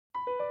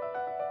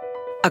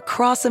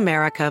Across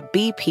America,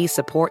 BP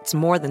supports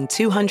more than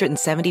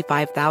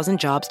 275,000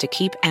 jobs to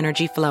keep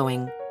energy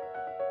flowing.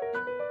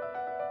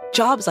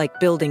 Jobs like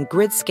building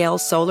grid-scale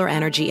solar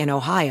energy in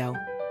Ohio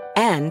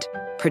and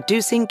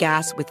producing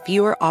gas with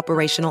fewer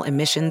operational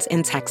emissions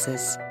in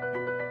Texas.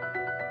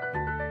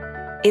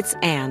 It's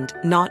and,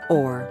 not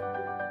or.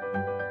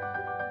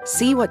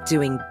 See what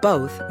doing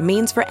both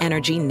means for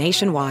energy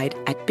nationwide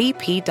at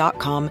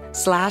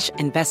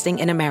bp.com/investing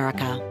in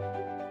America.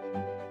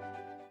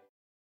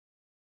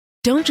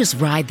 Don't just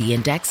ride the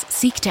index,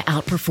 seek to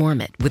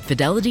outperform it with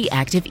Fidelity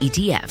Active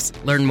ETFs.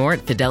 Learn more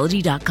at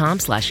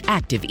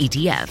fidelity.com/active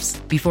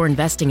ETFs. Before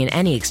investing in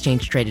any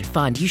exchange-traded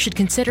fund, you should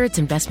consider its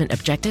investment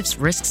objectives,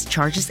 risks,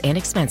 charges, and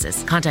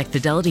expenses. Contact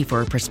Fidelity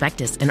for a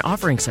prospectus, an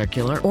offering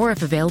circular, or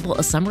if available,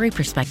 a summary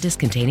prospectus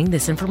containing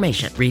this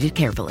information. Read it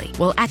carefully.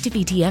 While active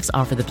ETFs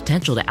offer the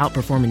potential to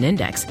outperform an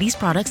index, these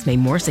products may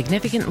more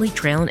significantly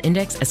trail an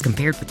index as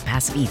compared with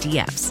passive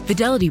ETFs.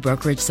 Fidelity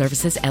Brokerage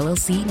Services,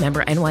 LLC,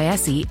 member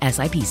NYSE,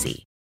 SIPC.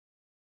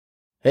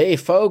 Hey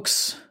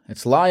folks,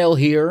 it's Lyle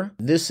here.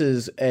 This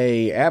is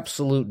a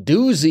absolute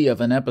doozy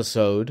of an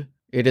episode.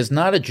 It is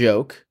not a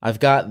joke. I've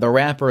got the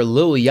rapper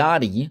Lil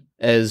Yachty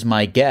as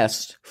my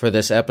guest for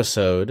this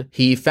episode.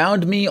 He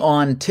found me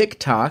on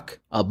TikTok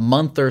a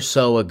month or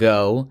so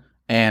ago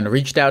and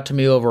reached out to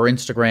me over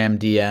Instagram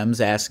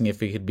DMs asking if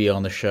he could be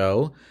on the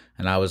show.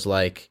 And I was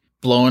like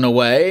blown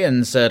away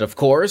and said, of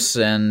course.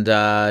 And,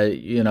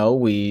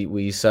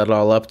 we set it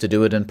all up to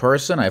do it in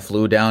person. I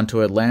flew down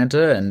to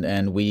Atlanta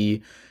and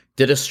we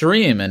did a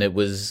stream, and it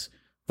was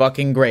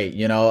fucking great.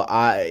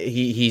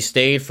 He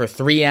stayed for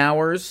 3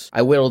 hours.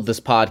 I whittled this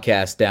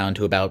podcast down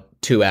to about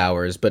 2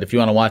 hours, but if you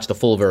want to watch the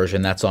full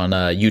version, that's on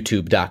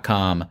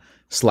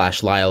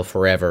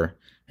youtube.com/LyleForever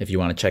if you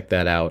want to check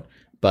that out.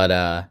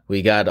 But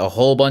we got a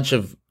whole bunch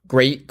of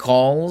great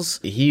calls.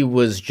 He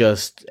was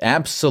just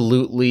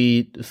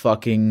absolutely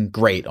fucking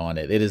great on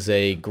it. It is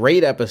a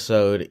great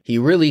episode. He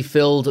really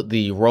filled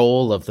the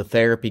role of the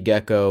therapy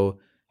gecko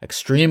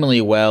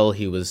extremely well.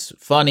 He was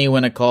funny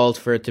when it called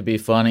for it to be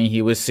funny.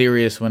 He was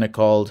serious when it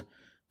called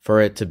for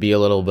it to be a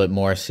little bit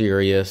more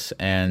serious.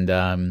 And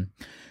I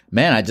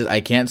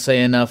can't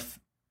say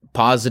enough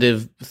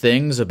positive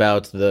things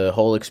about the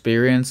whole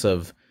experience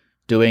of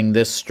doing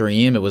this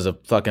stream. It was a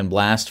fucking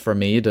blast for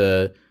me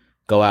to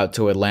go out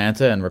to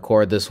Atlanta and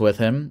record this with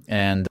him.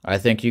 And I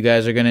think you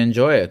guys are going to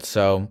enjoy it.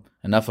 So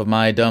enough of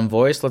my dumb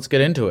voice. Let's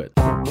get into it.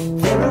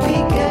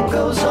 Therapy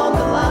Gecko's on the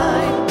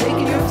line,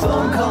 taking your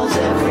phone calls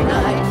every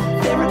night.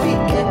 Therapy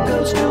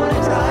Gecko's doing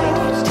it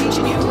right. He's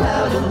teaching you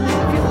how to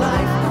live your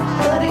life,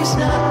 but he's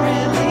not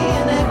really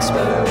an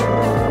expert.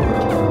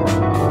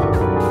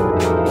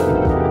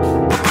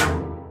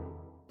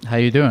 How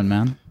you doing,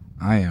 man?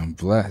 I am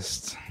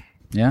blessed.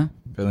 Yeah?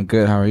 Feeling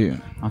good. How are you?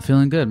 I'm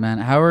feeling good, man.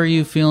 How are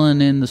you feeling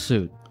in the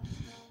suit?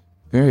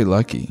 Very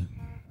lucky.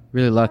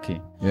 Really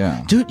lucky.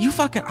 Yeah. Dude, you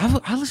fucking... I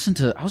was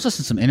listening to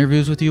some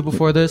interviews with you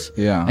before this.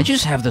 Yeah. I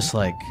just have this,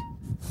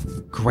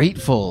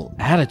 grateful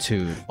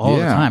attitude all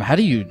the time. How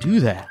do you do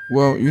that?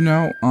 Well,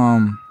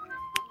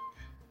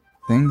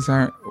 things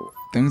are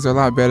a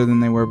lot better than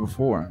they were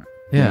before.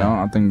 Yeah.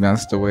 I think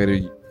that's the way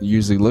to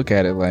usually look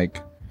at it.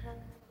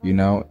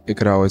 It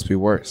could always be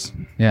worse.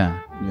 Yeah.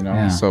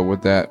 Yeah. So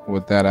with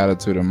that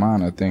attitude in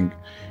mind, I think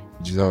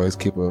you just always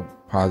keep a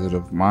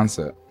positive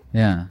mindset.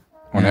 Yeah.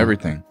 On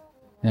everything.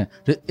 Yeah.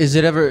 Do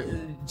you ever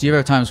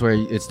have times where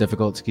it's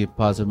difficult to keep a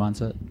positive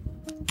mindset?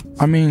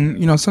 I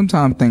mean,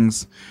 sometimes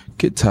things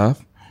get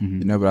tough,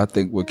 Mm-hmm. but I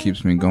think what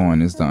keeps me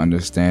going is the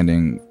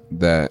understanding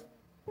that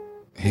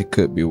it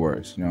could be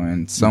worse,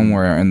 and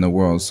somewhere in the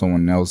world,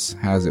 someone else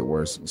has it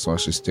worse. So I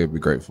should still be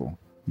grateful.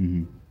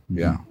 Mm-hmm.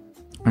 Yeah.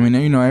 I mean,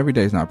 every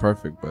day is not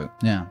perfect, but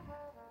yeah.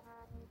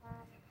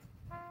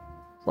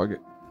 Fuck it.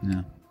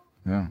 Yeah.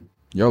 Yeah.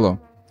 YOLO.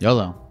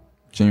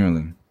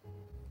 Genuinely.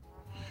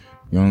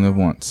 You only live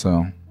once,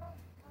 so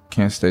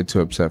can't stay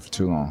too upset for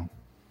too long.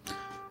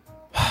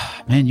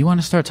 Man, you want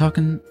to start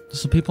talking to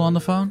some people on the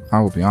phone? I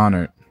will be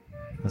honored.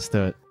 Let's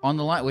do it. On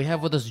the line, we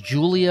have with us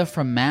Julia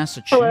from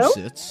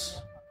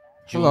Massachusetts.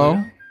 Hello.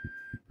 Julia?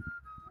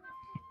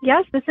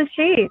 Yes, this is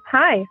she.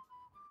 Hi.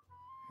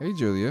 Hey,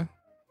 Julia.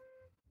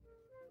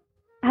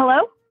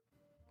 Hello?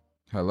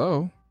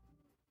 Hello.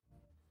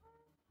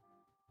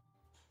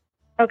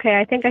 Okay,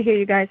 I think I hear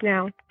you guys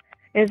now.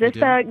 Is this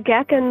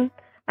Gek and,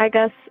 I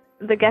guess,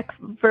 the Gek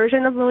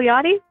version of Lil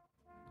Yachty?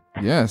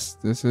 Yes,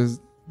 this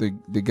is the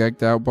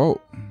gecked out boat.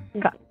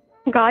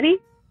 Gotti?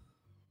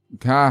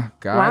 Gotti.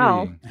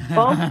 Wow.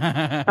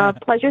 Well,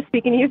 pleasure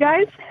speaking to you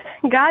guys.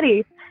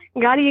 Gotti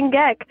and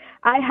Gek.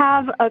 I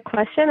have a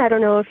question. I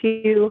don't know if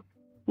you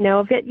know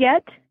of it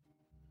yet.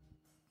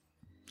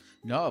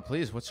 No,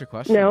 please. What's your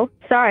question? No.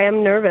 Sorry,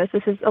 I'm nervous.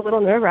 This is a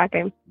little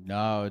nerve-wracking.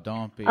 No,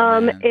 don't be.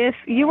 Man. If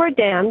you were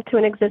damned to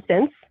an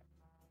existence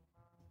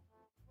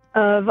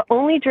of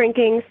only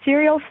drinking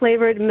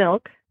cereal-flavored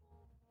milk,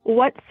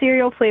 what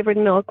cereal-flavored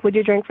milk would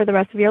you drink for the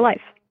rest of your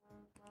life?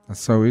 That's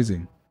so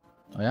easy.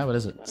 Oh, yeah? What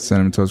is it?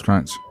 Cinnamon Toast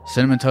Crunch.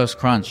 Cinnamon Toast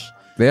Crunch.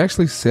 They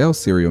actually sell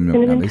cereal milk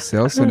now. Cinnamon They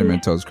sell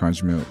Cinnamon Toast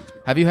Crunch milk.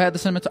 Have you had the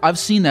cinnamon? I've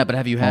seen that, but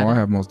have you had? Oh, I it?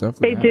 have most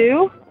definitely. They had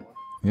do? it.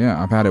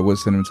 Yeah, I've had it with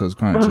Cinnamon Toast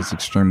Crunch. It's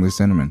extremely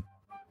cinnamon.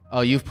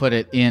 Oh, you've put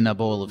it in a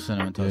bowl of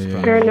cinnamon toast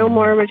crunch. There are no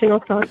more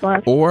original thoughts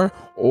left.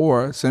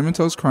 Or Cinnamon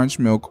Toast Crunch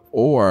milk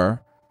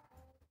or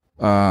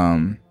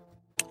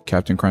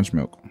Captain Crunch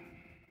milk.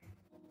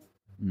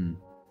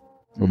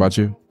 What about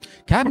you?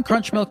 Captain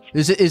Crunch milk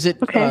is it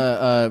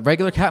Okay.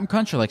 regular Captain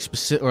Crunch or like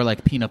specific or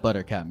like peanut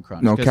butter Captain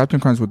Crunch? No, 'Cause- Captain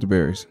Crunch with the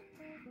berries.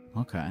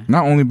 Okay.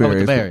 Not only with the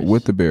berries, berries. but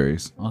with the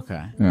berries.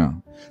 Okay. Yeah.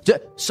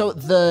 So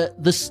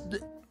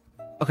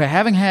okay,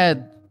 having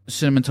had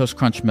cinnamon toast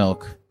crunch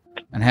milk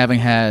and having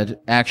had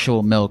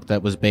actual milk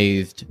that was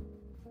bathed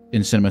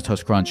in cinnamon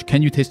toast crunch,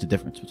 can you taste the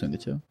difference between the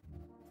two?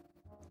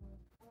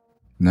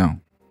 No.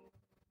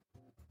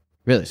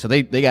 Really? So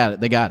they got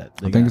it. They got it.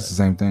 I think it's the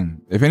same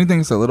thing. If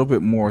anything, it's a little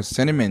bit more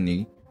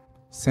cinnamony.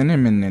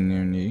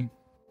 Cinnamony.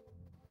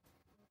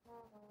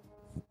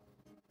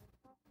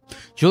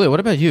 Julia, what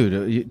about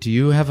you? Do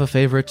you have a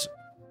favorite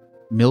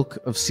milk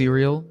of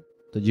cereal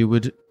that you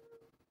would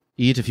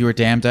eat if you were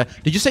damned to?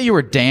 Did you say you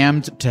were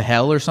damned to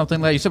hell or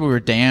something like that? You said we were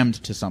damned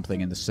to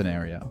something in this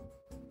scenario.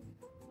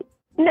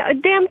 No,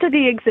 damn to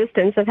the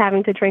existence of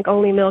having to drink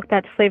only milk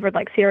that's flavored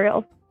like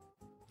cereal.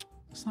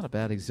 That's not a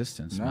bad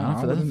existence. No, man.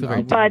 I That doesn't feel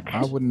very But-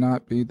 I would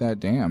not be that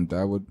damned.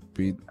 I would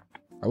be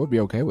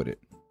okay with it.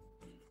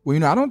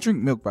 Well, I don't drink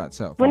milk by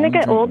itself. I Wouldn't it only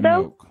get drink old,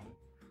 though? milk.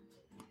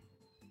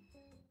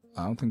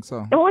 I don't think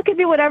so. Well, it could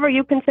be whatever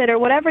you consider,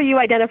 whatever you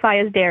identify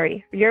as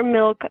dairy. Your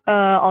milk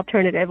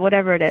alternative,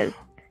 whatever it is.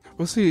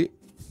 Well, see,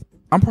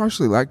 I'm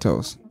partially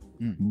lactose,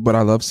 but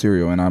I love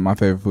cereal, and my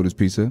favorite food is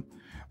pizza.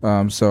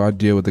 So I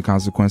deal with the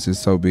consequences,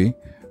 so be.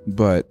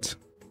 But,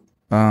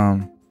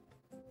 yeah,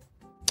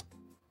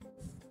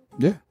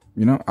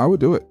 I would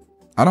do it.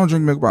 I don't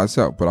drink milk by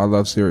itself, but I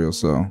love cereal,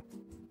 so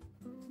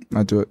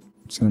I do it.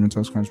 Cinnamon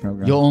Toast Crunch milk.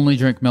 You'll only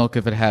drink milk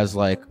if it has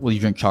will you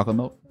drink chocolate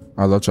milk?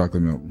 I love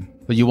chocolate milk.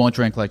 But you won't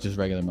drink like just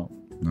regular milk.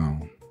 No,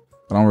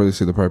 I don't really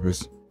see the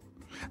purpose.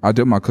 I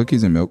dip my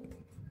cookies in milk.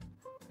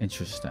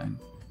 Interesting.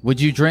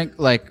 Would you drink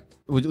do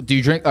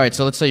you drink? All right,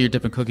 so let's say you're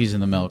dipping cookies in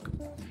the milk.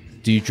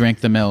 Do you drink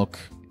the milk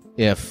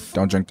if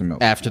Don't drink the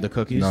milk. after the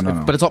cookies?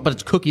 No. But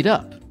it's cookied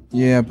up.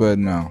 Yeah, but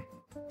no.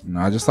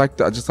 I just like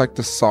to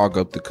sog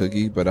up the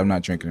cookie, but I'm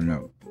not drinking the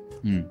milk.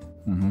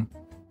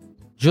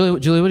 Julie,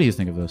 what do you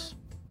think of this?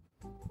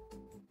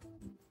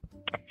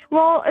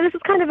 Well, this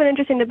is kind of an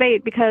interesting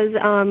debate because,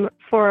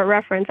 for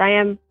reference, I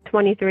am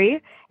 23,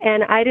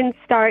 and I didn't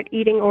start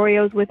eating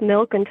Oreos with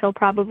milk until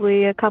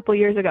probably a couple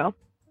years ago.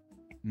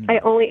 I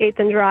only ate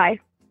them dry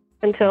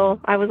until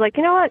I was like,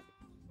 you know what?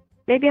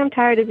 Maybe I'm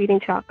tired of eating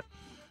chalk.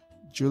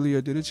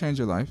 Julia, did it change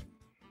your life?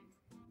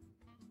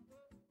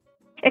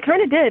 It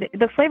kind of did.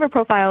 The flavor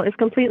profile is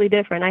completely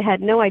different. I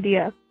had no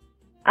idea.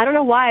 I don't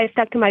know why I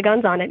stuck to my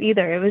guns on it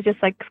either. It was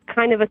just like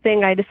kind of a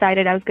thing I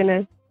decided I was going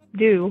to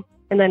do,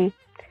 and then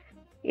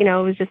it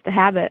was just a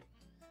habit.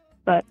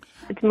 But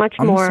it's much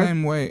more. I'm the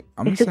same way.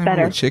 I'm it's the just same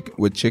way better.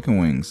 with chicken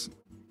wings.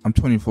 I'm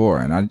 24,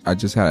 and I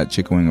just had a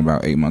chicken wing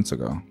about 8 months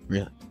ago.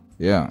 Really?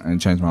 Yeah, and it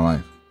changed my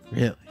life.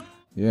 Really?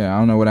 Yeah, I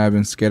don't know what I've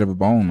been scared of a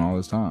bone all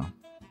this time.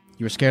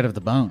 You were scared of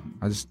the bone.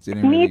 I just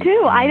didn't. Me really-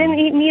 too. I didn't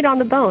eat meat on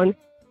the bone.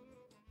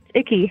 It's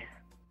icky.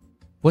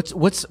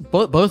 What's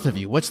both of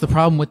you? What's the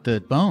problem with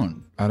the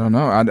bone? I don't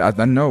know.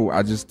 I know.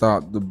 I just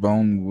thought the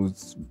bone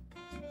was.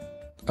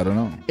 I don't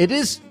know. It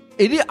is.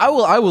 I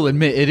will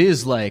admit it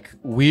is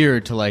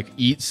weird to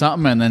eat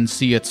something and then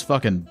see its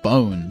fucking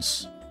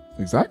bones.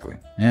 Exactly.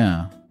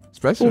 Yeah.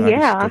 Especially when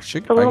Yeah, I it's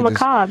just get a little chicken.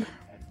 macabre.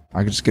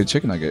 I could just get a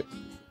chicken nugget,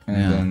 and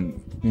Yeah.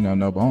 then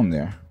no bone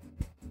there.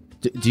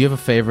 Do you have a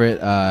favorite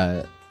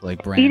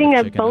brand? Eating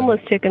of a chicken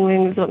boneless chicken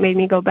wing is what made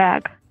me go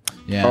back.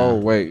 Yeah. Oh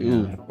wait,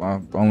 wow,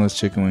 boneless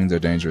chicken wings are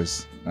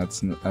dangerous.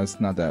 That's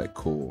not that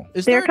cool.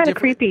 Is there They're a kind of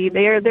different- creepy.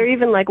 They're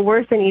even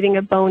worse than eating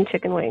a bone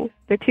chicken wing.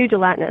 They're too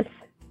gelatinous.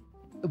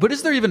 But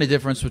is there even a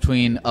difference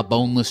between a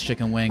boneless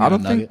chicken wing I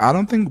and don't a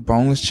nugget? think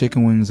boneless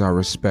chicken wings are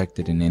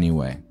respected in any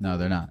way. No,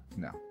 they're not.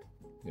 No.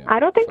 Yeah. I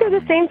don't think they're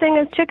the same thing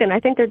as chicken. I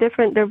think they're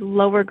different. They're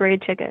lower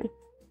grade chicken.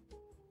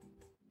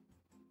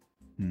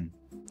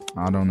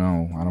 I don't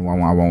know.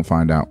 I won't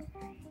find out.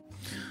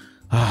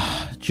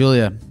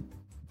 Julia,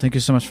 thank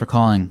you so much for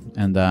calling,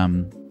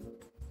 and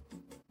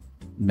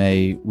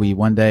may we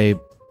one day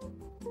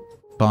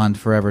bond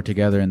forever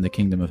together in the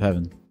kingdom of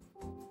heaven.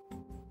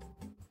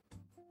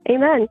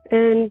 Amen.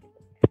 In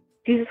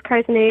Jesus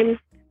Christ's name,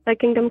 thy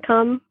kingdom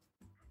come.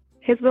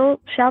 His will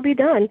shall be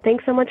done.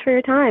 Thanks so much for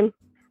your time.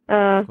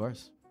 Of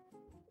course.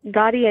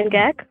 Dottie and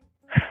Gek,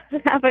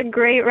 have a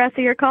great rest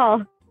of your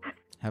call.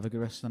 Have a good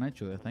rest of the night,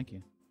 Julia. Thank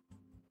you.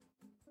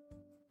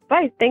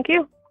 Bye. Thank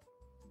you.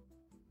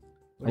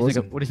 What do you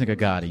think of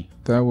Gotti?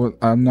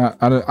 I'm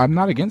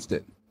not against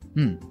it.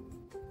 I'm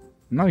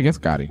not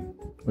against Gotti.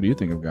 What do you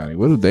think of Gotti?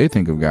 What do they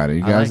think of Gotti?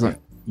 You guys like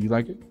it. You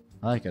like it?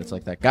 I like it. It's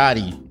like that.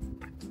 Gotti.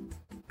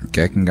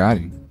 Gek and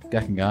Gotti.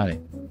 Gek and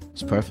Gotti.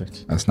 It's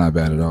perfect. That's not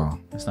bad at all.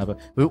 That's not bad.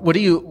 What do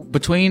you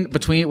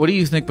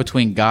think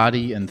between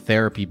Gotti and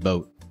Therapy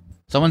Boat?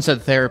 Someone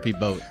said therapy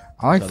boat.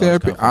 I like So that was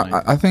therapy. confirming.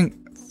 I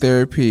think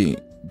therapy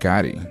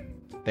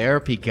Gotti.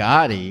 Therapy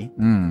Gotti.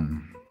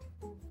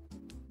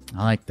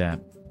 I like that.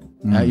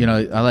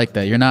 I like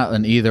that. You're not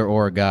an either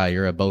or guy.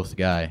 You're a both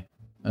guy.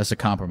 That's a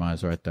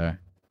compromise right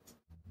there.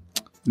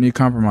 You need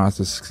compromise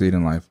to succeed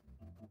in life.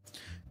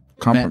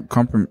 Man.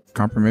 Compromise.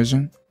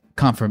 Confirmation,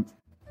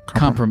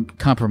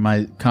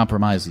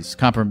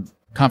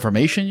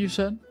 you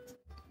said?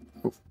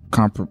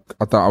 I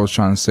thought I was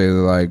trying to say that,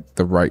 like,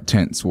 the right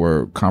tense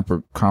were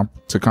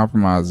to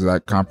compromise. Is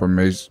that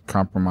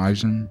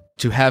compromising?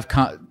 To have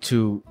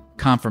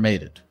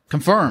confirmated.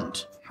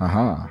 Confirmed.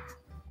 Haha.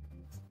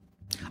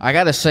 I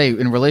gotta say,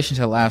 in relation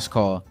to the last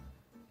call,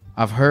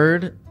 I've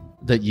heard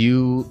that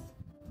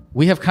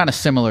we have kind of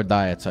similar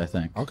diets, I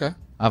think. Okay.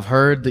 I've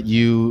heard that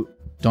you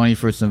don't eat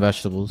fruits and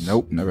vegetables.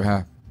 Nope, never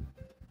have.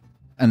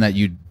 And that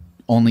you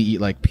only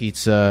eat like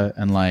pizza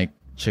and like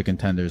chicken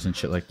tenders and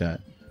shit like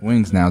that.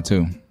 Wings now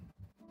too.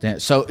 Damn.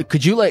 So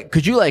could you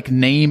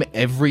name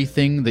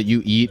everything that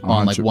you eat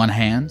on like one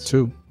hand?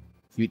 Two.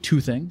 You eat two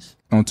things?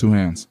 On two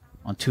hands.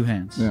 On two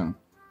hands. Yeah.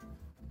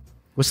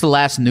 What's the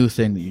last new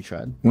thing that you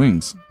tried?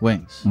 Wings.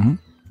 Wings. Mm-hmm.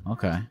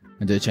 Okay.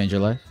 And did it change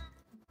your life?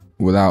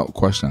 Without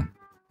question.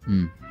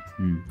 I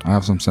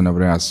have some sitting over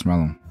there. I smell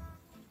them.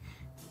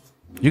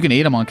 You can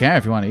eat them on camera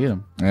if you want to eat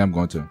them. Yeah, I'm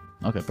going to.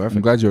 Okay, perfect.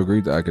 I'm glad you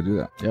agreed that I could do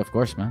that. Yeah, of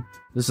course, man.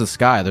 This is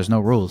Sky. There's no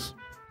rules.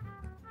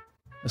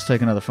 Let's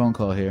take another phone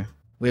call here.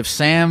 We have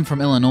Sam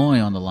from Illinois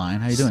on the line.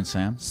 How you doing,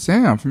 Sam?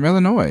 Sam from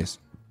Illinois.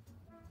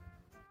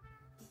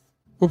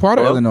 What part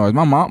of Illinois?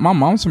 My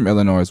mom's from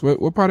Illinois.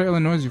 What part of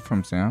Illinois are you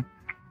from, Sam?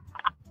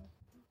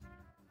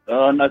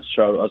 Not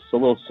sure. It's a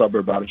little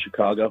suburb out of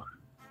Chicago.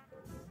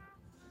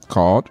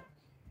 Called?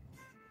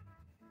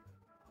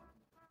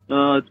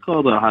 It's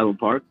called Highland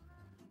Park.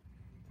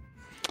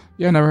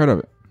 Yeah, never heard of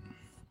it.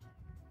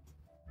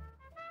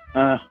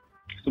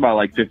 It's about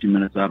like 50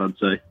 minutes out, I'd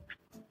say.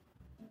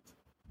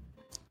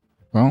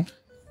 Well,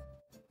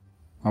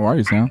 how are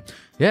you, Sam?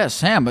 Yeah,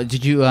 Sam. But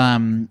did you?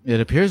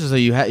 It appears as though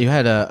you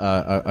had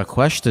a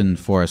question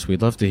for us.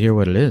 We'd love to hear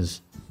what it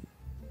is.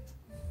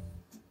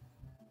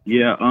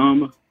 Yeah.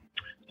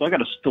 So I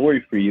got a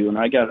story for you, and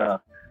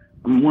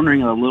I'm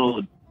wondering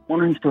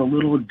for a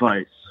little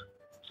advice.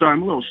 Sorry,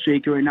 I'm a little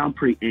shaky right now. I'm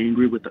pretty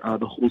angry with the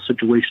whole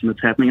situation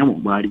that's happening. I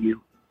won't lie to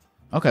you.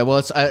 Okay, well,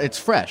 it's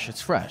fresh.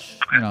 It's fresh.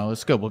 You know,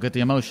 it's good. We'll get the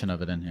emotion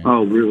of it in here.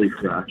 Oh, really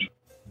fresh.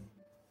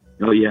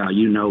 Oh, yeah,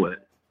 you know it.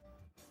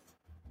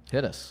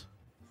 Hit us.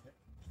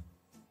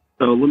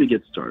 So let me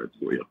get started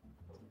for you.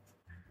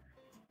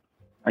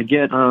 I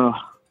get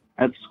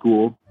at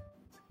school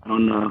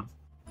on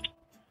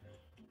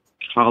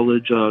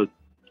college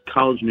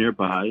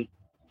nearby,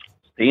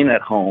 staying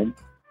at home.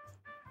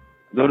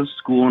 I go to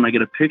school and I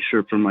get a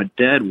picture from my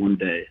dad one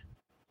day.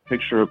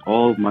 Picture of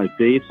all of my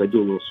vapes. I do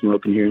a little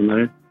smoking here and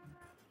there.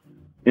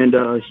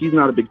 And he's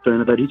not a big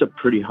fan of that. He's a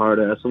pretty hard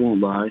ass, I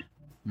won't lie.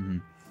 Mm-hmm.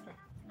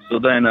 So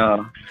then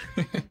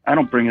I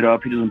don't bring it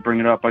up. He doesn't bring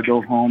it up. I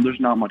go home. There's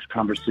not much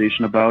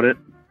conversation about it.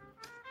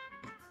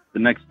 The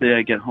next day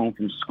I get home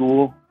from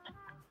school.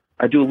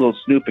 I do a little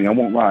snooping. I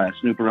won't lie. I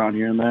snoop around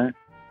here and there.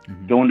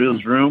 Mm-hmm. Go into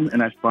his room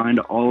and I find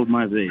all of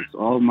my vapes,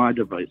 all of my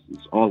devices,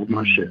 all of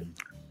my shit.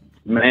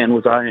 Man,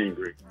 was I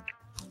angry.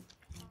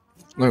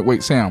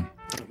 Wait, Sam.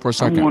 For a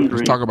second.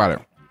 Let's talk about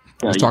it.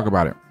 Talk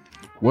about it.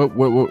 What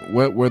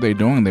were they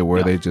doing?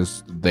 Were they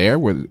just there?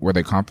 Were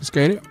they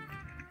confiscated?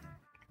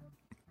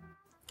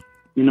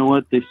 You know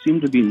what? They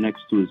seemed to be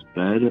next to his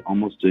bed,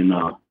 almost in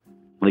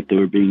like they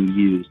were being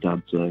used,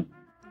 I'd say.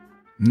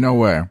 No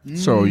way.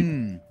 So,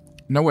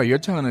 no way. You're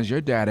telling us your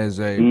dad is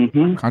a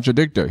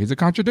contradictor. He's a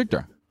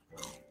contradictor.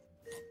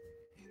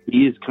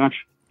 He is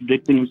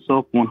contradicting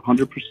himself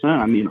 100%.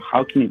 I mean,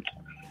 how can he?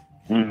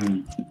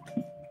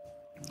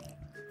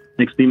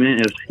 Makes me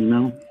mad, you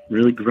know.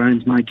 Really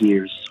grinds my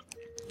gears.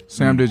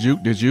 Sam, did you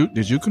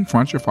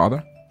confront your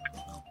father?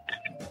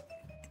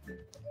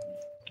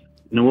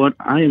 You know what?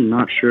 I am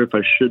not sure if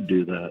I should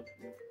do that.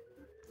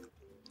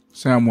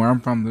 Sam, where I'm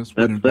from, this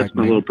would in fact that's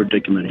my little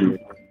predicament here.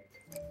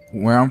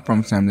 Where I'm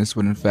from, Sam, this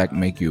would in fact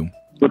make you,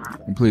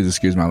 and please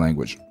excuse my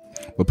language,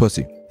 but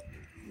pussy.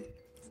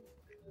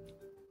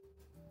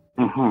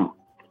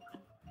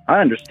 I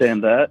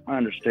understand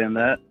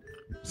that.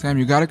 Sam,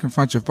 you got to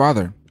confront your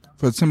father.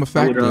 For the simple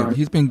fact that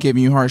he's been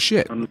giving you hard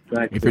shit.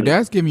 If your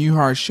dad's giving you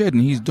hard shit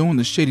and he's doing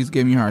the shit he's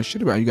giving you hard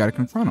shit about, you got to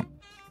confront him.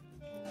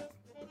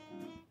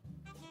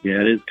 Yeah,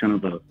 it is kind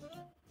of a,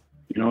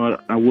 you know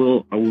what, I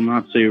will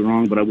not say you're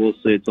wrong, but I will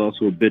say it's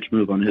also a bitch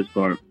move on his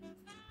part.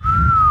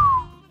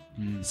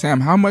 Sam,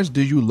 how much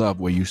do you love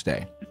where you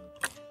stay?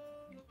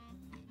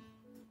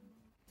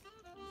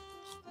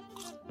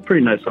 A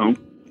pretty nice home.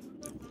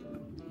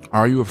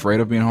 Are you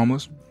afraid of being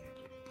homeless?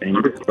 And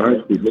you're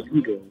surprised he's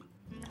looking good.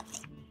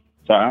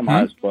 Sorry, I'm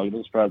high as fuck.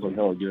 Those fries look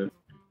hella good.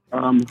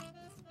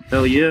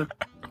 Hell yeah.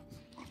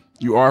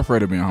 You are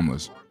afraid of being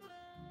homeless?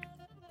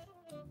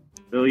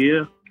 Hell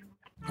yeah.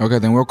 Okay,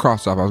 then we'll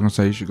cross off. I was going to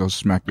say you should go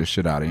smack the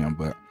shit out of him,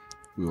 but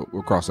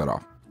we'll cross that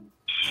off.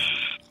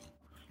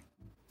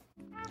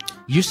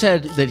 You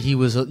said that he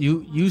was.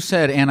 You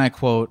said, and I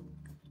quote,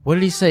 what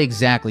did he say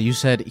exactly? You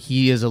said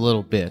he is a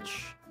little bitch.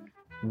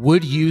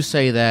 Would you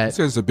say He that?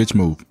 says it's a bitch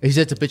move. He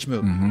said it's a bitch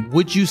move. Mm-hmm.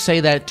 Would you say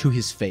that to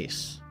his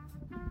face?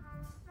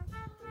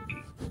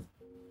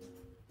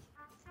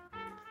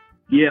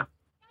 Yeah.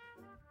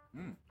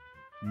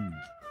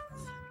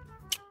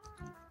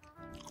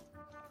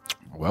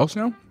 Well,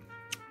 Sam.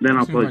 Then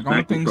I'll Seems play like only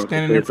smack thing him across the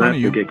standing in face front of after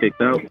you. get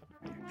kicked out.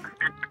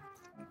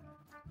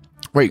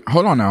 Wait,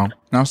 hold on now.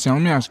 Now, Sam,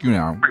 let me ask you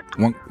now.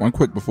 One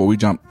quick before we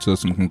jump to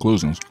some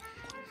conclusions.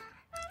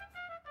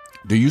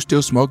 Do you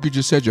still smoke? You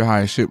just said you're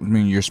high as shit. I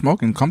mean, you're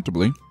smoking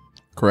comfortably,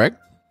 correct?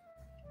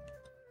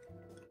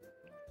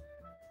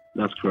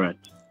 That's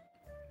correct.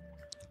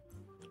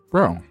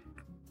 Bro,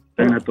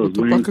 And at those what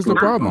the wings, fuck is the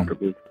problem?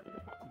 comfortably.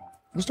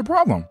 what's the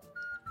problem?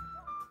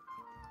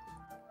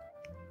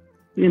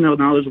 You know,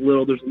 now there's a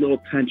little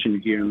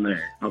tension here and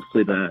there. I'll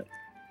say that.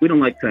 We don't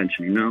like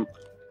tension, you know?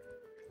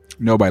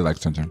 Nobody likes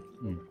tension.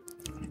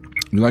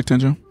 You like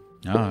tension?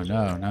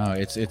 No.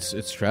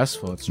 It's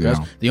stressful. It's Yeah.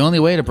 stressful. The only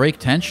way to break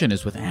tension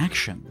is with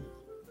action,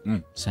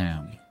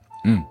 Sam.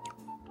 You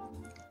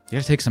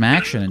gotta take some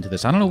action into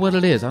this. I don't know what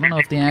it is. I don't know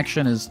if the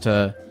action is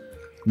to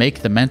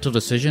make the mental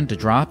decision to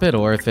drop it,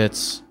 or if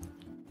it's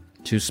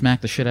to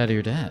smack the shit out of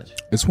your dad.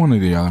 It's one or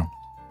the other.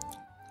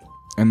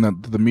 And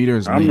the meter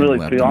is I'm leaning really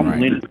left feel and I'm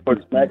right. leaning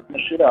towards smacking the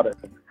shit out of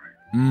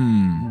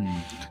him.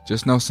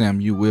 Just know,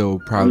 Sam, you will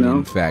probably, know?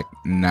 in fact,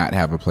 not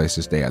have a place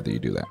to stay after you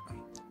do that.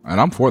 And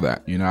I'm for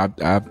that. You know,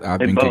 I've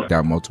been Bo. kicked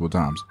out multiple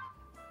times.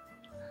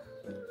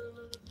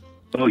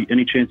 Oh,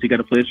 any chance you got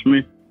a place for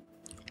me?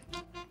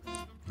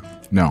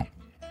 No.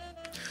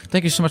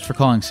 Thank you so much for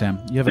calling, Sam.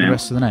 You have a good Sam.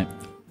 rest of the night.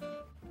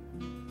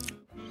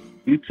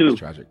 You too. It's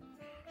tragic.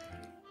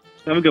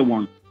 Have a good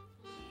one.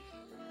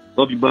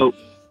 Love you, Bo.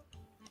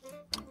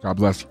 God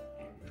bless.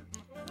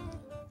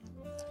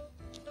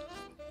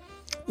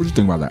 What do you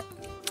think about that?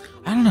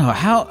 I don't know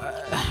how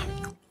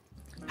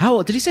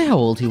old did he say how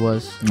old he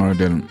was? No, I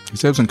didn't. He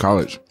said he was in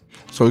college.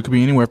 So it could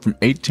be anywhere from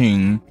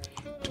 18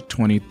 to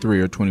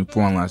 23 or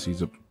 24 unless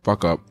he's a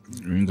fuck up.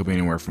 It could be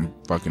anywhere from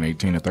fucking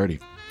 18 to 30.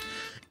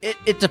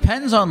 It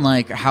depends on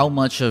like how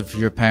much of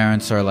your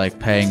parents are like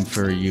paying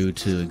for you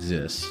to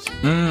exist.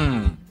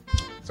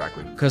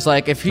 Exactly. Because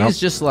like if he's Nope.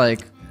 just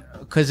like,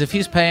 because if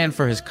he's paying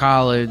for his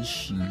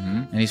college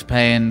and he's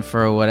paying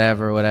for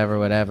whatever,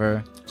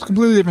 It's a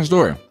completely different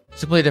story.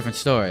 it's a completely different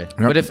story.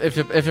 But if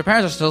your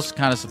parents are still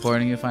kind of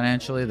supporting you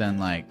financially, then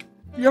like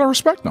You gotta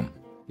respect them.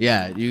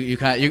 yeah, you're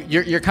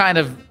kind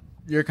of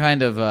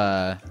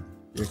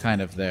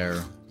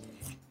there.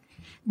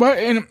 But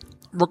in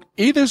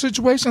either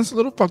situation, it's a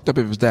little fucked up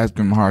if his dad's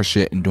giving him hard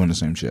shit and doing the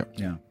same shit.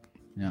 Yeah.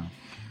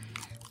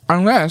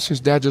 Unless his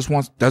dad just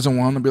doesn't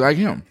want him to be like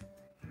him.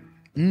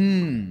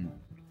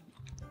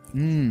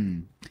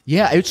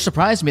 Yeah, it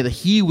surprised me that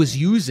he was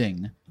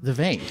using the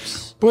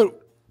vapes. But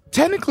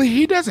technically,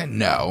 he doesn't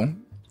know,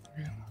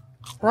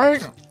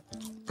 right?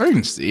 I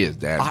can see his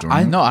dad doing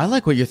I it. know. I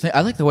like what you're thinking.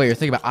 I like the way you're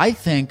thinking about. I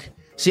think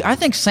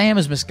Sam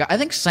is misguided. I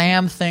think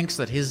Sam thinks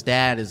that his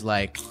dad is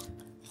like.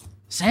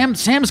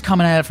 Sam's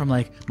coming at it from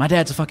like, my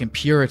dad's a fucking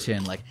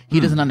Puritan. Like he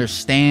doesn't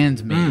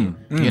understand me,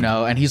 you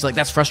know. And he's like,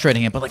 that's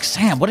frustrating him. But like,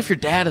 Sam, what if your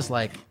dad is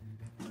like,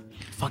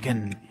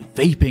 fucking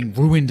vaping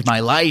ruined my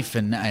life,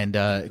 and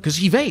because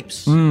he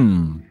vapes.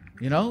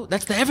 You know,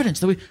 that's the evidence.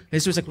 So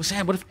he's like, well,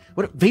 Sam, what if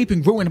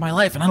vaping ruined my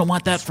life, and I don't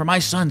want that for my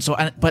son. So,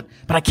 but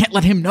I can't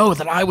let him know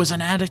that I was an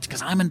addict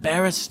because I'm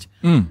embarrassed.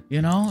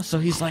 You know, so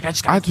he's like, I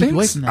just gotta keep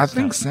away from that. I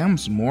think stuff.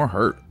 Sam's more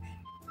hurt.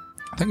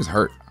 I think it's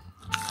hurt.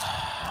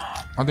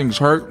 I think it's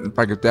hurt.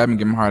 Like his dad been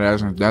giving him hard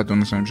ass and his dad doing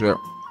the same shit.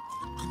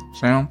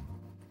 Sam,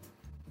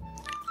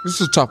 this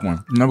is a tough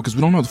one, you know, because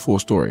we don't know the full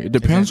story. It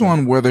depends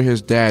on whether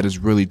his dad is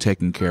really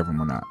taking care of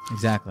him or not.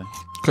 Exactly.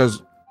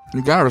 Because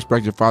you gotta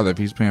respect your father if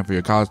he's paying for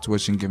your college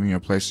tuition, giving you a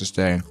place to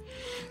stay.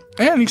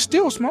 And he's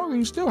still smoking,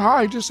 he's still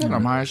high. He just said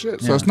I'm high as shit.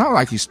 So it's not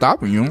like he's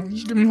stopping you.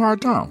 He's giving you a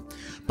hard time.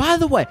 By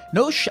the way,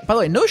 no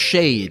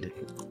shade.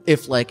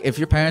 If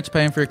your parents are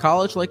paying for your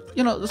college, like,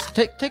 you know, let's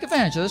take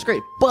advantage of this.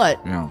 Great. But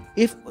Yeah.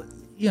 if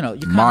you know,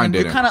 Mine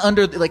you're didn't. kind of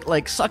under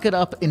like suck it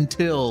up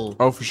until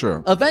Oh, for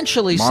sure.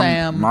 eventually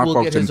Sam my will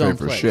folks get his didn't pay own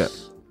for place.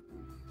 shit.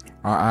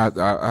 I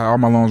all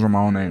my loans were my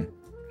own name.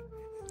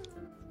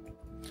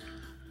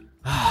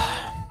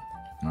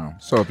 No.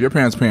 So if your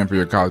parents paying for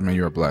your college, man,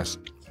 you're blessed.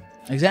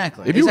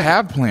 Exactly. If you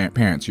have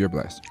parents, you're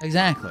blessed.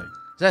 Exactly.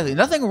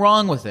 Nothing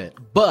wrong with it.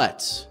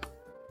 But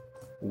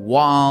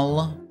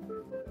while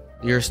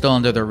you're still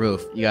under the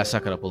roof, you gotta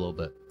suck it up a little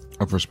bit.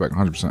 Of respect,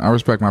 100%. I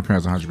respect my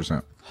parents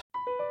 100%.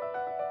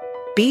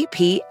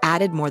 BP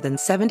added more than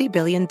 $70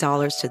 billion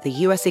to the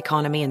U.S.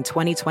 economy in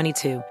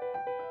 2022.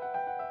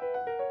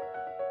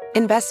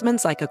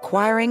 Investments like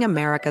acquiring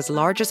America's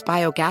largest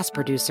biogas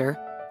producer,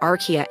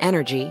 Archaea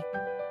Energy,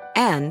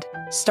 and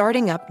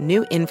starting up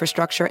new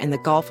infrastructure in the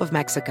Gulf of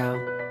Mexico.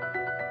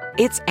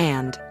 It's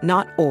and,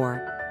 not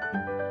or.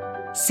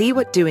 See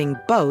what doing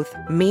both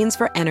means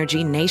for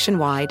energy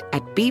nationwide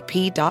at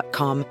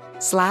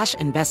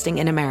bp.com/investing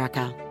in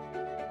America.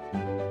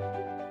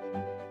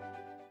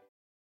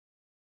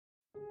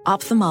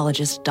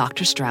 Ophthalmologist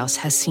Dr. Strauss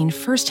has seen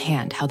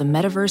firsthand how the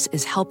metaverse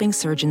is helping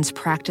surgeons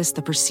practice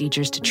the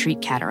procedures to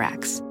treat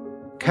cataracts.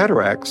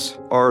 Cataracts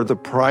are the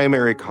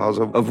primary cause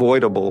of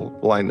avoidable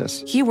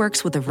blindness. He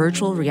works with a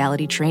virtual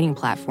reality training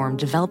platform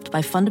developed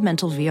by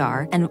Fundamental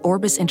VR and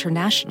Orbis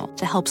International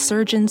to help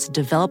surgeons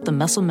develop the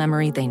muscle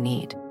memory they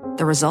need.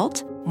 The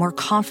result? More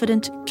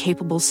confident,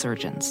 capable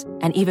surgeons.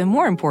 And even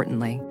more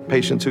importantly,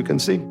 Patients who can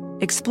see.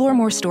 explore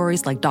more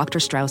stories like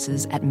Dr.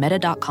 Strauss's at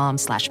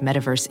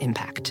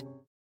meta.com/metaverseimpact.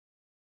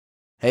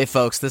 Hey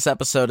folks, this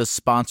episode is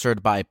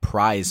sponsored by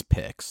Prize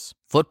Picks.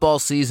 Football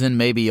season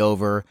may be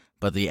over,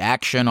 but the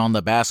action on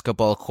the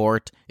basketball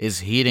court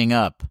is heating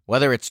up.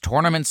 Whether it's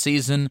tournament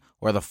season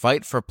or the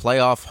fight for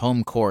playoff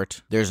home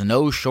court, there's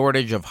no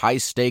shortage of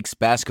high-stakes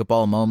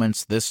basketball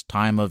moments this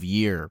time of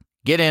year.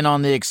 Get in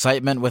on the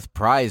excitement with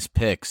Prize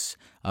Picks,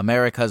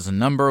 America's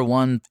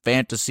 #1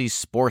 fantasy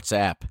sports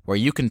app, where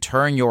you can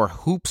turn your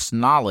hoops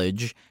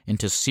knowledge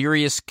into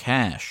serious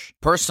cash.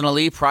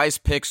 Personally, Prize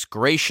Picks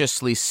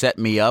graciously set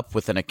me up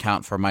with an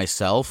account for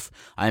myself.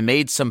 I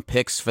made some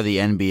picks for the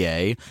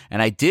NBA,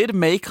 and I did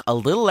make a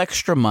little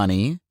extra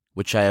money,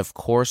 which I of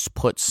course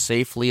put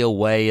safely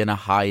away in a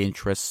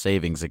high-interest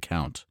savings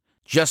account.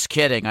 Just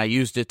kidding, I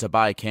used it to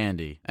buy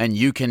candy. And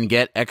you can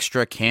get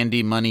extra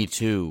candy money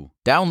too.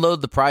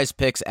 Download the Prize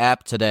Picks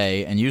app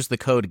today and use the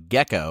code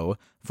GECKO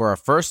for a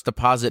first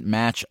deposit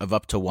match of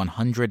up to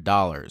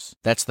 $100.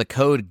 That's the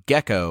code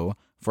GECKO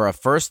for a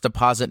first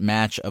deposit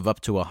match of up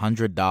to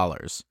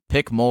 $100.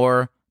 Pick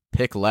more,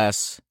 pick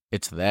less.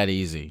 It's that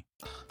easy.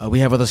 We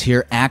have with us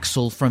here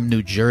Axel from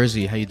New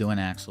Jersey. How you doing,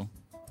 Axel?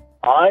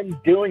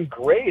 I'm doing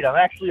great. I'm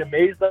actually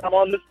amazed that I'm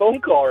on this phone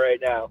call right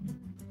now.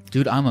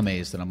 Dude, I'm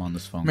amazed that I'm on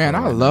this phone. Man,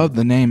 I love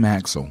the name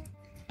Axel.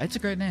 It's a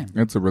great name.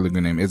 It's a really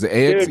good name. Is it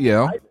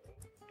AXEL?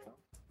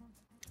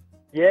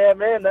 Yeah,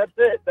 man, that's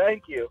it.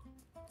 Thank you.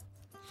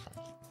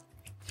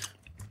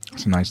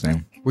 It's a nice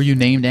name. Were you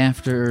named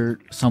after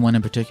someone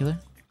in particular?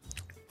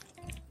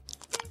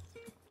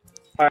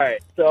 All right,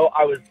 so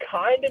I was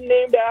kind of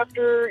named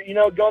after,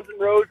 Guns N'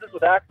 Roses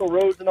with Axl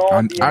Rose and all.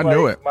 I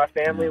knew it. My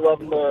family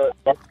loves the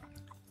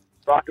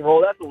rock and roll.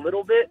 That's a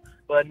little bit.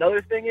 But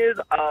another thing is,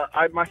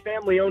 my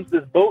family owns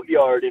this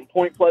boatyard in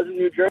Point Pleasant,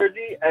 New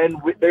Jersey, and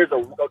there's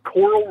a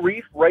coral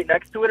reef right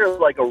next to it, or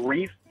like a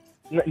reef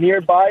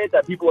nearby it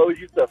that people always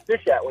used to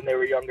fish at when they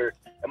were younger.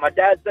 And my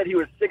dad said he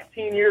was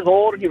 16 years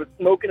old, and he was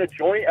smoking a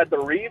joint at the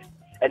reef,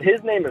 and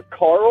his name is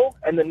Carl,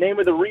 and the name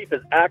of the reef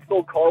is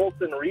Axel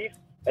Carlson Reef.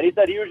 And he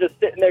said he was just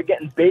sitting there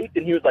getting baked,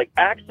 and he was like,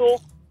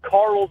 Axel,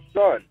 Carl's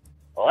son.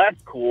 Well,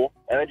 that's cool.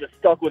 And I just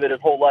stuck with it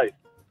his whole life.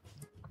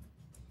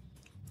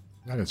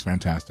 That is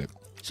fantastic.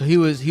 So he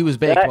was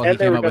baked while he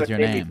came up with your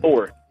name.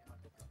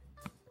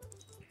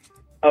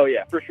 Oh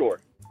yeah, for sure.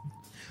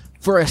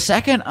 For a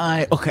second,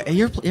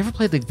 you ever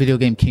played the video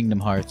game Kingdom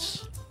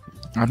Hearts?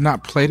 I've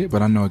not played it,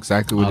 but I know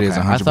exactly what it is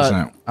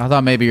 100%. I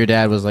thought maybe your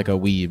dad was like a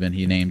weeb and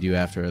he named you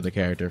after the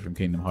character from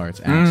Kingdom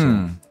Hearts,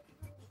 Axel.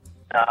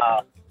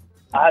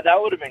 That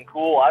would have been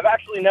cool. I've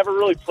actually never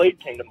really played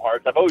Kingdom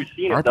Hearts. I've always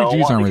seen it, though. I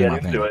want to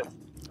get into it.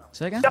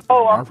 Say again?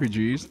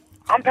 RPGs?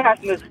 I'm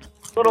passing this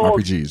little...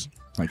 RPGs.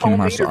 Like Kingdom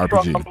Hearts are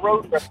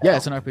RPG. Yeah,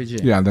 it's an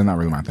RPG. Yeah, they're not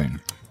really my thing.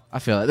 I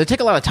feel it. They take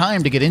a lot of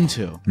time to get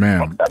into.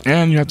 Man,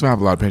 and you have to have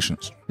a lot of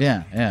patience.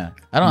 Yeah.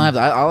 I don't have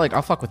that.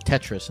 I'll fuck with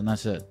Tetris and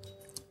that's it.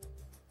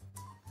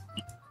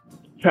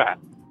 Yeah,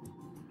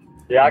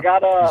 I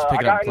got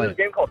into this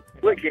game called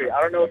Splitgate. I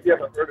don't know if you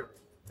ever heard of it.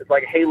 It's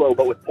like Halo,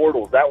 but with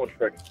portals. That one's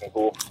freaking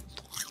cool.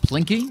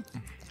 Plinky?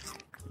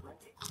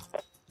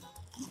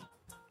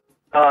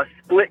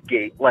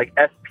 Splitgate, like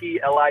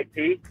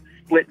SPLIT.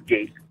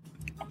 Splitgate.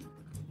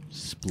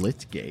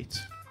 Splitgate.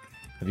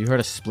 Have you heard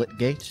of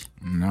Splitgate?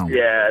 No.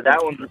 Yeah, that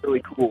one's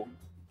really cool.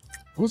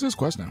 What was his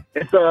question?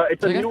 It's a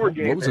newer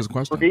game. What was his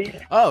question?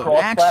 Oh,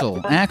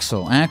 Axel,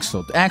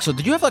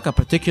 did you have like a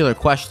particular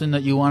question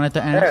that you wanted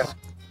to ask?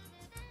 Yeah.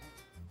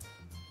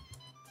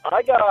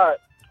 I got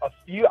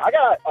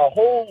a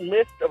whole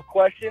list of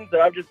questions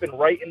that I've just been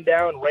writing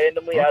down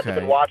randomly as I've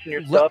been watching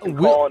your stuff and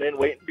calling in,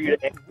 waiting for you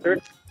to answer.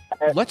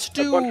 Let's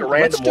do a bunch of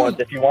random ones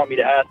if you want me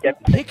to ask.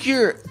 Pick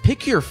your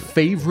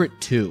favorite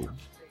two.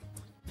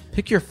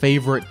 Pick your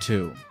favorite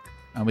two,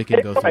 and we can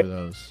go through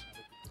those.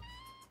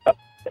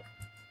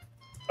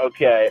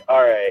 Okay.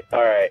 All right.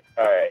 All right.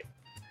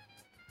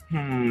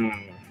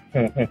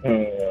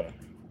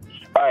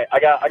 I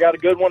got a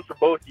good one for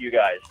both of you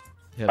guys.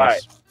 Yes. All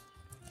right.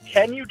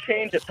 Can you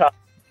change a tire,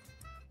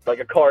 like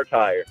a car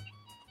tire?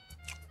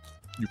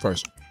 You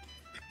first.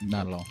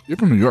 Not at all. You're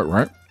from New York,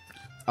 right?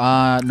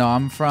 No,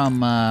 I'm from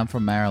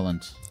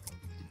Maryland.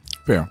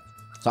 Fair.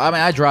 So I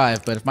mean, I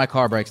drive, but if my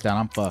car breaks down,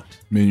 I'm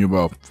fucked. Me and you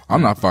both.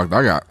 I'm not fucked.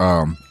 I got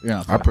You're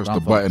not I fucked, pushed I'm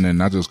the button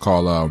and I just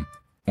call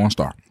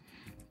OnStar.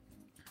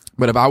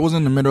 But if I was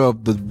in the middle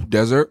of the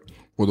desert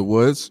or the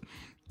woods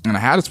and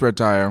I had a spare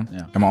tire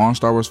and my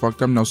OnStar was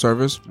fucked up, no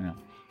service,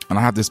 and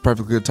I have this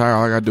perfectly good tire,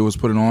 all I gotta do is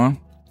put it on.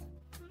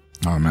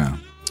 Oh man.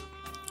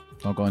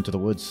 Don't go into the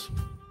woods.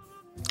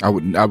 I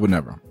would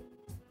never.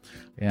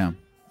 Yeah.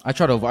 I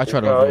try to avoid It's the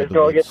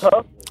gonna get woods.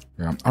 tough.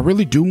 Yeah, I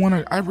really do want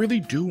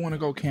to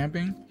go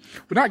camping.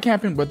 But not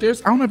camping, but I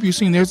don't know if you've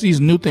seen, there's these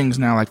new things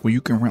now, like where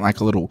you can rent like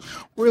a little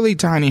really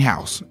tiny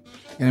house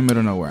in the middle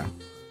of nowhere.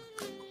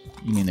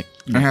 You mean a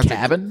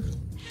cabin?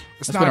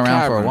 It's That's not been a around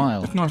cabin. for a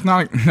while. It's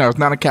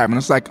not a cabin.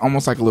 It's like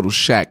almost like a little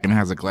shack, and it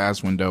has a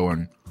glass window.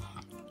 And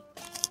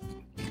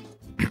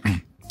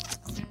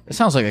it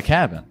sounds like a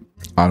cabin.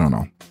 I don't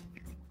know.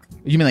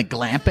 You mean like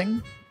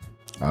glamping?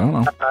 I don't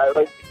know.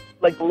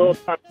 Like the little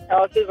tiny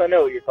houses, I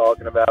know what you're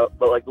talking about,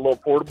 but like the little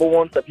portable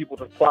ones that people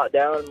just plot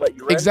down and let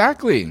you rent.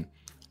 Exactly.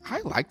 I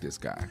like this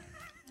guy.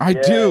 I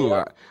do.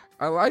 Yeah.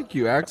 I like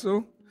you,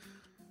 Axel.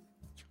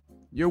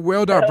 You're a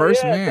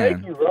well-diverse man.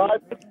 Thank you,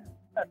 Rod.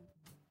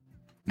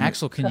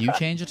 Axel, can you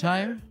change a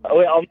tire? Oh,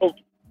 wait,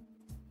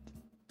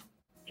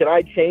 can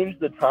I change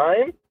the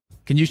time?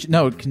 Can you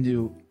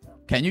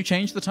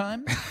change the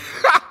time?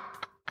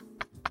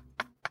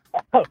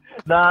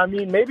 Nah, I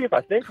mean, maybe if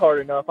I think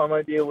hard enough, I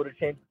might be able to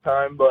change the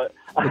time, but...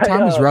 The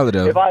time is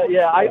relative. I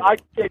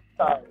can change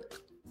the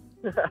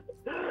time.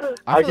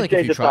 I feel like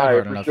if you try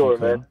hard enough, you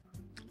could. Man.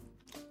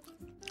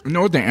 You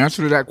know what the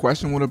answer to that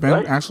question would have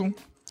been, Axel?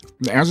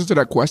 The answer to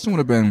that question would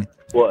have been...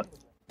 What?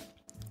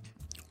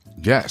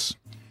 Yes.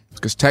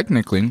 Because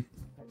technically,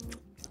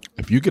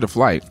 if you get a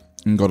flight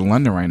and go to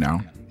London right now...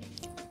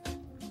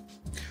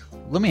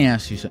 Let me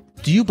ask you something.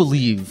 Do you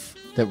believe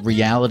that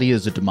reality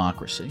is a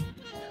democracy?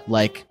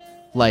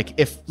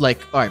 If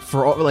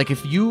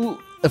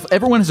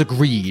everyone has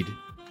agreed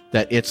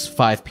that it's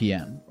 5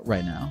 p.m.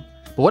 right now,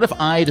 but what if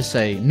I to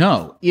say,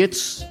 no,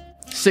 it's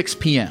 6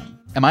 p.m.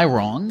 Am I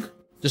wrong?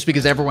 Just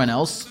because everyone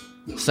else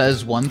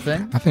says one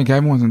thing? I think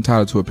everyone's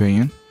entitled to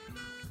opinion.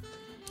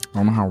 I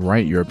don't know how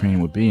right your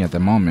opinion would be at the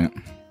moment.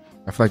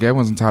 I feel like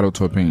everyone's entitled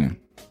to opinion.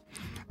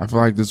 I feel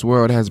like this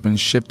world has been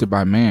shifted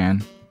by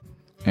man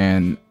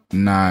and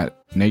not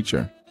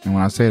nature. And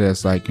when I say that,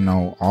 it's like,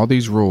 all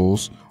these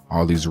rules,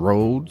 all these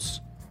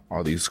roads,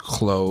 all these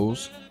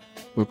clothes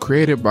were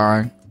created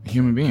by a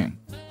human being,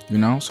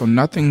 So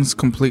nothing's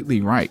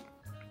completely right.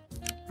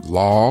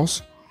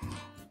 Laws,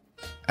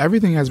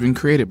 everything has been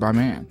created by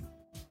man.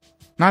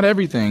 Not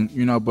everything,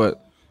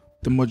 but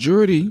the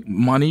majority,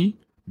 money,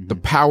 the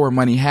power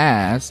money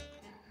has,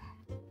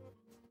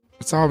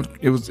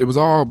 it was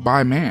all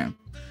by man.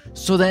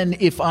 So then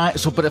if I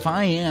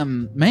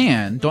am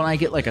man, don't I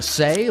get like a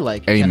say?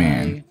 Like a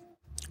man.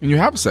 And you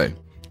have a say.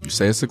 You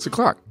say at 6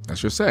 o'clock.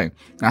 That's your say.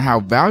 Now,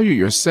 how valued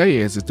your say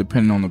is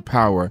depending on the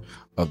power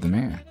of the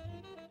man.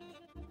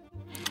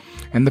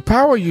 And the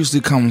power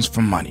usually comes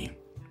from money.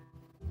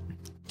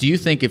 Do you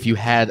think if you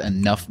had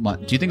enough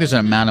money, do you think there's an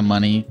amount of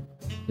money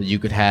that you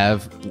could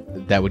have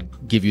that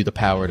would give you the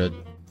power to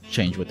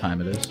change what time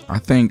it is? I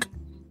think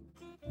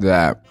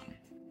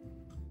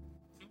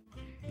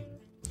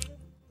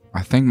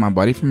my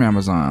buddy from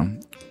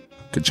Amazon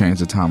could change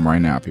the time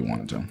right now if he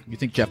wanted to. You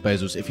think Jeff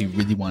Bezos, if he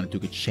really wanted to,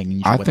 could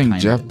change I think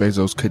Jeff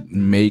Bezos could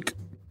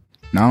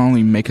not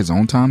only make his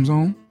own time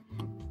zone,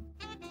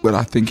 but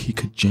I think he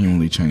could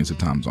genuinely change the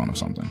time zone or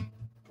something.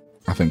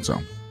 I think so.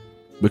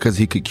 Because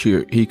he could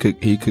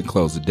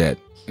close the debt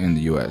in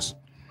the US.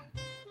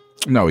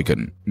 No, he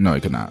couldn't. No, he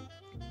could not.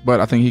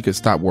 But I think he could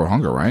stop world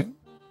hunger, right?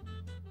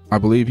 I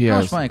believe he has.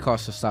 How much money it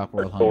costs to stop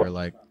world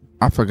hunger?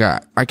 I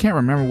forgot. I can't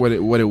remember what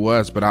it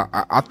was, but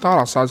I thought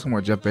I saw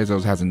somewhere Jeff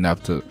Bezos has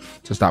enough to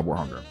stop world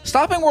hunger.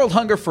 Stopping world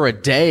hunger for a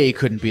day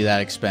couldn't be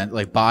that expensive.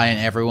 Like buying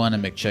everyone a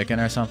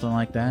McChicken or something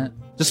like that.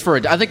 Just for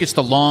I think it's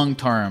the long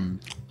term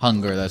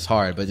hunger that's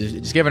hard, but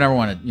just giving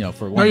everyone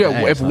for one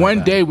day. If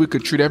one day we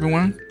could treat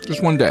everyone,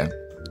 just one day.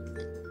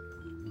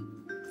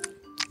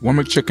 One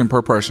McChicken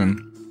per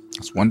person.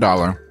 That's $1,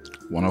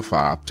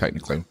 $1.05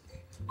 technically.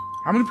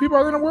 How many people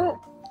are there in the world?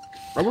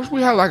 I wish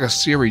we had like a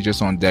Siri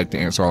just on deck to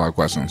answer all our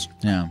questions.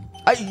 Yeah.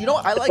 Like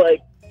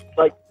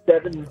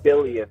 7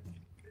 billion.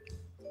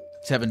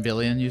 7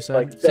 billion, you said?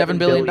 Like $7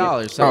 billion.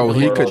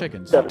 He could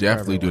chickens.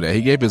 definitely do that.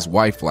 He gave his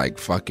wife like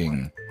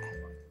fucking...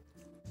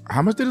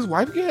 How much did his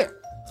wife get?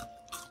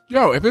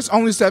 Yo, if it's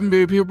only 7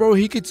 billion people, bro,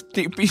 he could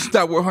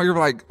stop world hunger for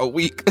like a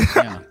week.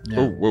 Yeah.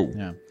 Whoa.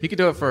 Yeah. He could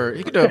do it for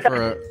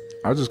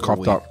I just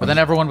coughed up. But then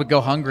everyone would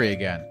go hungry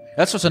again.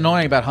 That's what's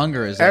annoying about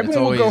hunger is that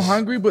everyone would go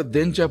hungry, but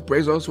then Jeff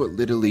Bezos would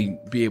literally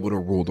be able to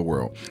rule the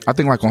world. I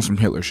think like on some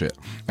Hitler shit.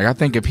 Like I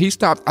think if he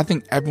stopped, I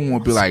think everyone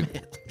would be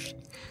like,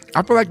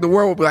 I feel like the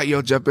world would be like,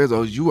 yo, Jeff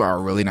Bezos, you are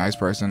a really nice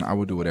person. I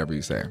would do whatever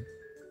you say.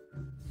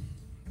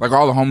 Like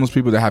all the homeless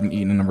people that haven't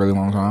eaten in a really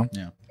long time.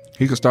 Yeah.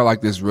 He could start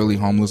like this really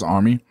homeless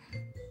army.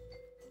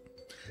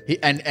 He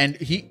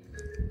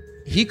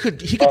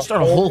could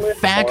start a whole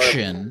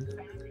faction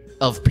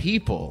of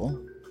people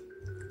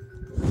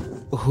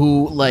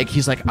who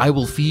he's like, I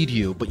will feed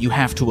you, but you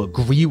have to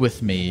agree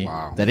with me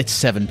that it's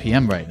 7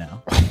 p.m. right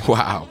now.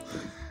 Wow.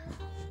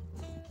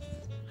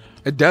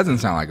 It doesn't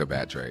sound like a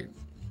bad trade.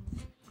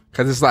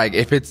 Because it's like,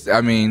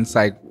 it's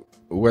like,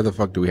 where the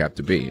fuck do we have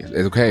to be?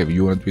 It's okay. If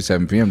you want it to be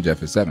 7 p.m.,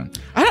 Jeff, it's 7.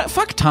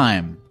 Fuck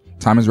time.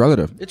 Time is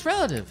relative. It's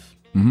relative.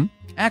 Mm-hmm.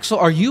 Axel,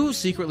 are you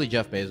secretly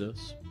Jeff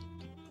Bezos?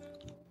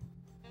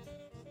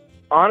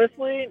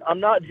 Honestly, I'm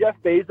not Jeff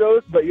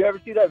Bezos, but you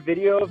ever see that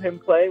video of him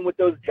playing with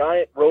those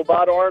giant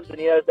robot arms and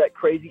he has that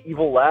crazy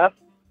evil laugh?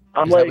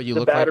 I'm Is that like what you the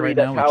look like battery right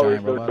that now with powers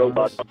giant those robot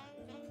robots. arms?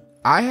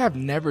 I have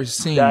never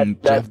seen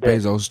That's Jeff it.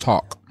 Bezos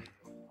talk.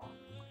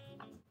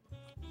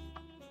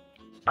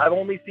 I've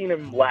only seen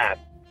him laugh.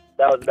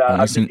 That was about.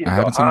 Only I've just seen- seen I him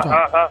haven't go, seen him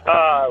ha, ha,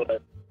 ha, ha.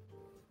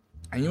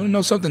 And you want to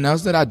know something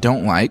else that I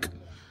don't like?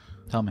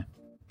 Tell me,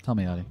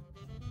 Adi.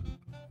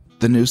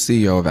 The new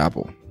CEO of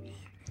Apple.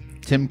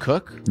 Tim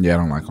Cook? Yeah, I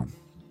don't like him.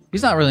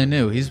 He's not really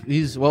new.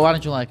 He's well. Why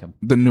don't you like him?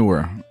 The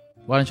newer.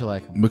 Why don't you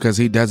like him? Because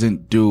he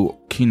doesn't do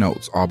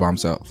keynotes all by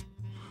himself.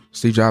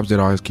 Steve Jobs did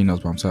all his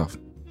keynotes by himself.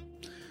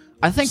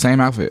 I think Same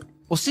outfit.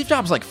 Well, Steve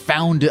Jobs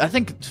founded. I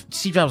think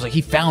Steve Jobs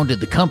he founded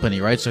the company,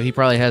 right? So he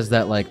probably has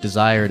that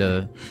desire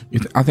to.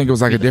 I think it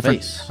was like be a the different.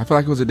 face. I feel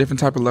like it was a different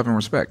type of love and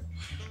respect.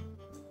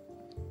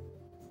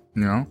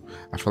 You know,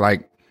 I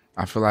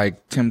feel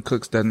like Tim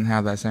Cook doesn't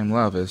have that same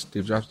love as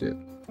Steve Jobs did.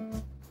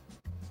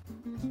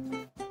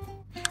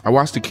 I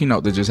watched the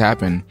keynote that just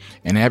happened,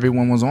 and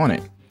everyone was on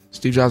it.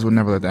 Steve Jobs would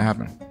never let that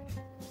happen.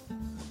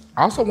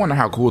 I also wonder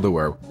how cool they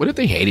were. What if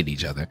they hated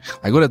each other?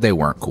 What if they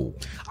weren't cool?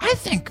 I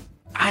think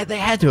they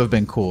had to have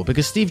been cool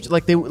because Steve,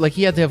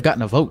 he had to have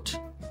gotten a vote.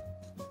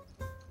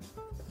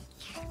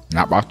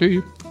 Not by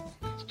Steve.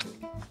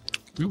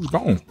 He was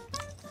gone.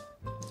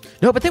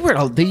 No, but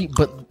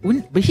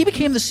but he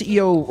became the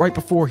CEO right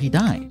before he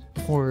died.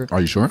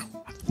 Are you sure?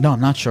 No, I'm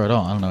not sure at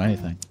all. I don't know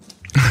anything.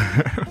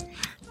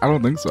 I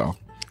don't think so.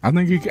 I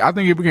think he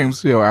became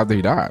CEO after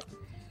he died.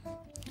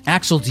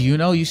 Axel, do you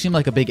know? You seem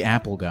like a big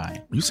Apple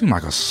guy. You seem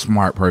like a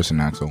smart person,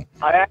 Axel.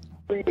 I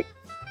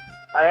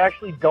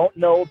actually don't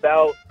know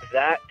about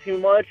that too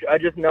much. I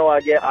just know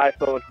I get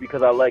iPhones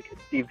because I like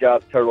Steve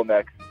Jobs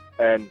turtlenecks,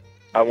 and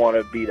I want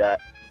to be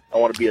that. I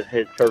want to be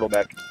his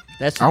turtleneck.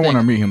 That's the I want to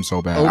thing. meet him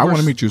so bad. I want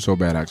to meet you so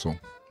bad, Axel.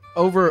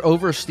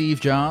 Over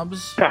Steve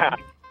Jobs.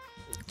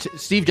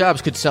 Steve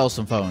Jobs could sell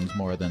some phones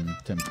more than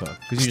Tim Cook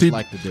because you just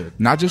like the dude.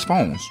 Not just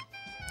phones,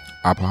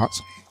 iPods.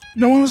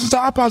 No one listens to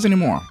iPods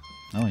anymore.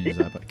 No one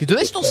uses iPod. Do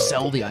they still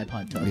sell the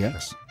iPod Touch?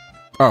 Yes.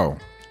 Oh.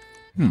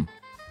 I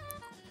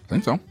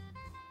think so.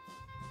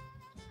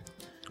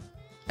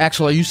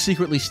 Axel, are you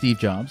secretly Steve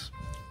Jobs?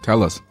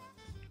 Tell us.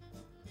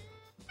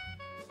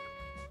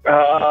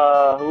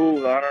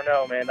 I don't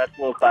know, man. That's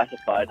a little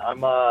classified.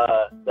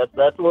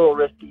 That's a little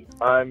risky.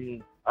 I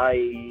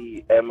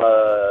am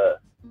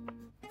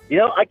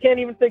I can't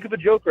even think of a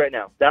joke right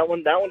now. That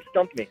one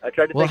stumped me. I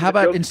tried to. Well, think how of a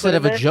about joke to instead put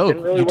of in a there, joke,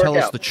 didn't really you work tell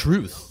us out. the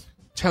truth?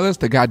 Tell us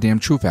the goddamn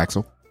truth,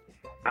 Axel.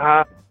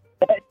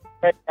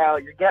 Right now,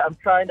 I'm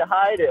trying to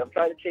hide it. I'm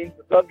trying to change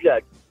the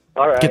subject.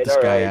 All right, Get this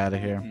all guy right. out of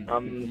here.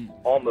 I'm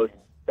almost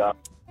done.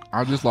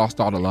 I just lost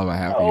all the love I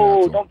have for you, Oh,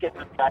 Axel. don't get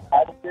this guy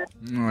out of here.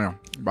 Yeah.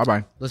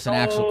 Bye-bye. Listen,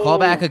 Axel, call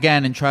back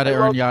again and try to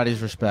earn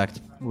Yachty's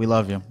respect. We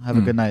love you. Have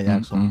a good night,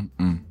 Axel.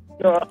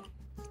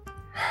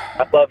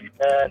 I love you,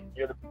 man.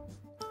 You're the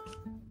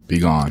Be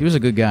gone. He was a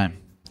good guy.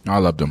 I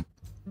loved him.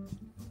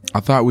 I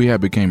thought we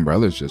had became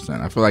brothers just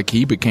then. I feel like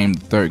he became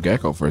the third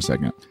Gecko for a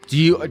second. Do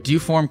you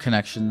form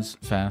connections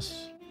fast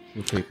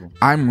with people?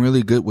 I'm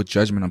really good with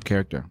judgment of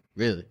character.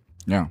 Really?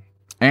 Yeah.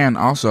 And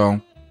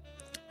also,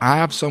 I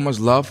have so much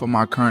love for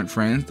my current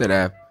friends that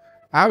I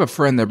have a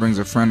friend that brings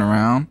a friend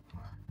around.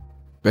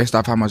 Based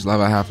off how much love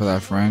I have for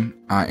that friend,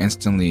 I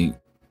instantly,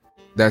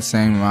 that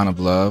same amount of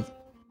love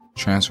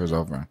transfers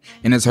over.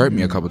 And it's hurt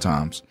me a couple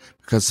times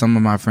because some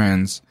of my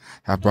friends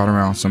have brought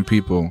around some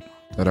people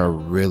that are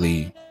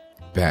really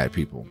bad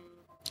people.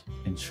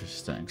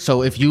 Interesting.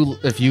 So if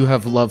you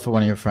have love for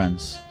one of your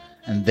friends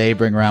and they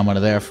bring around one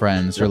of their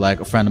friends, you're like,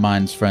 a friend of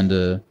mine's friend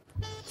of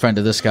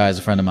this guy's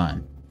a friend of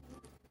mine.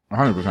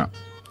 100%.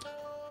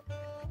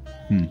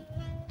 You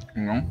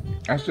know,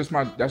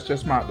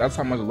 that's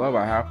how much love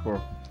I have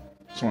for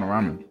someone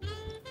around me.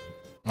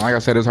 Like I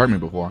said, it's hurt me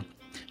before.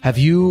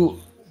 Do you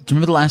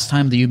remember the last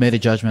time that you made a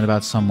judgment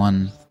about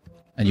someone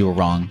and you were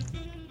wrong?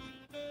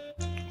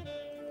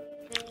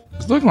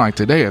 It's looking like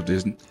today if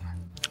this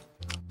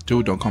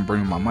dude don't come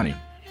bring me my money.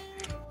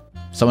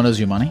 Someone owes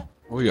you money?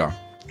 Oh yeah.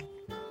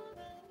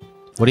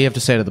 What do you have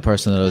to say to the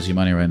person that owes you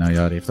money right now,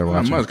 Yachty, if they're Not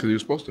watching? much, because he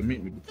was supposed to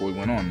meet me before he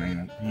went on.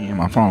 Man, he ain't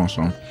my phone,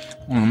 so I'm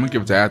gonna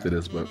give it to after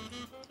this, but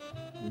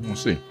we'll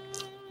see.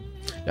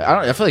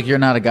 I feel like you're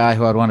not a guy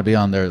who I'd want to be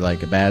on their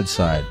bad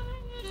side.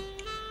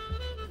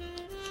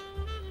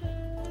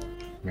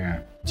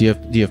 Man, do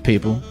you have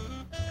people?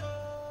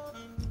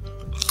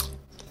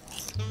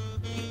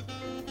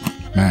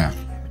 Man,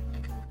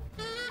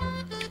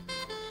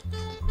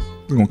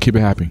 we're gonna keep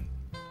it happy,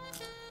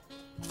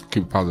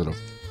 keep it positive,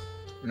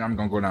 and I'm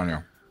gonna go down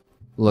there.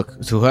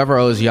 Look, to whoever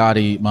owes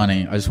Yachty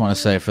money, I just want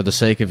to say, for the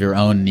sake of your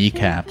own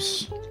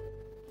kneecaps,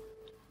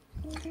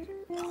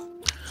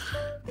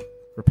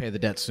 repay the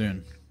debt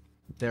soon.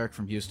 Derek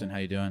from Houston, how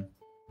you doing?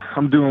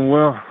 I'm doing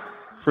well.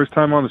 First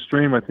time on the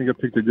stream. I think I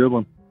picked a good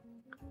one.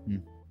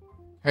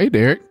 Hey,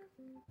 Derek.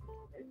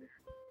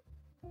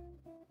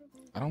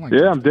 I don't like.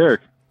 Yeah, I'm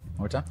Derek. One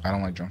more time. I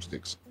don't like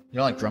drumsticks. You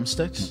don't like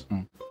drumsticks?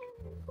 Mm-mm.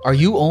 Are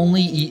you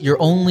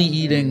you're only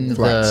eating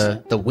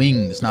Flats. the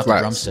wings, not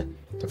Flats. the drumstick?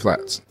 The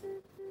flats.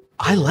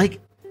 I like.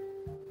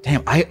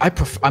 Damn, I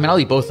prefer. I mean, I'll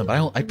eat both of them,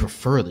 but I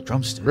prefer the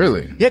drumstick.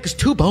 Really? Yeah, because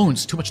 2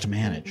 bones, too much to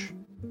manage.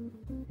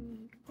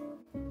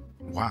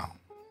 Wow.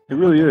 It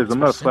really is. I'm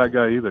not a flat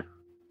guy either. Do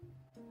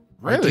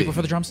Really? you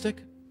prefer the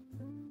drumstick?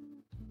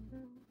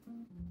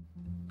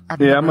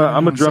 Yeah,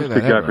 I'm a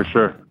drumstick guy for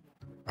sure.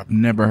 I've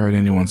never heard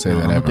anyone say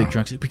that I'm a ever. big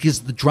drumstick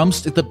because the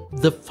drumstick,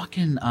 the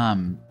fucking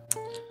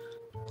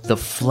the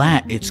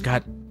flat, it's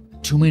got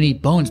too many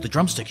bones. The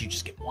drumstick, you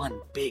just get one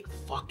big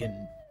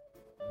fucking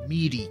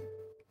meaty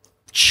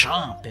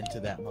chomp into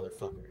that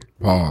motherfucker.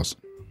 Pause.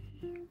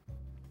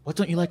 What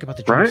don't you like about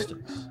the Right?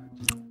 drumsticks?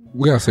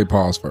 We gotta say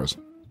pause first.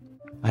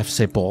 I have to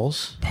say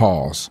balls.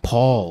 Pause.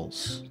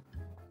 Pauls.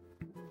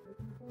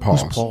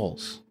 Pause. Who's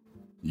Pauls?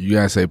 You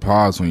gotta say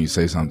pause when you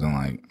say something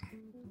like,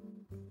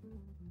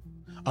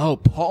 Oh,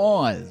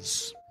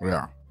 pause.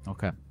 yeah.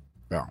 Okay.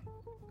 Yeah.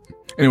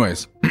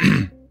 Anyways.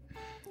 I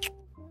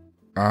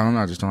don't know.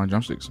 I just don't like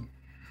drumsticks.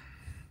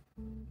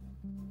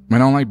 I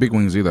don't like big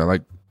wings either. I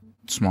like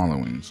smaller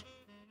wings.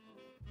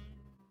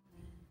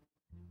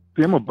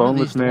 See, I'm a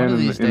boneless man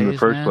in the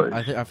first place.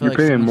 I feel You're like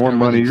paying someone's more gonna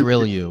money. really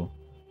drill you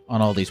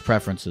on all these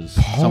preferences.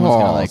 Pause.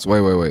 Someone's gonna like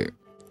Wait.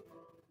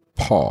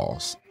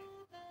 Pause.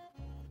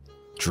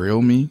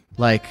 Drill me?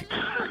 like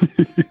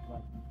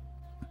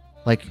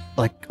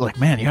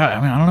man, yeah,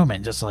 I mean, I don't know,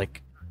 man, just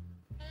like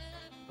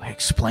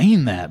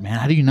explain that, man.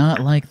 How do you not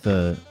like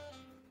the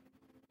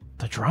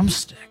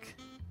drumstick?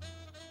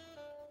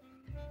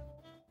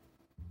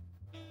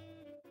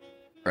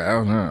 I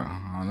don't know.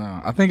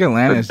 I think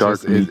Atlanta is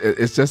That's just dark meat.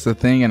 it's just a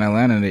thing in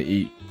Atlanta to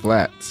eat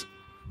flats.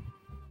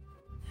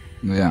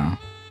 Yeah.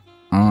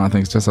 I don't know. I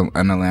think it's just an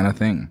Atlanta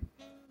thing.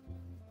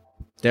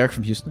 Derek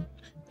from Houston.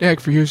 Derek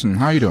from Houston,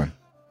 how you doing?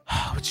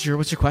 What's your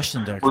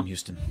question, Derek from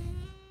Houston?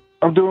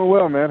 I'm doing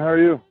well, man. How are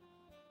you?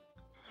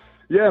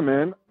 Yeah,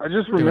 man. I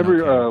just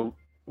remember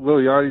Lil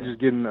Yachty just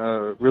getting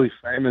really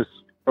famous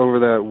over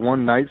that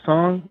One Night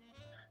song.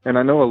 And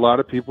I know a lot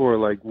of people are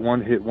like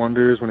one-hit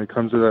wonders when it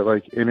comes to that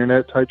like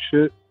internet type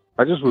shit.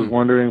 I just was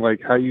wondering like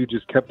how you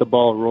just kept the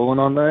ball rolling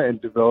on that and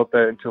developed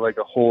that into like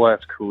a whole ass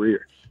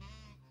career.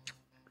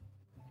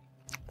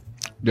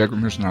 Derek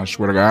from Houston, I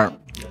swear to God,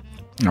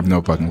 I have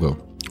no fucking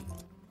clue.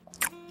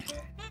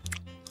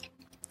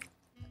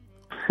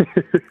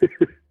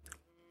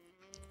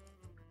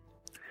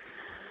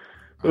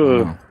 I don't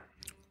know.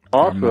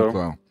 I have no Also,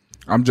 clue.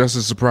 I'm just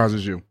as surprised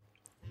as you.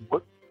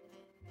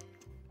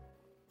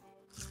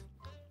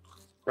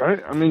 right?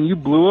 I mean, you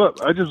blew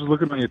up. I just was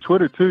looking on your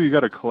Twitter too. You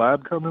got a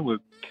collab coming with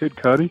Kid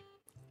Cudi.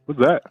 What's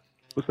that?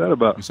 What's that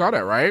about? You saw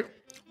that, right?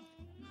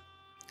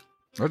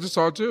 I just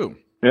saw it too.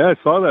 Yeah, I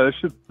saw that.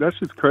 That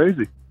shit's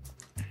crazy.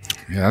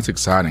 Yeah, that's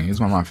exciting. He's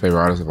one of my favorite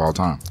artists of all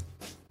time.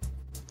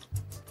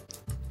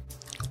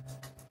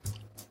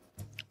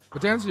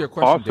 But to answer your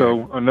question, Also,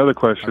 Derek, another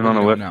question I on a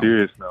really less don't know.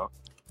 serious note.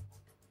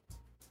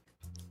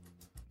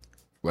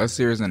 less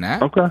serious than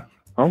that? Okay.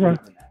 All right.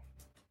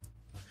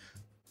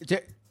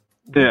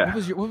 Yeah. What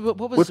was your, what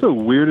was What's the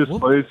weirdest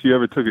place you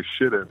ever took a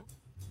shit in?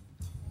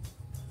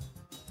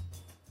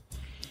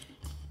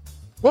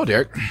 Well,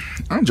 Derek,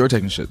 I enjoy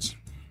taking shits.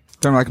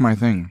 Kind of like my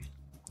thing.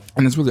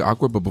 And it's really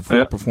awkward, but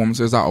before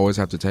performances, I always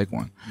have to take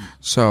one.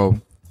 So,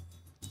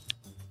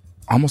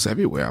 almost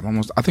everywhere.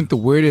 I think the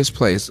weirdest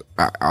place,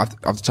 off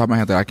the top of my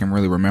head that I can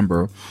really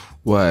remember,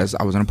 was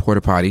I was in a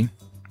porta potty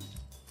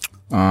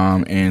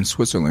in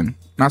Switzerland.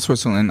 Not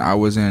Switzerland, I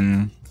was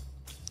in,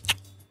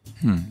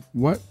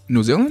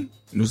 New Zealand?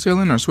 New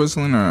Zealand or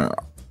Switzerland or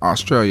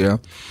Australia.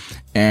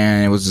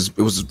 And it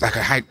was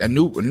like a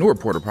newer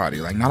porta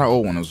potty, like not an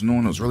old one. It was a new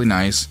one. It was really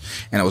nice,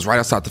 and it was right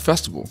outside the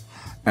festival.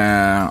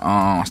 And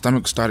my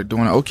stomach started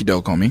doing an okie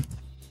doke on me,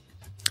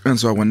 and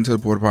so I went into the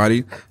porta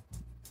potty.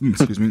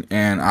 Excuse me,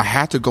 and I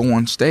had to go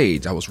on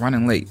stage. I was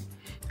running late,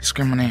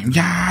 screaming my name,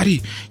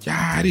 Yachty,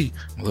 Yachty.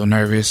 I'm a little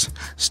nervous.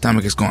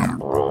 Stomach is going.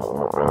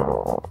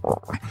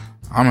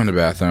 I'm in the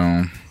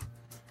bathroom.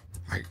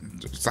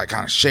 It's like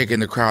kind of shaking.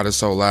 The crowd is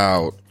so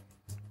loud,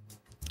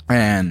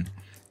 and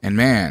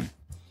man.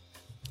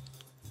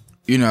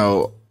 You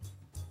know,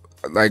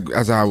 like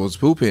as I was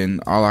pooping,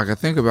 all I could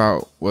think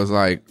about was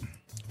like,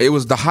 it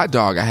was the hot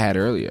dog I had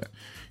earlier.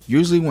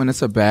 Usually when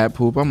it's a bad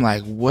poop, I'm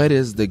like, what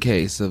is the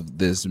case of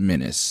this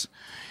menace?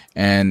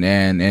 And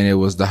it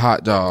was the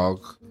hot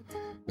dog.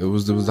 It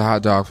was the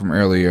hot dog from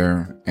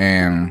earlier,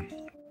 and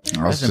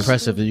that's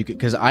impressive that you could,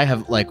 because I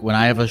have like when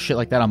I have a shit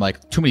like that, I'm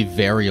like too many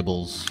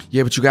variables.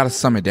 Yeah, but you got to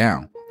sum it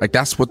down. Like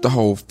that's what the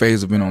whole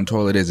phase of being on the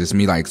toilet is. It's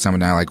me like summing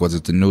down. Like, was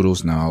it the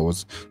noodles? No,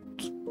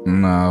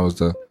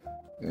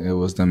 it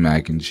was the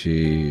mac and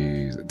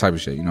cheese type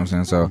of shit, you know what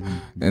I'm saying? So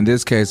in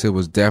this case, it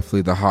was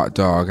definitely the hot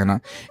dog, and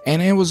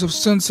it was a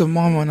sense of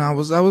moment. I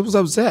was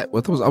upset.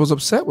 I was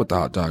upset with the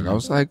hot dog. I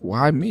was like,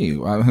 why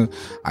me?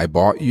 I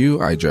bought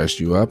you, I dressed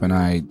you up, and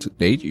I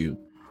date you.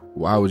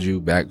 Why would you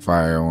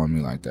backfire on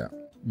me like that?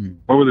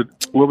 What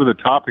were the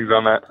toppings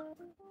on that?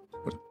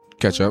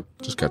 Ketchup,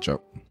 just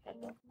ketchup.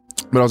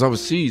 But I was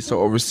overseas,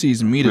 so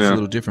overseas meat is a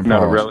little different.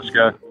 Not a Pause. relish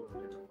guy.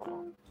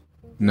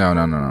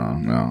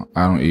 No.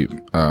 I don't eat.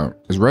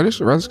 Is relish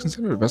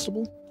considered a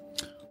vegetable?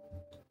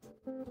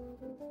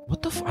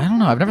 What the? I don't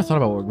know. I've never thought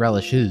about what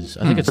relish is.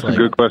 I think it's That's like a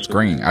good question. It's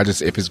green.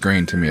 If it's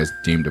green to me, it's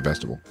deemed a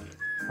vegetable.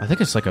 I think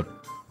it's like a.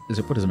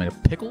 What is it made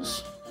of?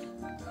 Pickles?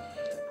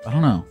 I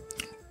don't know.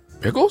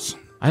 Pickles?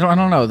 I don't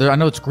know. I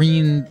know it's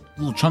green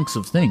little chunks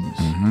of things.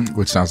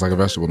 Which sounds like a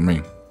vegetable to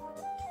me.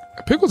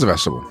 A pickle's a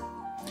vegetable.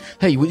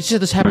 Hey, you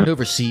said this happened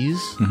overseas?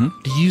 Do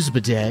you use a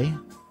bidet?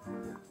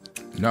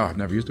 No, I've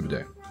never used a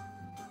bidet.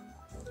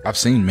 I've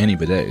seen many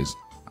bidets.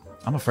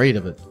 I'm afraid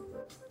of it.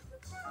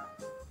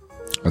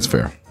 That's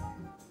fair.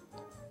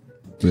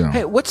 Yeah.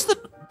 Hey, what's the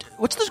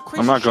crazy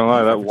I'm not gonna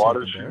lie, that shit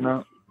water's shooting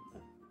out.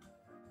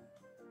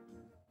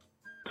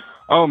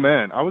 Oh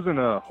man, I was in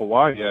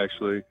Hawaii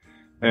actually,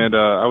 and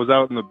I was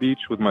out on the beach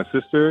with my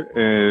sister,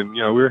 and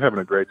we were having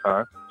a great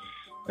time.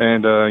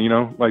 And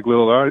like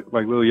Lil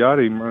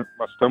Yachty,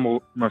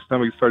 my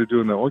stomach started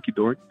doing the oinky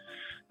doink,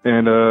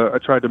 and I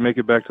tried to make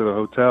it back to the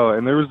hotel.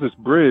 And there was this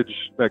bridge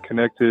that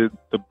connected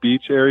the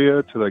beach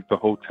area to like the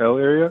hotel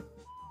area,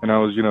 and I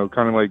was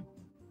kind of like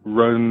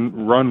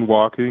run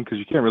walking, because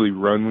you can't really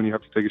run when you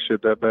have to take a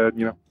shit that bad.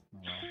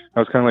 I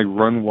was kind of like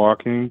run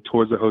walking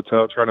towards the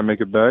hotel, trying to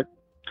make it back,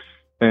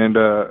 and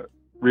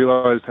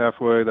realized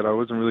halfway that I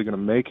wasn't really going to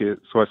make it.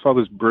 So I saw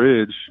this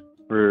bridge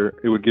where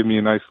it would give me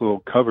a nice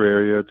little cover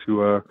area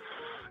to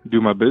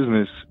do my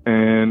business.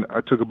 And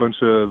I took a bunch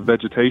of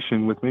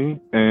vegetation with me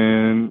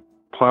and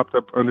plopped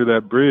up under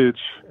that bridge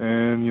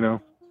and,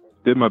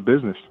 did my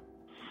business.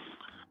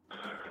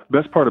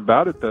 Best part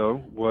about it,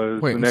 though,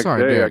 was the next day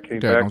Derek, I came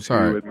Derek, back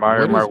to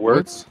admire my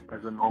work.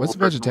 What's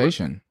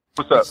vegetation?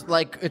 What's up?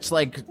 It's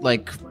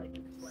like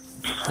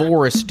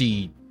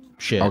foresty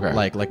shit, Okay.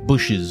 like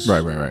bushes.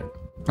 Right.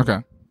 Okay.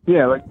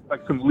 Yeah, like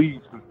some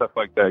leaves and stuff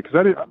like that.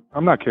 Because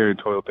I'm not carrying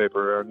toilet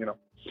paper around,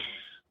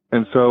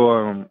 And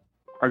so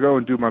I go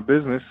and do my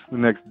business. The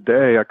next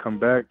day, I come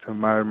back to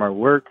admire my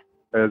work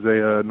as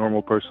a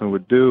normal person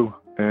would do,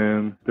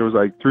 and there was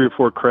like 3 or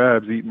 4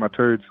 crabs eating my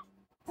turds.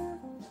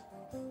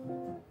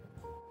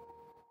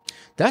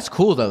 That's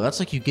cool though. That's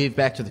like you gave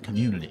back to the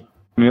community.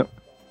 Yep.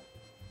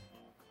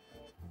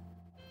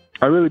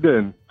 I really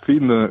did.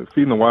 Feeding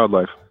the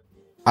wildlife.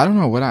 I don't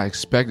know what I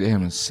expected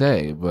him to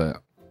say, but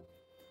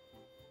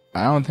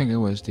I don't think it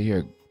was to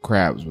hear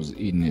crabs was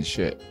eating his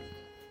shit.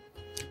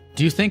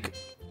 Do you think?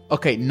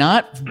 Okay,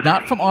 not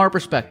from our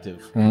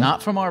perspective.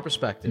 Not from our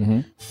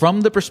perspective.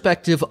 From the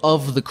perspective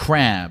of the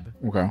crab.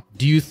 Okay.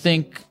 Do you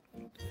think?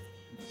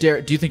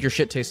 Do you think your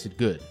shit tasted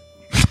good?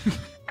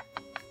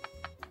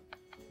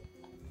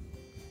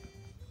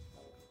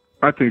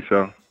 I think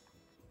so.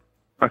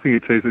 I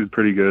think it tasted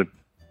pretty good.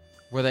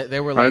 Where they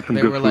were I had like some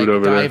they good were food like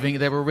over there. diving.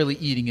 They were really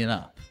eating it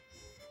up.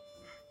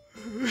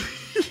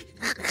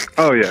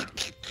 Oh yeah,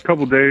 a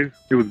couple days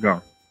it was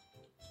gone.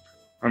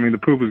 I mean, the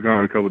poop was gone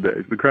in a couple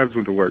days. The crabs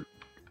went to work.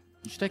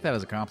 You should take that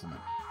as a compliment.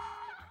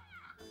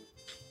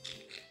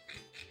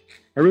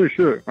 I really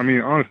should. I mean,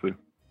 honestly.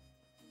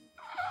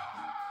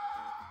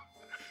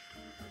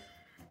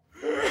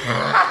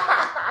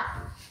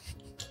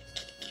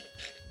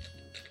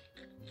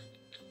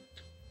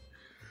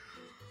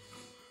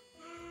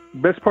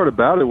 Best part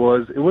about it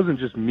wasn't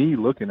just me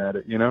looking at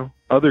it,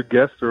 Other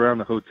guests around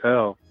the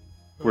hotel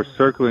were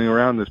circling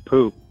around this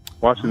poop,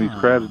 watching these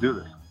crabs do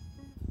this.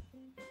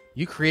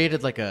 You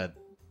created like an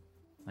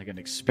And,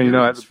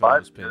 experience as a for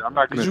those bystander, people. I'm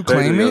not going Did to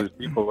you say claim to the it? other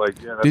people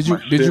like, yeah, that's Did you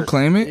my did you shit.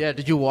 claim it? Yeah,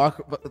 did you walk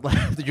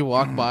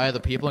by the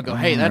people and go,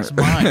 "Hey, that's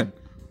mine"?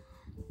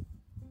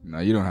 No,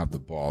 you don't have the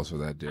balls for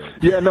that, Derek.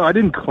 Yeah, no, I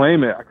didn't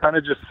claim it. I kind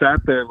of just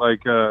sat there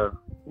like a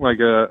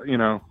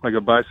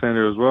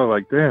bystander as well.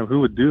 Like, damn, who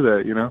would do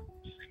that,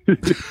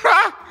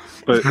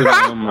 But in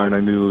my own mind, I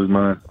knew it was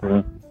mine.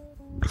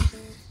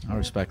 I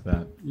respect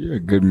that. You're a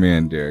good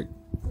man, Derek.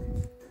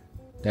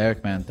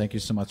 Derek, man, thank you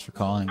so much for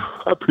calling.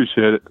 I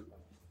appreciate it.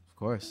 Of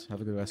course.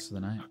 Have a good rest of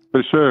the night.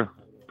 For sure.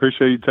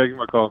 Appreciate you taking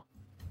my call.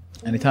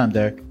 Anytime,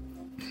 Derek.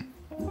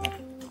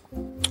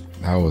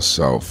 That was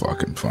so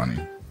fucking funny.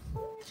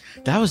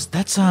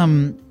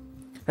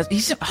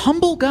 He's a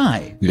humble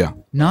guy. Yeah.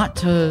 Not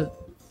to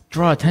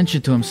draw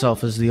attention to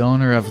himself as the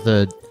owner of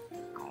the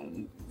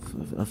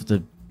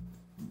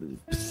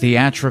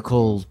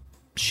theatrical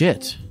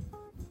shit.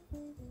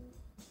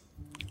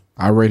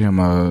 I rate him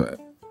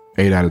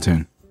 8 out of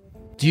 10.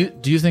 Do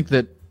you think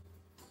that,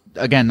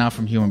 again, not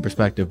from human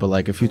perspective, but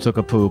like if you took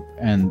a poop,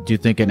 and do you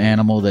think an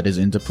animal that is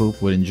into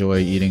poop would enjoy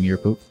eating your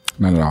poop?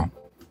 Not at all.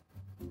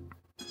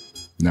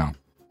 No.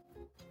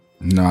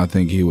 No, I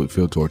think he would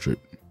feel tortured.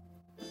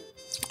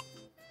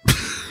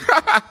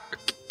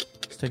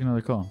 Let's take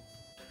another call.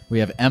 We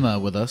have Emma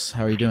with us.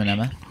 How are you doing,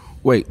 Emma?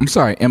 Wait, I'm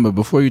sorry, Emma,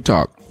 before you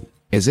talk,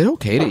 is it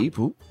okay to eat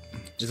poop?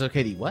 Is it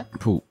okay to eat what?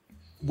 Poop.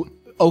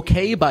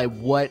 Okay by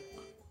what?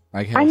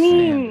 Like health. I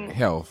mean-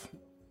 Health.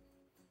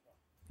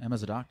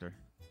 Emma's a doctor.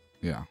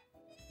 Yeah.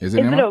 Is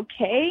it, Is Emma? it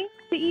okay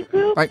to eat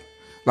poop?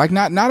 Like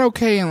not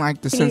okay in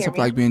like the Can you sense hear of me?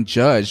 like being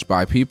judged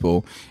by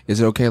people. Is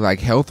it okay like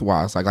health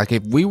wise? Like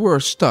if we were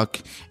stuck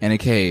in a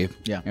cave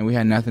Yeah. and we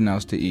had nothing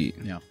else to eat.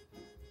 Yeah.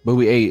 but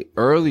we ate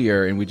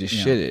earlier and we just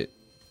shit it.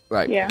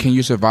 Like, can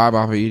you survive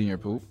off of eating your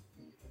poop?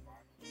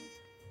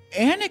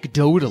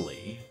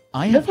 Anecdotally,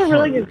 I have That's a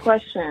really heard good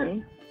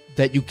question.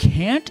 that you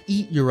can't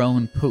eat your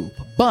own poop,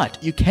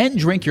 but you can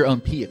drink your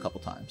own pee a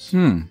couple times.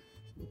 When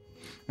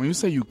you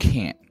say you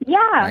can't, Yeah,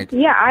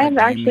 I have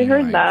actually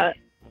heard that.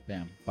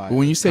 Damn. but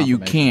when you say you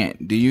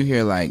can't, do you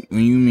hear like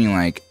when you mean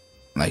like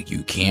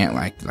you can't,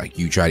 like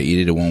you try to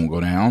eat it won't go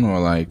down, or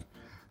like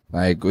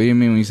what do you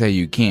mean when you say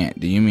you can't?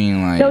 Do you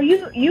mean like So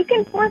you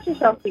can force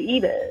yourself to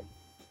eat it.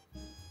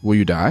 will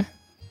you die?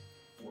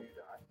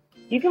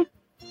 You can.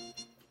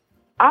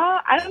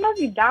 I don't know if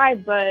you die,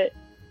 but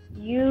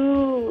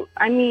you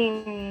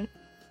could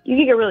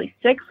get really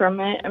sick from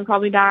it and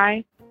probably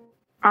die.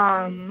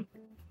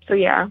 So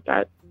you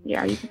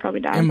could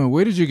probably die. Emma,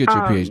 where did you get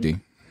your PhD?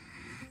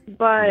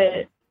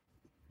 But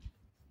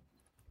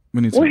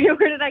We need to- where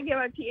did I get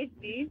my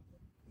PhD?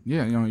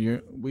 Yeah, you know,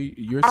 you're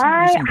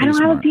I seem pretty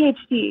don't have a smart.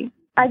 PhD.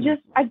 I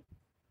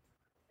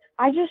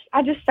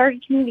just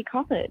started community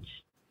college.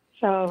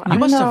 So You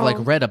must have like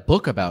read a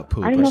book about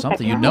poop I don't or know if I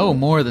something. You can. know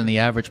more than the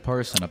average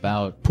person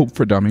about Poop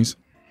for dummies.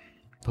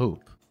 poop.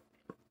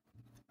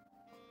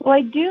 Well,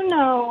 I do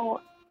know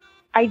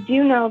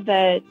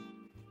that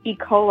E.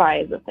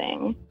 coli is a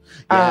thing.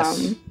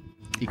 Yes.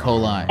 E.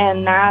 coli.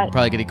 And that- You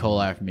probably get E.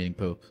 coli from eating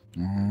poop.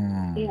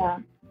 Yeah.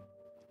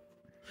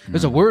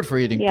 There's a word for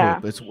eating Yeah,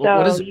 poop. It's so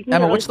what is you can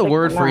Emma? really What's the stick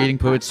word to for that. eating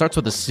poop? It starts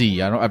with a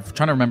C. I'm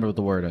trying to remember what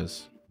the word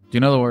is. Do you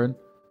know the word?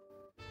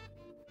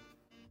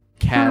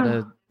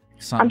 Cata.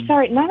 Something. I'm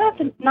sorry, not at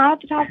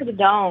the top of the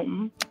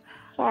dome.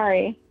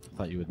 Sorry. I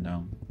thought you would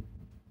know.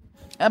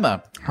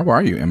 Emma, How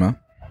are you, Emma?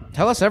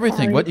 tell us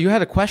everything. Sorry. What you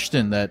had a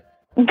question that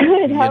Good.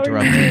 we How are you?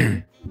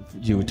 interrupted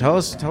you. Tell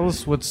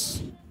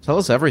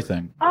us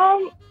everything.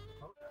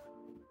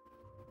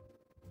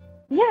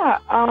 Yeah.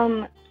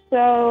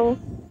 So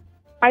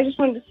I just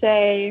wanted to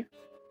say,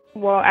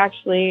 well,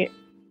 actually,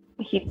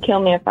 he'd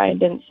kill me if I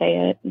didn't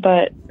say it,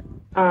 but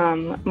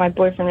my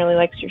boyfriend really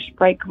likes your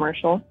Sprite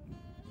commercial.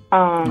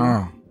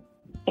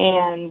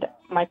 And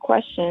my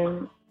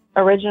question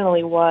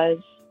originally was,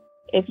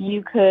 if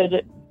you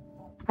could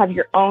have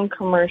your own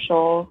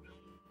commercial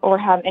or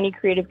have any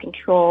creative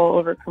control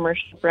over a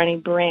commercial for any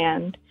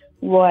brand,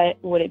 what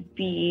would it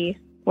be?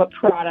 What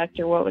product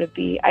or what would it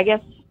be? I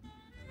guess,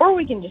 or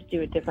we can just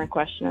do a different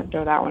question and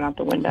throw that one out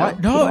the window.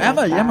 What? No,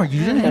 Emma, you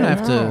didn't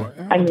have to.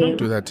 I mean, Don't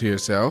do that to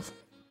yourself.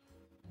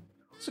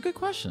 It's a good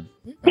question.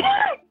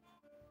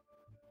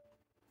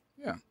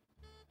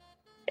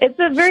 it's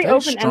a very Stay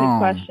open-ended strong.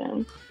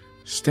 question.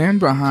 Stand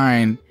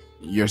behind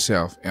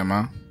yourself,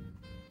 Emma.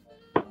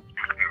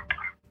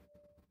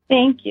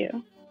 Thank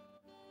you.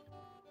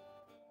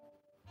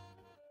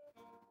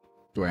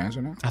 Do I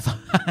answer now? I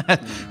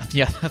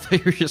thought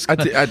you were just. I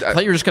Gonna, I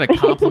thought you were just going to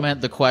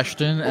compliment the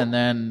question and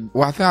then.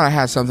 Well, I thought I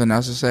had something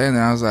else to say, and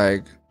then I was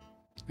like,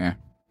 yeah.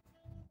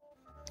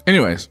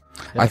 Anyways,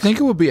 I think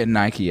it would be a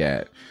Nike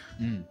ad.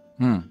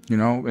 You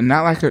know, and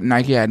not like a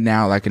Nike ad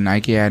now, like a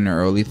Nike ad in the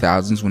early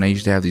thousands when they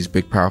used to have these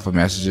big, powerful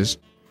messages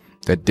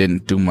that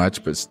didn't do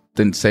much, but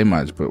didn't say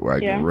much, but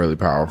like really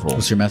powerful.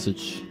 What's your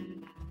message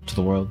to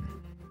the world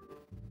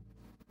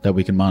that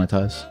we can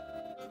monetize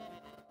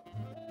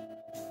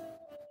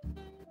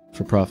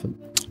for profit?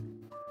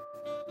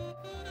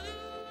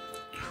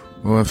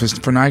 Well, if it's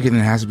for Nike, then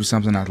it has to be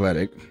something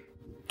athletic.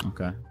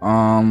 Okay.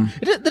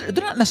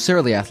 They're not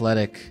necessarily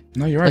athletic.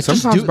 No, you're right. Like,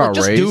 Sometimes just about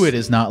just race. do it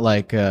is not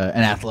like an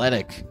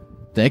athletic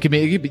thing. It could be.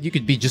 You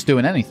could be just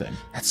doing anything.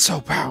 That's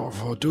so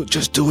powerful.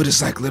 Just do it.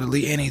 It's like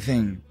literally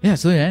anything. Yeah,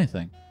 it's literally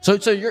anything. So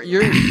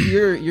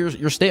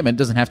your statement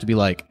doesn't have to be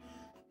like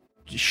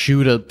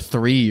shoot a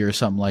 3 or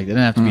something like that. It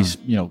doesn't have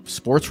to be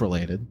sports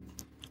related.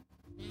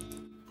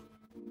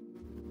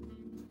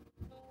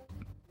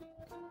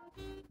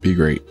 Be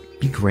great.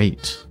 Be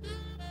great.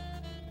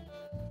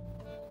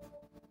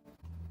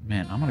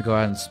 Man, I'm gonna go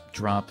out and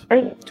drop Are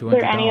 $200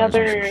 there any on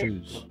some other?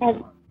 shoes.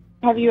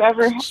 Have you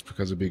ever? Just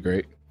because it'd be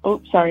great.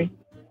 Oh, sorry.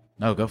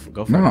 No, go for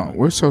No, it.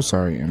 we're so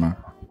sorry, Emma.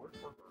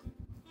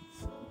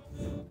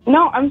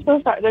 No, I'm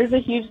so sorry. There's a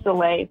huge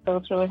delay, so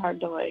it's really hard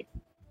to like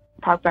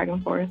talk back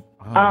and forth.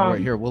 Oh, all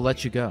right, here, we'll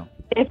let you go.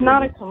 It's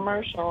not a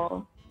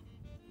commercial.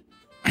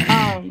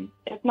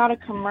 It's not a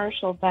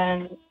commercial.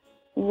 Then,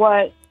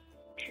 what?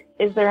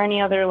 Is there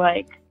any other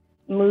like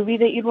movie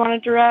that you'd want to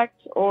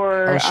direct,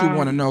 or? Oh, she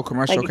want to know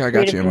commercial. Like okay, a I got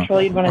creative you, Emma.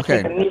 control you'd want to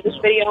Okay, take a music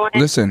video in?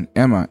 listen,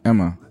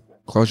 Emma,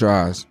 close your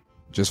eyes.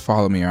 Just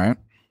follow me, all right?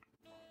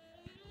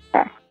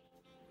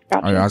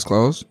 Gotcha. Are your eyes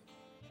closed?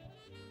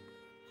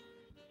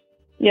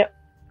 Yep.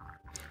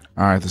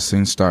 All right, the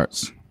scene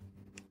starts,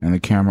 and the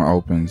camera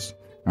opens.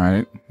 All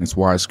right, it's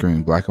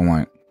widescreen, black and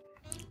white.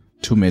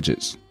 Two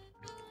midgets.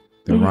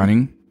 They're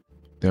running.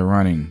 They're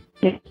running.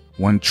 Yeah.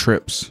 One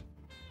trips.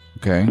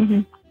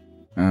 Okay.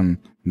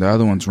 The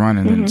other one's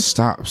running and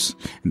stops,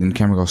 and then the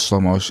camera goes slow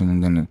motion,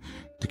 and then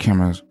the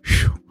camera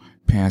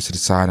pans to the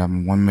side of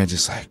him. One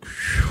midget's like,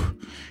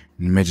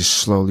 and the midget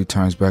slowly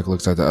turns back,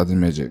 looks at the other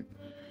midget.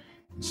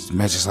 The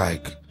midget's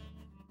like,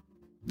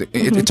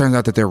 it turns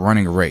out that they're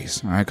running a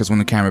race, all right? Because when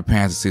the camera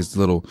pans, it sees the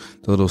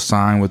little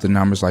sign with the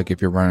numbers. Like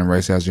if you're running a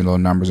race, it has your little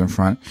numbers in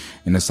front,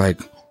 and it's like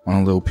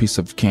on a little piece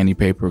of candy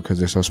paper because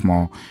they're so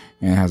small,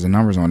 and it has the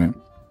numbers on it.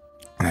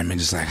 And that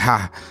midget's like,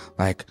 ha,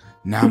 like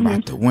now I'm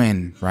about to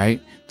win,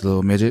 right? The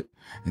little midget.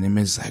 And the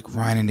midget's like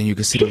running, and then you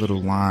can see the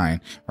little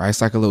line, right?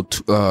 It's like a little,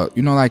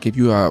 like if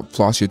you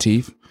floss your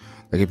teeth,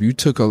 like if you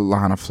took a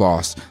line of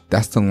floss,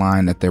 that's the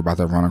line that they're about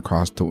to run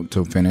across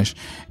to finish.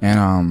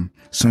 And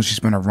as soon as she's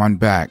going to run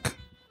back,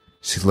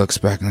 she looks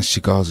back and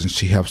she goes and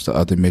she helps the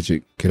other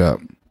midget get up,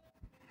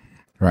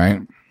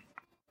 right?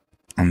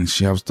 And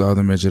she helps the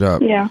other midget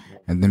up. Yeah.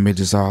 And the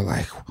midget's all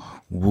like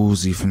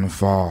woozy from the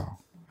fall.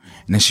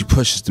 And then she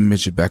pushes the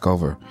midget back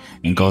over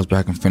and goes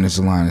back and finishes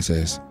the line and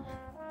says,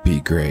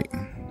 "Be great."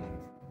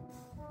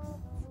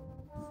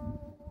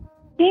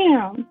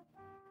 Damn.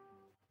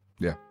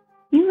 Yeah.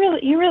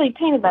 You really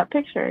painted that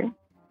picture.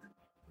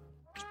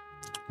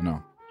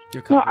 No.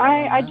 No,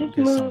 I just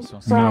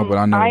moved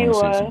from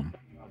Iowa.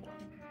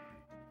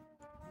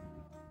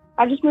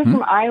 I just moved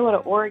from Iowa to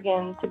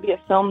Oregon to be a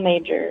film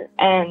major,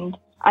 and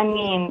I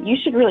mean, you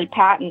should really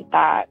patent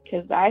that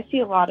because I see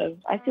a lot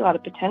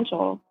of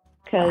potential.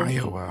 Because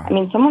I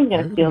mean, someone's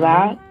gonna steal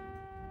that.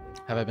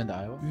 Have I been to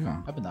Iowa?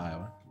 Yeah, I've been to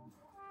Iowa.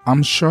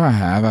 I'm sure I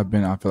have. I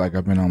feel like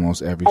I've been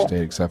almost every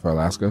state except for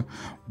Alaska,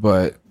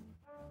 but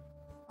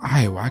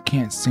Iowa, I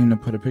can't seem to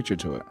put a picture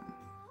to it.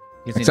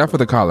 Except for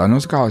the college. I know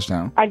it's a college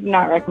town. I do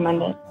not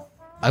recommend it.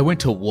 I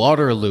went to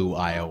Waterloo,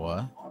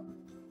 Iowa.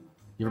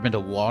 You ever been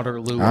to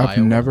Waterloo, Iowa? I've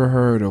never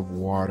heard of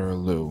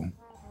Waterloo.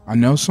 I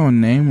know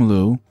someone named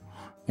Lou,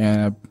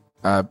 and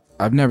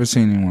I've never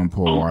seen anyone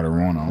pour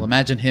water on them. Well,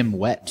 imagine him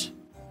wet.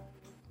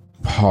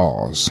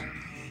 Pause.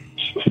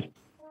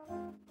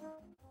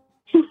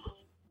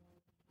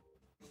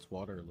 It's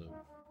Waterloo.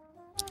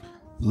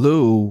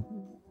 Lou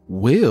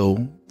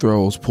Will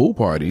throws pool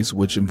parties,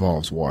 which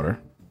involves water.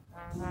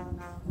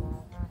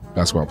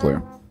 Basketball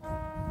player.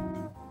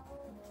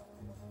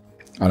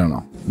 I don't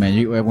know.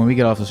 Man, when we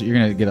get off this, you're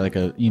going to get like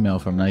an email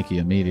from Nike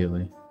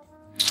immediately.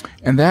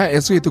 And that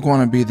is either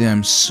going to be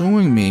them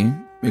suing me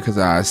because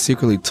I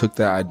secretly took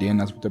that idea and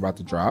that's what they're about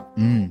to drop.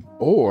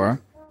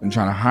 Or them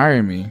trying to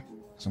hire me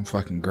because I'm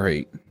fucking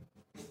great.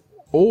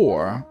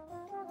 Or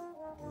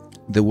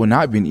there will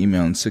not be an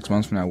email in 6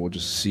 months from now. We'll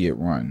just see it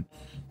run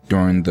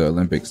during the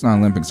Olympics. Not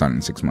Olympics aren't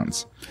in 6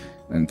 months.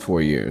 In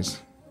 4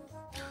 years.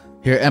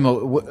 Here, Emma,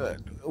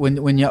 when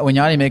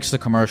Yachty makes the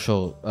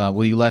commercial,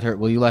 will you let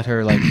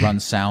her like run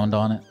sound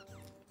on it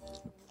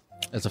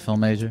as a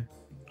film major?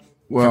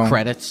 Well, for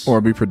credits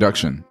or be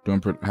production,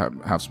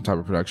 have some type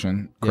of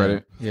production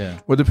credit. Yeah.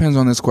 Well, it depends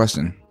on this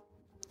question.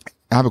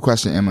 I have a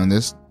question, Emma. And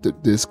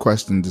this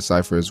question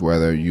deciphers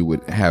whether you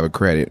would have a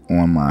credit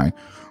on my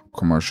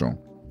commercial.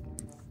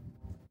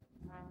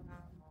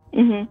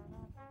 Mhm.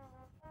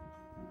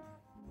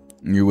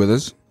 You with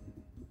us?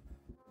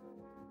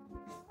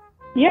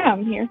 Yeah,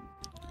 I'm here.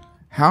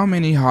 How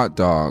many hot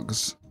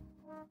dogs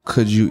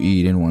could you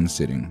eat in one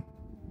sitting?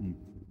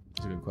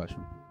 That's a good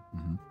question.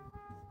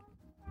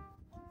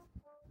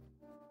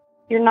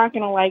 You're not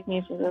going to like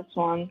me for this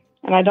one,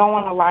 and I don't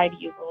want to lie to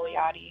you, Lil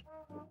Yachty.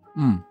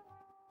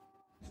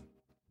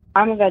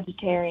 I'm a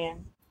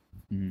vegetarian.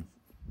 And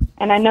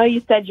I know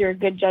you said you're a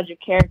good judge of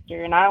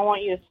character, and I don't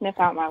want you to sniff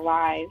out my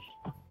lies.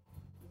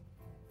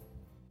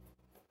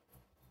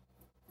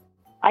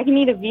 I can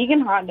eat a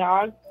vegan hot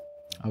dog.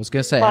 I was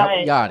gonna say,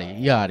 but,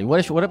 Yachty.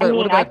 What about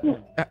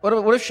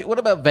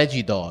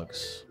veggie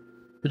dogs?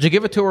 Would you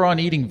give it to her on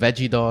eating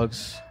veggie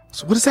dogs?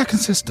 So what does that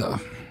consist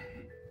of?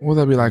 Will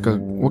that be like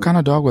what kind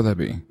of dog will that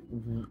be?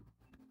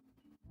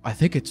 I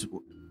think it's.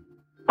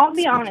 I'll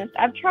be honest.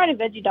 I've tried a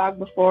veggie dog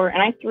before,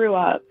 and I threw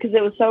up because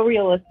it was so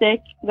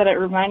realistic that it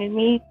reminded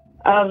me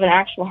of an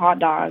actual hot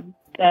dog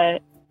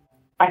that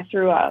I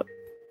threw up.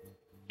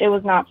 It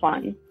was not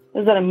fun. It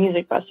was at a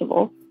music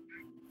festival.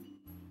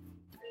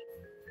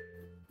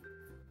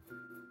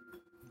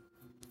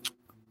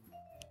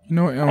 You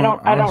know,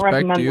 I don't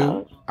recommend you.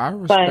 those. I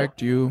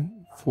respect you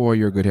for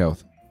your good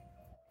health.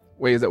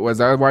 Wait, was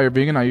that why you're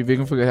vegan? Are you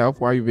vegan for good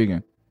health? Why are you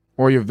vegan?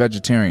 Or you're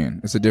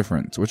vegetarian? It's a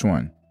difference. Which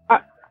one?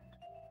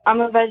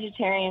 I'm a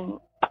vegetarian.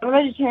 I'm a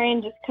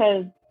vegetarian just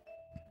because,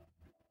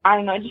 I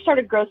don't know, it just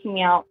started grossing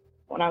me out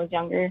when I was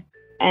younger.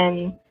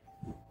 And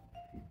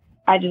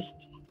I just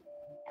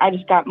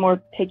got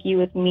more picky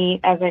with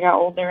meat as I got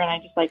older, and I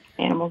just like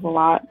animals a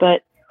lot.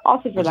 But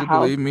also for the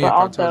health. Believe me if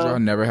I told you I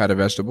never had a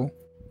vegetable?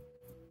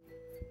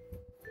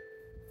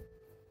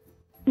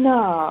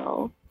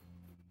 No.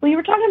 Well, you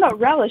were talking about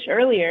relish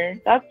earlier.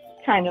 That's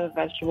kind of a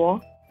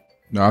vegetable.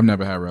 No, I've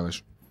never had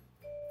relish.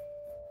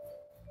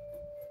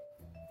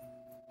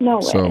 No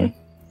way.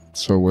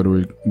 So where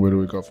do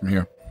we go from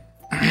here?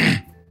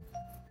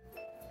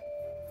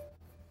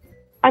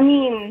 I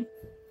mean,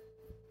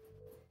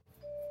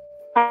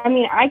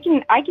 I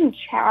can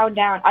chow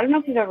down. I don't know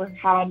if you've ever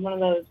had one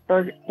of those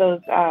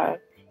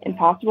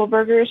Impossible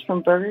Burgers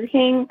from Burger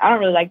King. I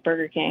don't really like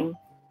Burger King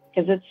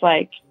because it's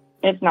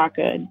not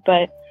good.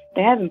 But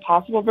they have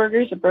Impossible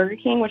Burgers at Burger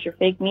King, which are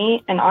fake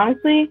meat, and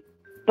honestly,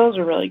 Those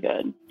are really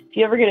good. If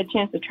you ever get a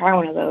chance to try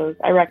one of those,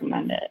 I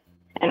recommend it.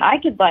 And I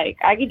could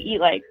eat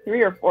like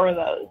 3 or 4 of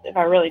those if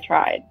I really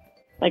tried,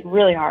 like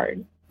really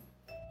hard.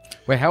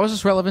 Wait, how is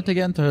this relevant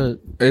again to?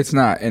 It's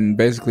not. And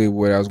basically,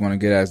 what I was going to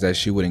get at is that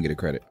she wouldn't get a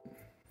credit.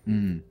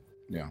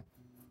 Yeah.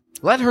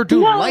 Let her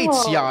do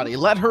lights, Yachty.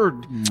 Let her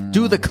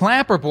do the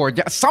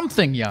clapperboard.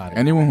 Something, Yachty.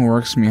 Anyone who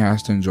works for me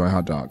has to enjoy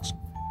hot dogs.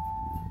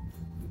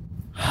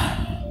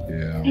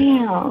 Yeah.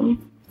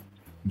 Damn.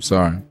 I'm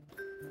sorry.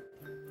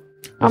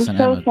 Listen, I'm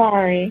so Emma.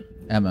 sorry.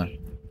 Emma,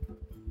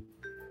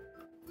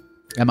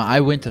 I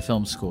went to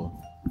film school.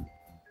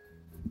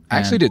 I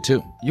actually did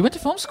too. You went to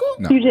film school?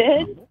 No. You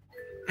did?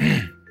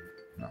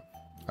 No,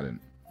 I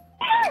didn't.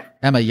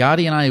 Emma,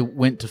 Yachty and I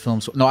went to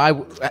film school. No,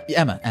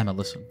 Emma,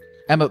 listen.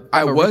 Emma,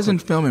 I was in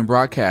film and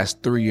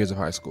broadcast 3 years of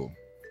high school.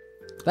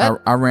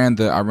 I ran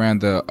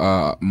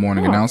the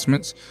morning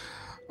announcements.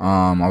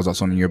 I was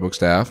also on the yearbook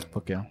staff.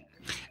 Okay.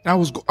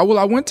 And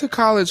I went to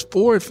college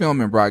for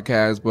film and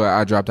broadcast, but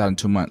I dropped out in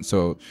 2 months.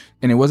 So,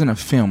 and it wasn't a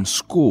film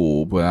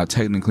school, but I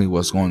technically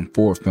was going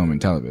for film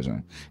and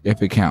television,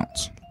 if it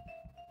counts.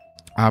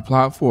 I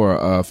applied for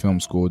a film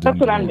school. That's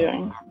what I'm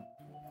doing.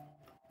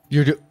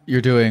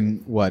 You're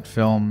doing what?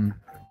 Film?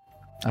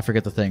 I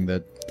forget the thing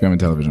that. Film and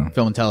television.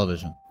 Film and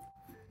television.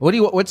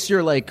 What's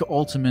your like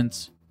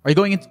ultimate?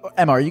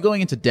 Emma? Are you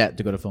going into debt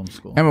to go to film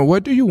school? Emma,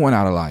 what do you want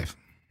out of life?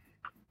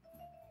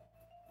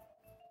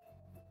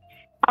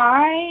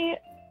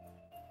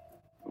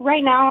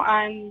 Right now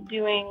I'm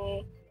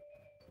doing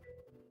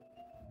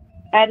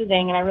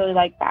editing, and I really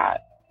like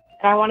that.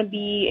 And I want to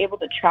be able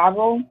to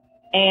travel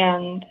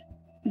and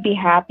be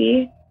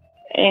happy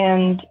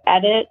and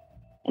edit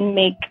and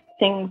make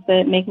things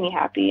that make me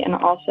happy, and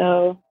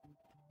also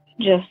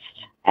just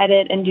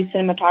edit and do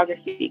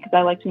cinematography because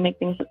I like to make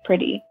things look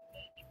pretty.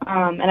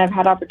 And I've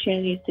had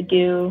opportunities to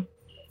do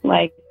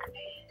like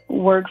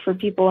work for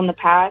people in the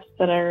past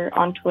that are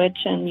on Twitch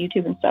and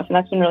YouTube and stuff, and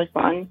that's been really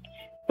fun.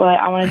 But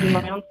I want to do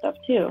my own stuff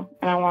too,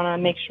 and I want to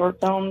make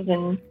short films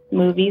and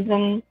movies,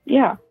 and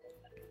yeah.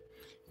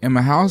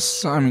 Emma, how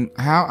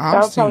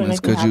seamless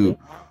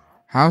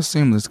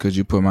could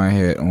you put my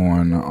head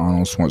on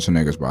Arnold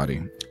Schwarzenegger's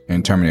body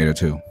in Terminator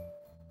 2?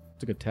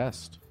 It's a good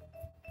test.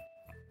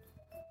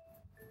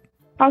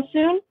 How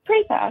soon?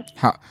 Pretty fast.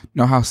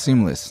 How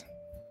seamless?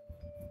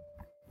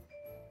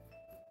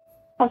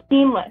 How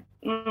seamless?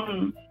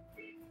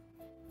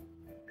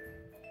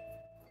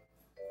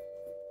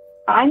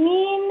 I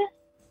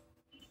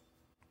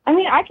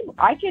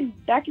could.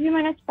 That could be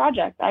my next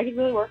project. I could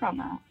really work on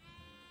that.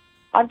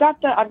 I've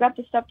got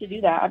the stuff to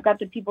do that. I've got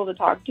the people to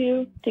talk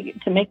to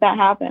make that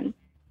happen.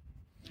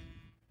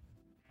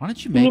 Why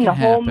don't you make it happen? You mean the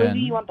whole movie?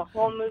 You want the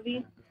whole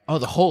movie? Oh,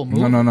 the whole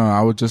movie? No.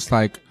 I would just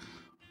like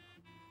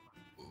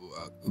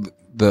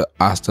the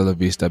Hasta La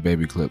Vista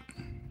baby clip.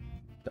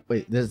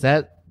 Wait, is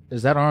that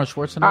Arnold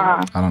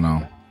Schwarzenegger? I don't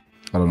know.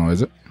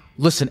 Is it?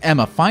 Listen,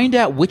 Emma, find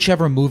out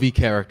whichever movie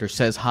character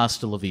says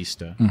Hasta La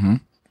Vista. Mm-hmm.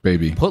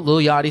 Baby. Put Lil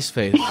Yachty's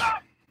face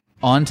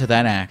onto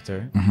that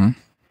actor. Mm-hmm.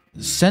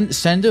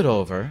 Send it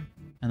over,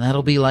 and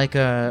it'll be like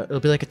a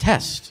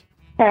test.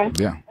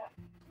 Okay.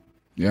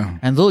 Yeah.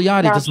 And Lil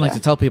Yachty doesn't like to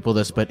tell people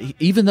this, but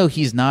even though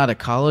he's not a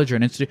college or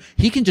an institute,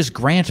 he can just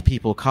grant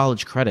people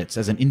college credits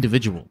as an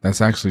individual.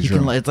 That's actually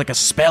true. It's like a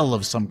spell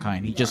of some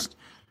kind. He just.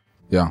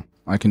 Yeah,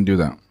 I can do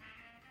that.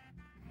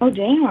 Oh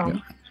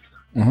damn.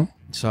 Yeah. Mm-hmm.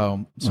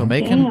 So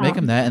make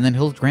him that, and then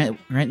he'll grant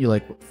you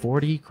like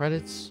 40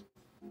 credits.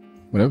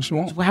 Whatever you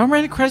want. How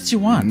many credits you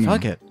want? Mm-hmm.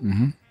 Fuck it.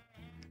 Mm-hmm.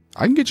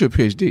 I can get you a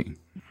PhD.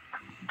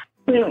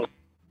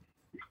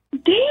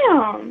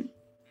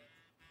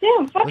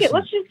 Damn, fuck it.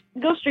 Let's just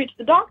go straight to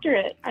the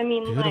doctorate. I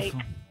mean,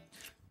 Beautiful.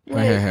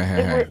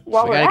 Hey. We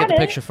gotta get the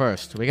picture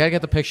first. We gotta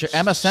get the picture.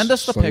 Emma, send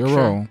us the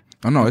picture.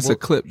 Oh no, it's a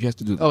clip. You have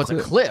to do. It's a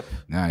clip.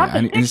 Nah,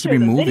 it needs to be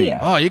moving.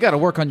 Oh, you got to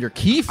work on your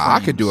keyframes. I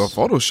could do a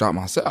Photoshop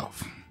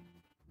myself.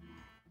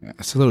 Yeah,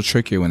 it's a little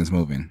trickier when it's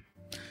moving.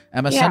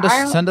 Emma,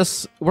 send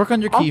us. Work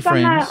on your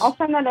keyframes. I'll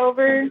send that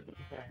over.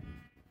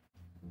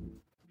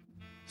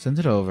 Send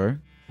it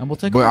over, and we'll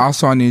take. But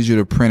also, I need you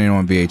to print it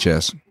on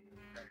VHS.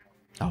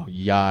 Oh,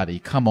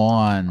 Yachty, come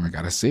on! I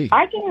gotta see.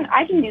 I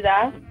can do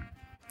that.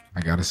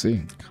 I gotta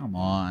see. Come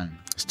on.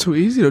 It's too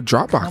easy to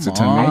Dropbox it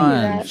to me. Come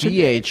on,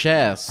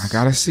 VHS. I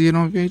gotta see it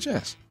on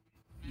VHS.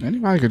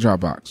 Anybody can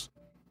Dropbox.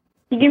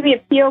 You give me a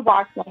PO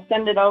box, I'll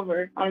send it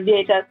over on a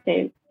VHS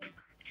tape.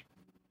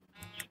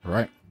 All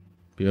right.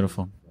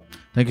 Beautiful.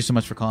 Thank you so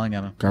much for calling,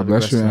 Emma. God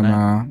bless you,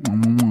 Emma.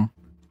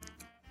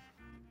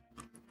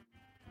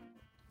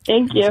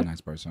 Thank you. That's a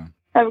nice person.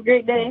 Have a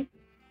great day.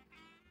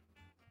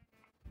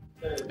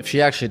 If she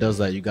actually does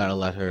that, you gotta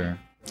let her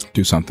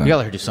do something. You gotta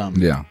let her do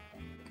something. Yeah.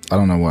 I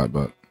don't know what,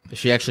 but if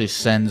she actually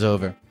sends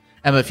over,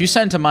 Emma, if you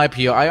send to my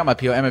PO, I got my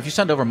PO. Emma, if you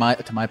send over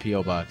to my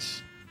PO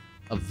box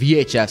a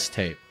VHS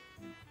tape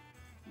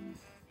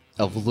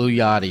of Lil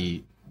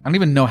Yachty, I don't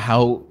even know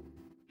how.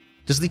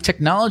 Does the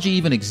technology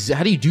even exist?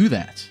 How do you do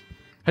that?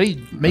 How do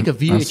you make a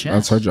VHS?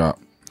 That's her job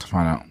to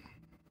find out.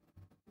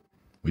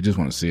 We just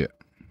want to see it.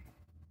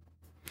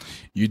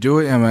 You do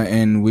it, Emma,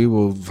 and we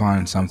will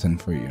find something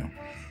for you.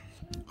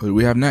 Who do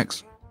we have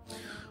next?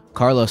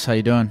 Carlos, how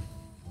you doing?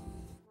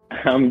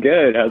 I'm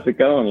good. How's it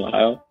going,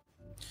 Lyle?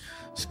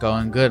 It's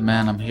going good,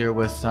 man. I'm here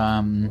with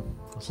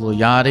Lil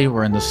Yachty.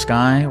 We're in the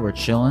sky. We're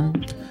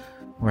chilling.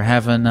 We're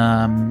having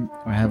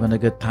a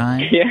good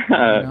time. Yeah.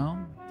 You know?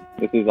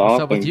 This is What's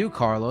awesome. up with you,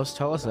 Carlos?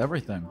 Tell us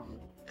everything.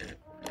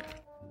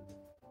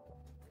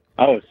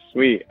 Oh,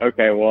 sweet.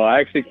 Okay, well, I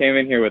actually came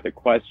in here with a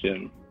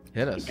question.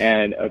 Hit us.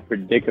 And a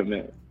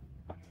predicament.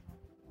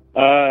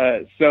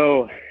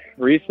 So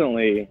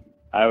recently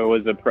I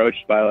was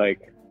approached by it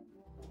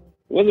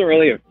wasn't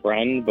really a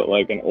friend, but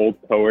like an old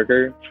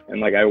coworker, and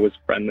like I was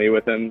friendly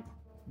with him,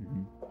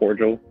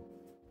 cordial.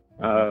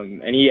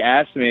 And he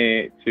asked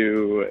me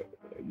to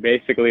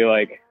basically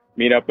like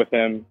meet up with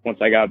him once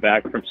I got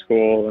back from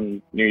school in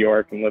New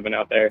York and living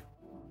out there.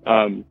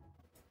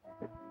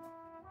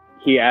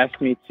 He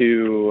asked me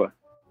to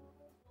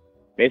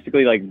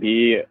basically like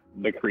be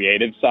the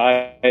creative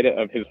side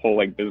of his whole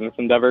like business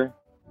endeavor.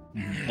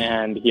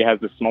 And he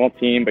has a small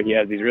team, but he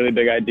has these really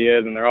big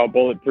ideas and they're all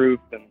bulletproof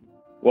and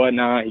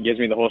whatnot. He gives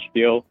me the whole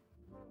spiel.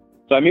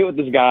 So I meet with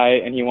this guy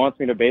and he wants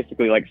me to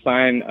basically like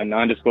sign a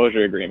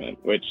non-disclosure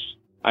agreement, which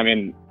I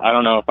mean, I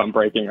don't know if I'm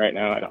breaking right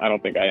now. I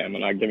don't think I am.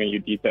 I'm not giving you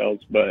details,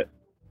 but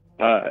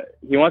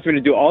he wants me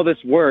to do all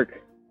this work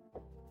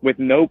with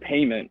no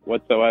payment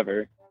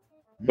whatsoever,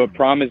 but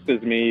promises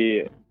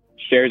me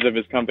shares of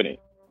his company.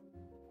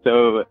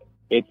 So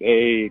it's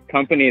a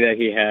company that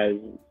he has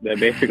that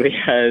basically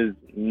has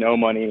no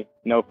money,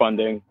 no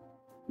funding,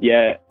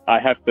 yet I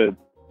have to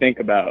think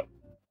about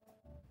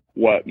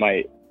what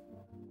might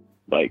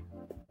like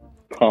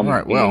come All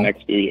right, in the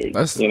next few years.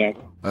 Let's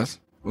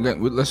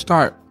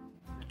start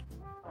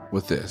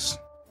with this.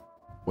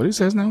 What did he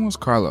say his name was?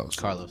 Carlos.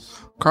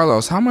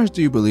 Carlos, how much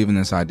do you believe in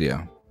this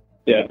idea?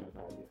 Yeah.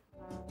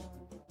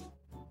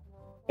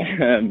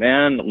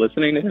 Man,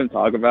 listening to him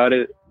talk about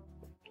it,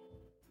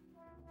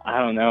 I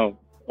don't know.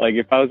 Like,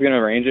 if I was going to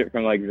range it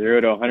from, like,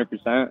 0 to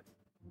 100%,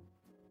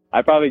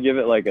 I'd probably give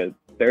it, like, a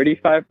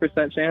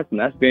 35% chance, and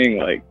that's being,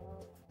 like...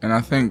 And I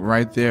think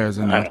right there is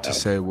enough to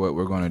say what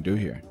we're going to do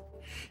here.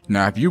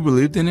 Now, if you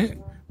believed in it,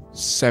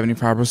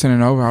 75%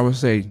 and over, I would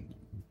say,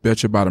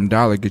 bet your bottom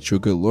dollar, get you a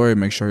good lawyer,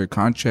 make sure your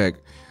contract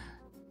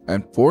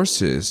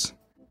enforces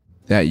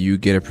that you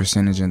get a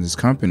percentage in this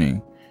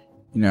company,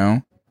 you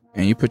know,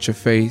 and you put your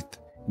faith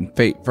and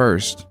fate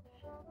first,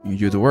 and you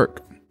do the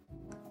work.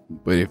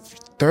 But if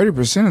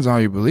 30% is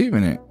all you believe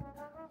in it,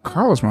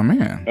 Carlos, my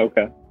man.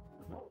 Okay.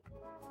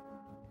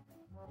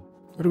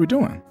 What are we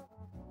doing?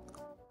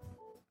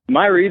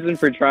 My reason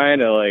for trying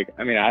to, like,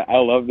 I mean, I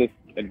love this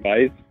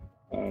advice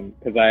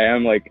because I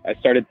am, like, I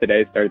started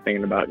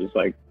thinking about just,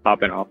 like,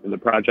 popping off of the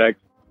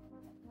project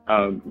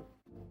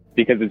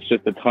because it's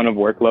just a ton of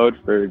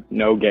workload for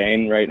no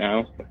gain right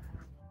now.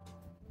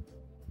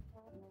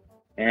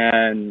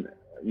 And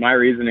my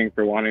reasoning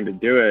for wanting to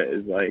do it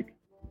is, like,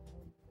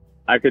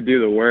 I could do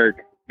the work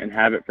and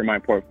have it for my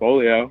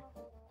portfolio.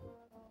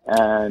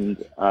 And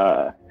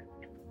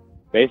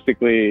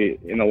basically,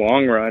 in the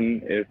long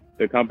run, if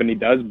the company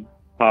does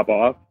pop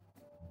off,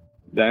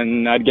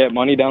 then I'd get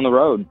money down the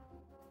road.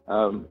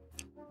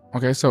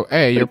 Okay, so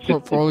your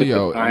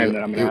portfolio,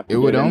 it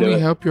would only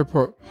help your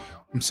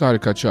I'm sorry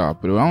to cut you off,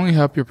 but it would only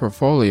help your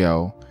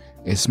portfolio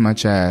as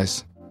much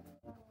as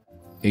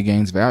it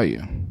gains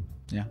value.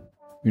 Yeah.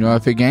 You know,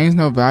 if it gains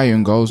no value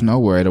and goes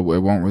nowhere, it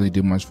won't really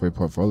do much for your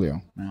portfolio.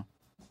 No.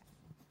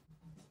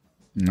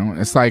 You know,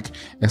 it's like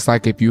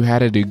if you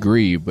had a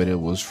degree, but it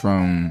was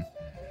from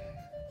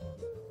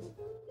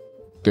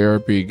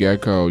Therapy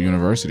Gecko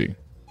University,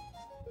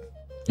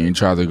 and you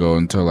try to go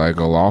into like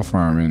a law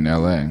firm in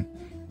LA,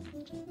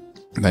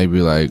 they'd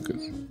be like,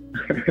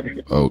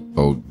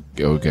 "Oh,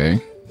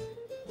 okay."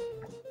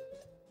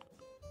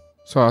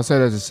 So I say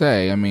that to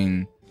say, I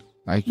mean,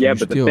 like, yeah, you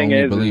but still the thing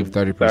only is, believe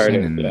 30%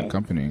 in the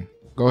company.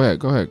 Go ahead,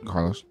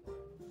 Carlos.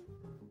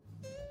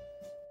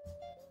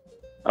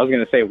 I was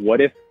going to say,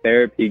 what if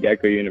Therapy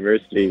Gecko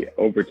University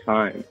over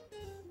time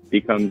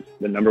becomes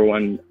the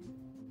 #1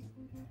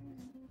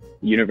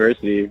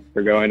 university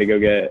for going to go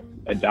get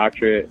a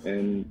doctorate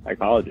in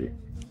psychology?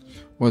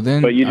 Well,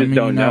 then, but you just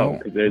don't know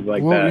because there's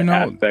like that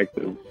aspect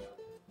of.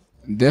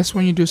 That's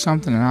when you do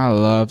something that I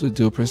love to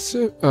do,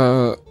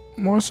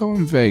 more so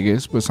in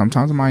Vegas, but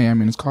sometimes in Miami,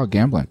 and it's called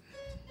gambling.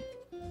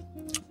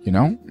 You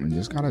know, you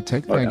just gotta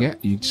take that.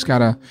 You just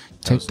gotta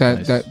take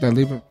that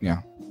leap of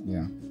yeah.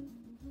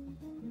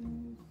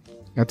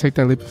 Gotta take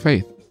that leap of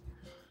faith.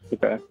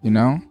 Okay. You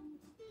know,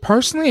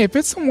 personally, if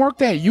it's some work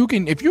that you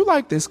can, if you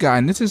like this guy,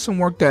 and this is some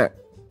work that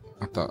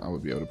I thought I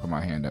would be able to put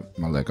my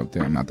leg up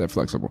there. I'm not that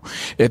flexible.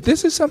 If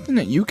this is something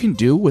that you can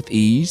do with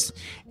ease,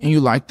 and you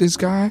like this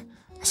guy,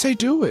 I say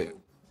do it.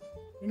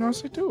 You know, I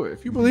say do it.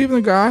 If you believe in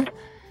the guy,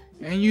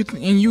 and you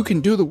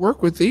can do the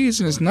work with ease,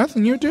 and it's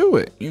nothing, you do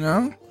it. You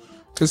know.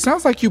 It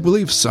sounds like you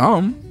believe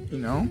some, you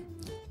know.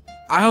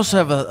 I also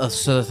have a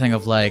sort of thing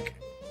of like,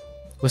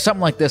 with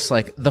something like this,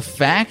 like the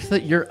fact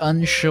that you're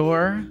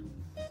unsure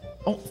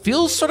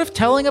feels sort of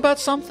telling about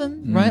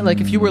something, right?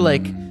 Like if you were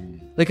like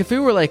if we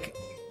were like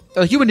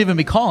you wouldn't even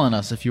be calling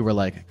us if you were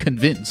like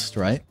convinced,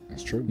 right?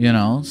 That's true. You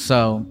know,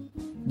 so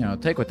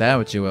take with that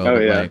what you will. Oh,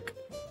 but yeah. like,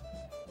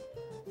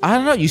 I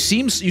don't know. You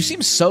seem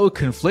so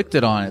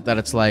conflicted on it that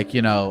it's like,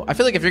 I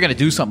feel like if you're gonna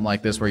do something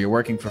like this where you're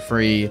working for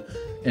free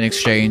in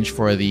exchange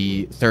for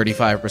the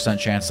 35%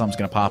 chance something's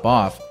gonna pop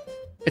off,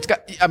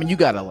 you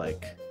gotta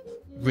like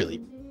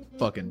really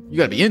fucking, you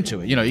gotta be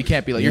into it. You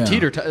can't be like you're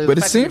But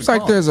it seems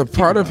like there's a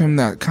part of him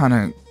that kind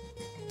of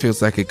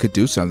feels like it could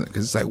do something,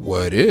 because it's like,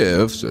 what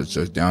if? So it's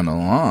just down the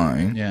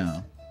line.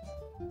 Yeah.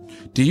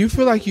 Do you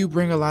feel like you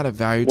bring a lot of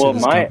value to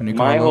this company,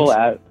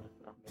 Carlos?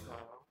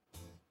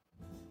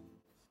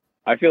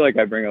 I feel like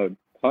I bring a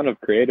ton of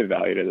creative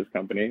value to this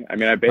company. I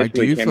mean, I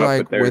basically do you came feel up like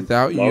with their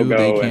without you, logo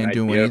they and can't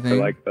do idea anything? for,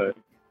 like,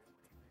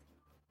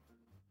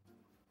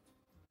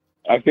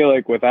 I feel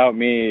like without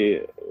me,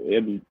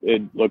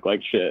 it'd look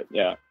like shit.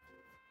 Yeah.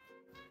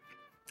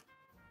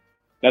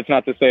 That's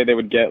not to say they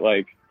would get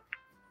like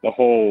the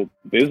whole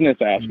business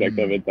aspect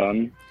of it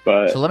done,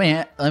 but So let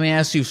me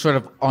ask you, sort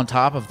of on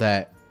top of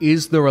that,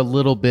 is there a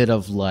little bit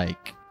of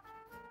like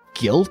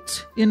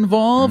guilt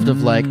involved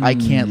of like, I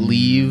can't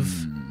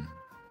leave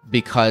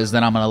because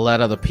then I'm going to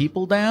let other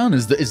people down?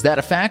 Is that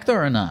a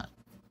factor or not?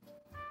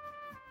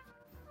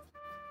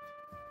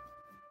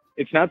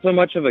 it's not so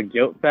much of a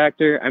guilt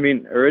factor. I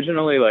mean,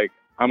 originally, like,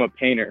 I'm a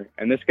painter,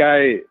 and this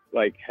guy,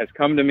 like, has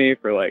come to me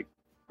for, like,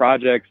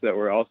 projects that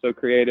were also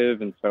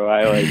creative, and so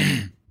I, like,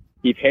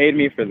 he paid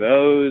me for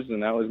those,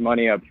 and that was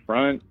money up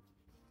front.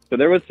 So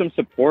there was some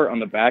support on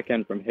the back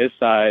end from his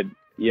side,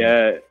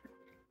 yet,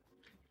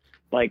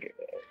 like,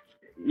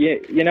 yeah,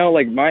 you know,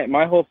 like,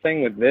 my whole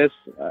thing with this,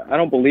 I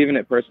don't believe in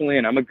it personally,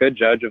 and I'm a good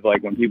judge of,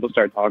 like, when people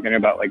start talking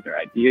about, like, their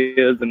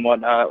ideas and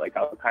whatnot, like,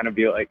 I'll kind of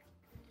be, like,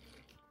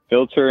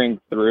 filtering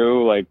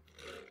through, like,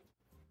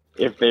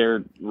 if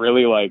they're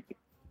really, like,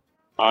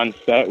 on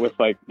set with,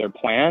 like, their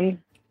plan.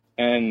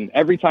 And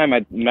every time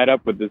I met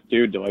up with this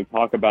dude to, like,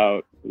 talk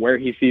about where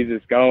he sees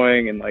this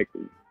going and, like,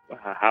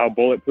 how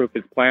bulletproof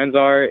his plans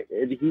are,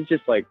 he's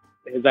just, like,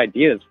 his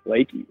idea is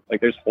flaky.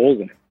 Like, there's holes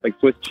in it. Like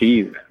Swiss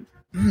cheese, man.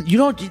 You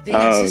don't.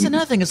 This is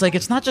another thing. It's like,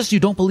 it's not just you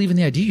don't believe in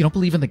the idea. You don't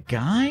believe in the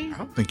guy. I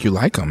don't think you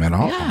like him at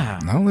all.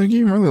 Yeah. I don't think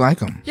you really like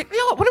him. Yeah,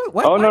 what are we,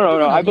 why, Oh, why no, are we no, doing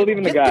no. that? I believe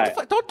in the guy.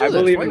 Don't do I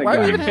this. believe Why, in the why are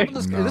we guy. even having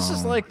this? No. This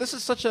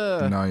is such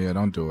a. No, yeah,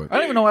 don't do it. I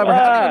don't even know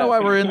why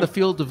we're in the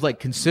field of like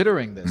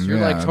considering this. You're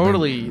like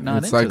totally not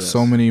It's into like this.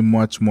 so many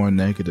much more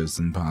negatives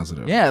than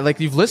positives. Yeah, like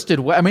you've listed.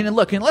 I mean, and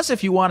look, unless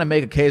if you want to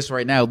make a case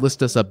right now,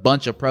 list us a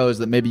bunch of pros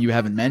that maybe you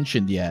haven't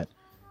mentioned yet.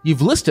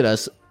 You've listed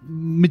us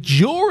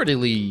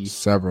majoritarily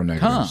several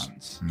negatives.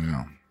 Cons.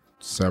 Yeah,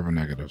 several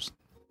negatives.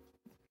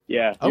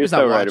 Yeah, I you're was so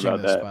not right watching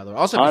about this, that. by the way.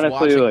 Also, I was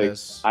honestly, watching like,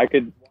 this. I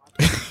could.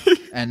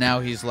 And now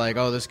he's like,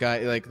 "Oh, this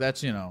guy, like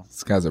that's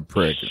This guy's a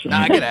prick.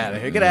 Nah, get out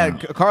of here. Get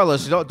out, of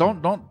Carlos. Don't do it.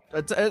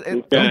 Don't do it. I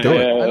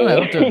don't know.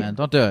 Don't do it, man.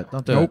 Don't do it.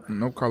 Don't do Nope, it.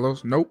 nope,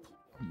 Carlos. Nope.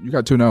 You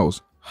got two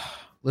no's.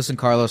 Listen,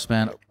 Carlos,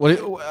 man. All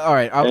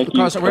right, Thank you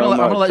Carlos, so I'm gonna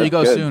much. let you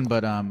go That's good. soon,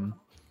 but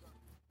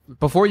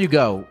before you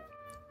go,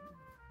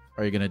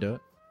 are you gonna do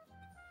it?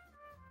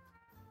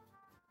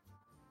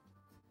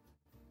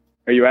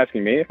 Are you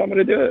asking me if I'm going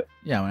to do it?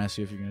 Yeah, I want to ask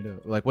you if you're gonna do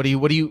it. Like, what do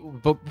you?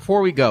 But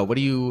before we go, what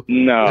do you?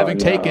 No. Having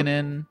no. taken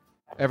in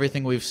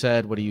everything we've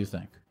said, what do you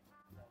think?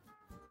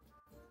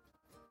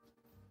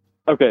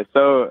 Okay,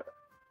 so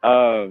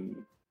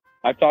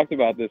I've talked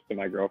about this to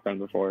my girlfriend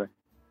before,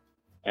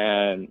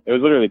 and it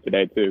was literally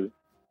today too.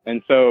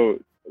 And so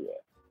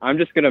I'm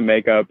just gonna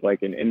make up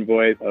like an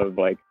invoice of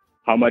like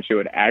how much it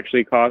would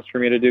actually cost for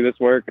me to do this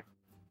work,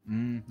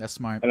 That's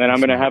smart. and then I'm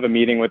gonna have a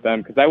meeting with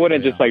them because I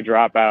wouldn't Yeah. just like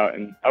drop out,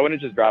 and I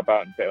wouldn't just drop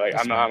out and say like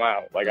I'm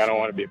out, like I don't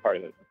want to be a part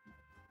of this.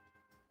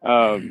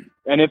 And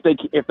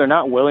if they're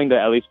not willing to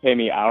at least pay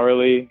me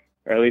hourly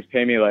or at least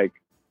pay me like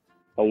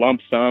a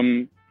lump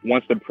sum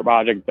once the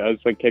project does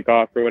like kick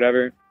off or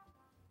whatever,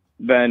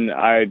 then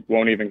I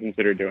won't even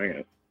consider doing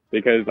it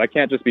because I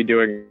can't just be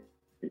doing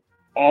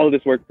all of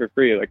this work for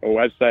free, like a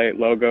website,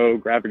 logo,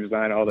 graphic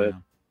design, all this,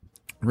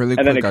 Really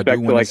and then quick, I expect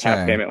do to want like to half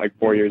say. payment like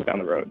 4 years down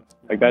the road.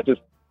 Like that just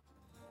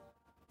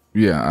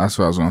Yeah, that's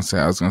what I was gonna say.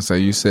 I was gonna say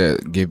you said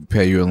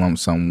pay you a lump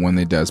sum when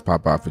it does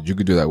pop off, but you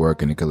could do that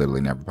work and it could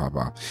literally never pop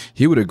off.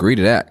 He would agree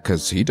to that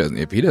because he doesn't.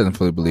 If he doesn't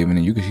fully believe in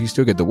it, he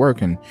still get the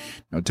work and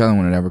tell him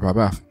when it never pop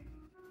off.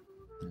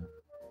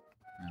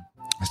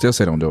 I still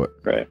say don't do it.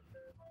 right.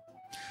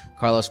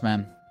 Carlos,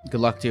 man,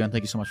 good luck to you, and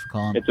thank you so much for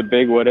calling. It's a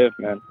big what if,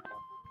 man.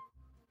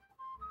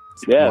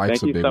 Yeah, Life's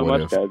thank a you big so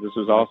what much, if. guys. This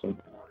was awesome.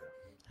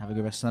 Have a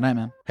good rest of the night,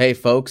 man. Hey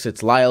folks,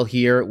 it's Lyle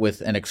here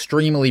with an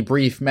extremely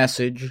brief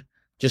message,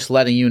 just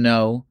letting you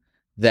know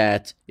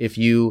that if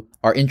you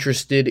are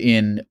interested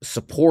in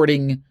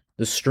supporting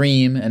the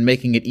stream and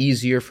making it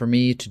easier for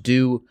me to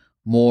do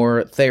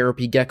more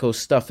Therapy Gecko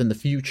stuff in the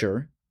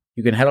future,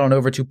 you can head on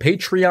over to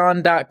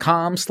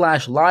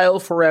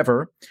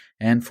patreon.com/LyleForever,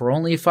 and for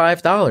only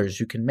 $5,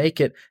 you can make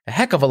it a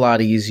heck of a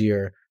lot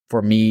easier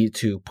for me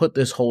to put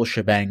this whole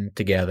shebang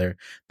together.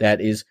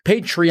 That is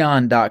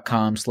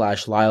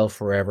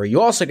patreon.com/LyleForever.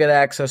 You also get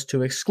access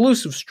to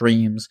exclusive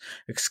streams,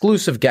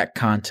 exclusive Gek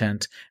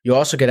content. You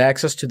also get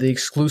access to the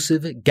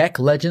exclusive Gek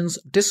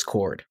Legends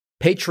Discord.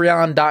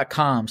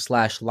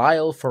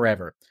 Patreon.com/Lyle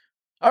Forever.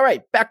 All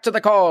right, back to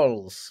the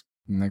calls.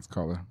 Next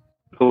caller.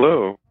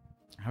 Hello.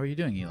 How are you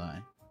doing, Eli?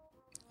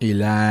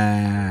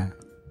 Eli.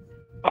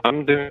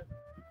 I'm doing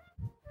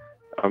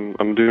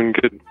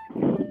good.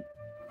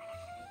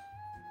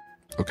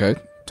 Okay,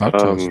 talk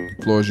to us. The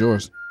floor is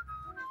yours.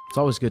 It's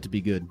always good to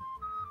be good.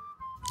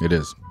 It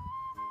is.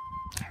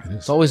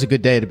 It's always a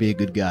good day to be a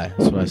good guy.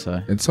 That's what I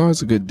say. It's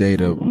always a good day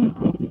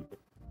to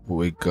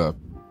wake up.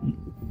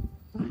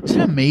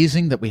 Isn't it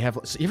amazing that we have?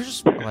 So you ever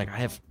just like I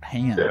have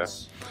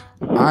hands?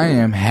 I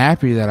am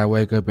happy that I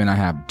wake up and I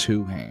have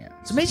two hands.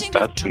 It's amazing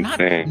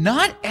that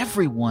not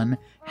everyone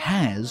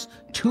has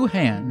two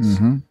hands.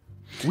 Mm-hmm.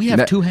 We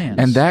have two hands,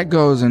 and that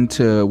goes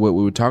into what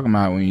we were talking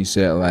about when you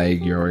said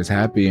like you're always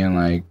happy and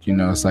like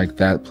it's like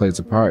that plays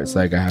a part. It's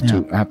like I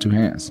have two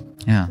hands.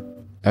 Yeah,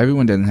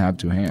 everyone doesn't have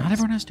two hands. Not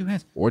everyone has two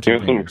hands. Or two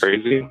something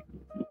crazy?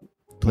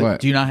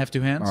 What? Do you not have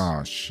two hands?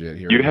 Oh shit!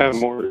 You have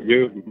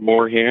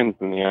more hands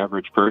than the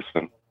average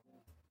person.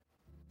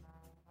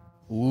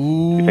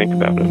 Ooh. You think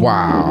about it.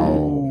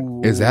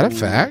 Wow. Is that a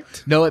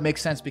fact? No, it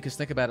makes sense because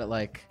think about it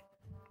like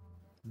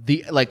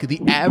the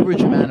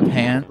average amount of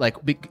hand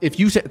if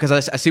you say, because I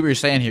see what you're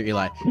saying here,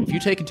 Eli. If you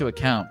take into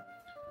account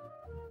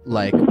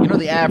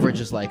the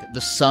average is like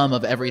the sum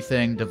of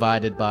everything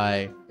divided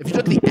by, if you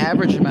took the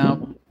average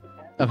amount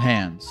of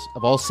hands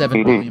of all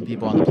 7 billion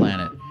people on the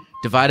planet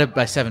divided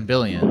by 7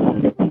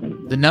 billion,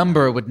 the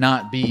number would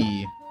not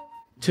be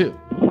 2.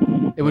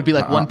 It would be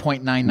like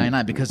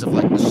 1.999 because of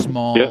like the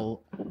small. Yeah.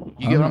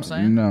 You get what I'm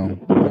saying? No,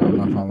 I'm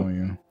not following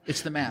you.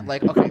 It's the math.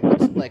 Like, okay,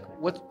 what's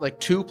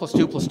 2 plus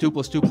 2 plus 2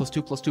 plus 2 plus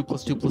 2 plus 2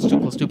 plus 2 plus 2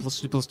 plus 2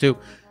 plus 2 plus 2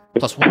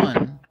 plus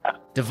 1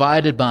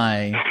 divided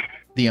by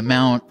the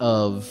amount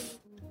of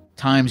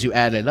times you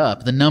add it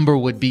up, the number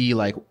would be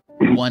like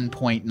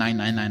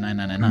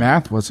 1.9999999.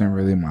 Math wasn't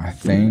really my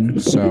thing,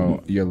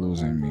 so you're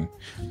losing me.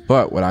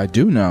 But what I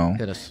do know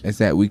is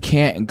that we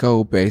can't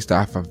go based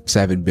off of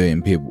 7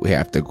 billion people. We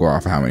have to go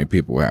off of how many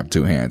people have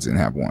two hands and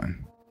have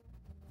one.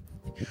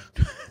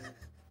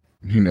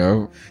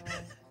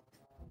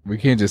 We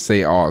can't just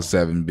say all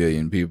 7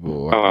 billion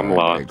people. Oh, I'm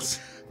lost.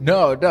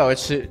 No,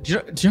 it's do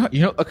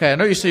you know. Okay, I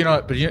know you say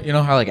but you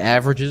know how like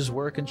averages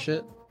work and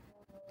shit.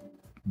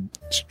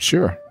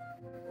 Sure.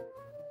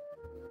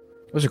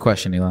 What's your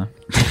question, Eli?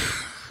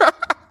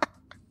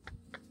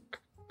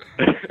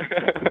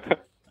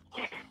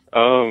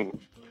 I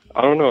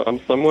don't know. I'm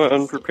somewhat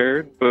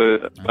unprepared,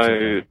 but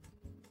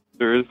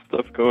there is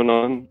stuff going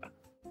on.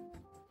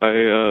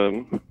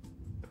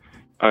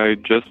 I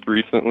just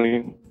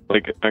recently,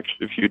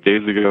 actually a few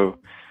days ago,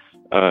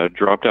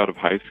 dropped out of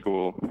high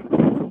school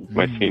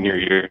my senior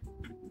year.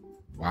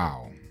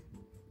 Wow.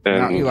 And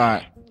now,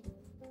 Eli,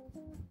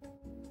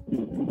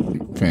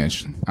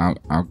 finish. I'll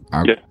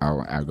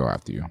go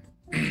after you.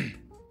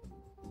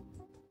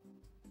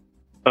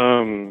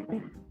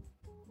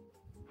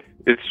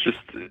 It's just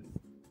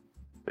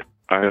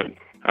I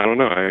don't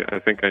know. I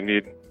think I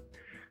need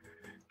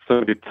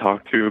somebody to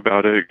talk to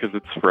about it because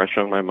it's fresh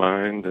on my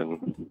mind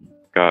and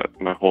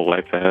got my whole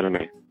life ahead of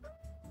me.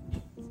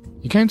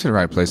 You came to the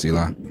right place,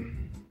 Eli.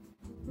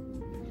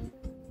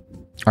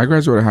 I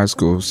graduated high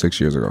school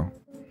 6 years ago,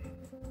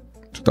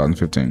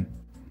 2015.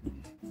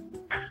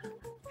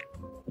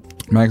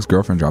 My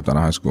ex-girlfriend dropped out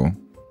of high school.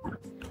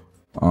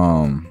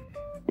 I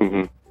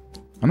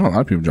know a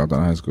lot of people dropped out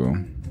of high school.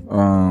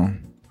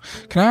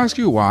 Can I ask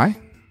you why?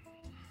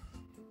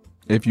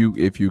 If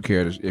you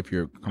care to, if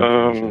you're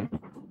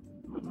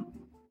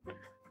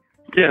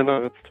yeah,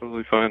 no, that's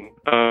totally fine.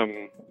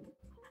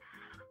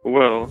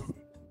 Well,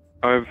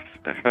 I've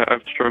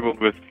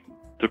struggled with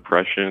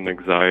depression,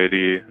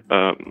 anxiety.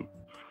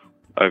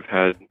 I've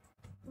had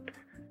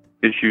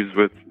issues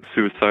with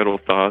suicidal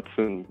thoughts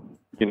and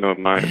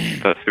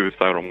that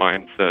suicidal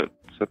mindset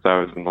since I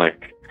was in my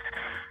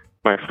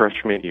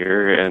freshman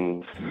year,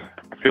 and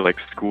I feel like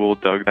school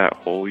dug that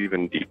hole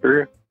even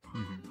deeper.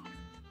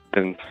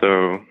 And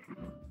so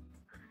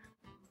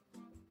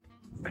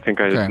I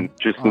think I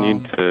just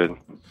need to.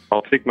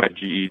 I'll take my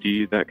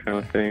GED, that kind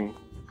of thing.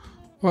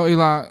 Well,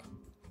 Eli,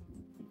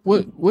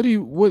 where do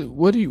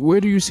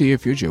you see your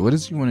future? What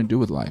does you want to do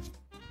with life?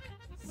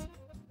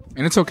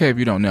 And it's okay if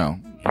you don't know.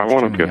 I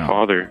want to be a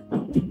father.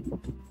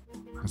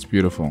 That's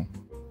beautiful.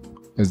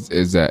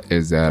 Is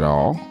that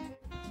all?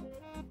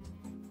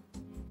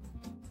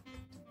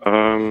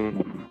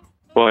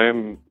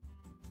 Well,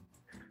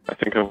 I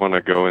think I want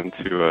to go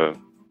into a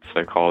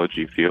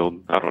psychology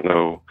field. I don't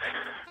know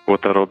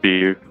what that'll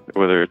be,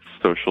 whether it's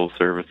social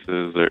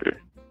services or,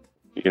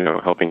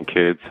 helping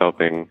kids,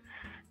 helping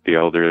the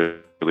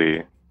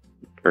elderly,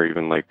 or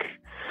even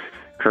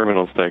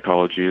criminal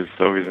psychology is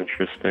always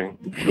interesting.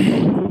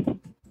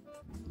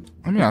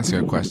 Let me ask you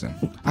a question.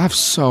 I have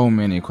so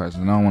many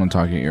questions. I don't want to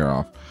talk your ear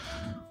off.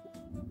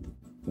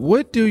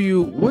 What do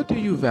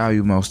you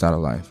value most out of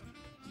life?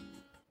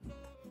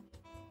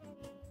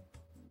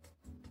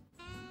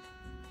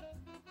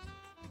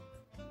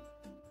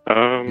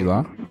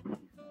 Eli?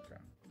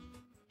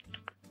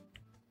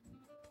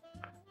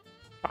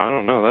 I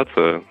don't know. That's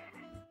a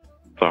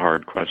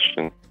hard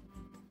question.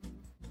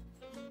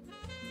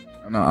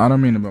 No, I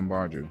don't mean to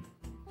bombard you.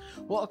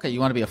 Well, okay, you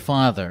want to be a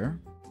father.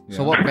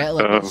 So Yeah. what?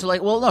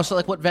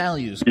 What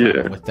values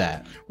come with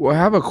that? Well, I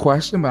have a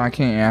question, but I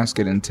can't ask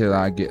it until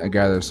I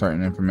gather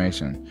certain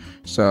information.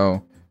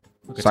 So,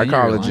 Okay,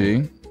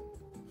 psychology,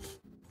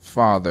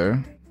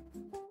 father.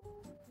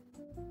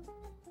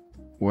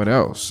 What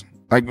else?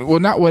 Like, well,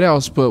 not what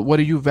else, but what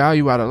do you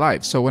value out of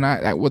life? So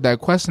with that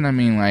question, I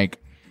mean like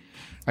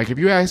if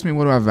you ask me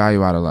what do I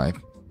value out of life,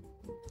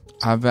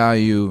 I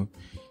value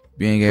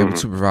being able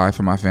to provide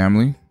for my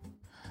family.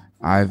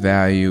 I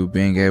value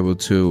being able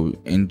to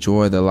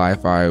enjoy the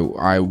life I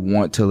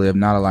want to live,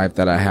 not a life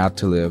that I have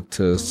to live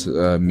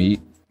to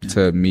meet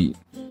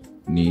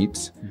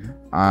needs.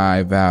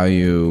 I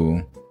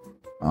value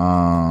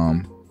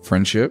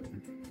friendship.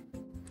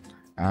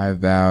 I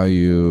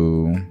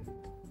value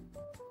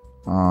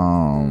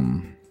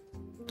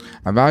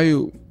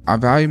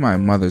my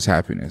mother's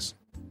happiness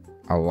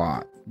a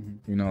lot.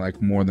 You know,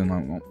 like more than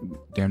like,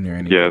 damn near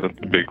anything. Yeah, that's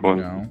a big one.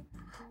 You know?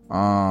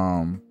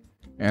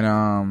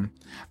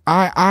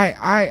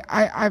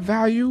 I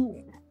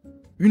value,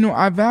 you know,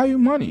 I value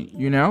money,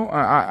 you know,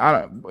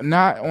 I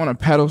not on a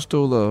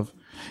pedestal of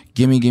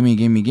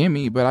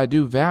gimme, but I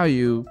do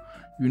value,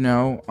 you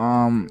know,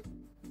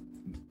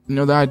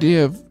 the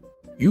idea of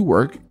you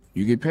work,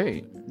 you get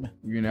paid,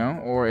 you know,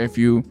 or if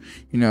you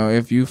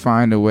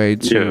find a way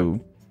to,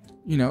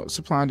 you know,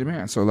 supply and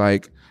demand. So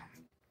like,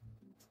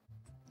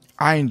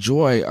 I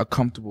enjoy a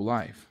comfortable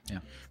life,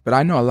 but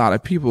I know a lot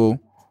of people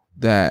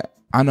that,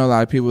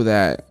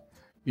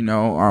 you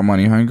know, are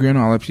money hungry, and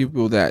a lot of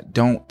people that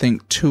don't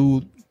think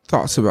two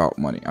thoughts about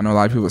money. I know a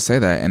lot of people say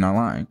that and are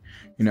lying,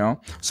 you know?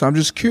 So I'm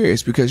just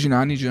curious because, you know,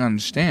 I need you to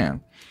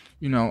understand,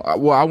 you know,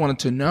 I wanted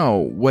to know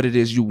what it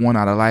is you want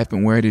out of life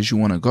and where it is you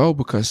want to go,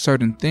 because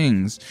certain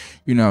things,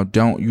 you know,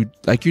 I need you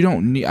to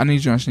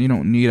understand you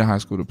don't need a high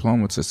school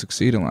diploma to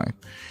succeed in life.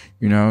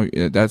 You know,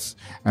 and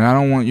I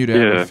don't want you to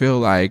ever feel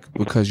like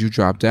because you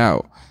dropped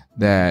out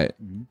that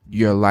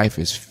your life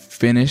is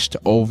finished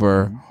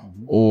over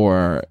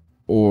or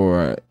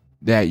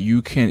that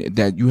you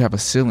have a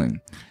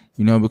ceiling,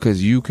 you know,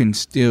 because you can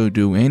still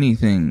do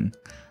anything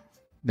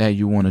that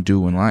you want to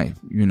do in life,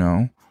 you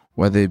know,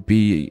 whether it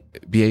be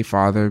a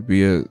father,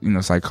 be a, you know,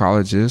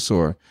 psychologist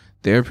or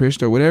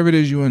therapist or whatever it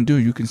is you want to do,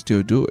 you can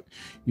still do it,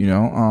 you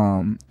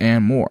know,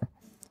 and more.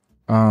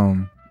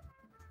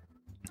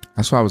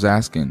 That's why I was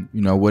asking,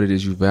 you know, what it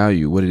is you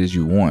value, what it is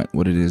you want,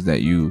 what it is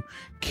that you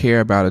care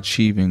about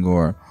achieving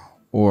or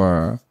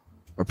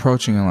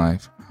approaching in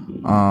life.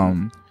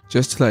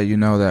 Just to let you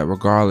know that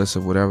regardless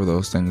of whatever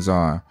those things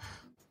are,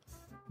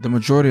 the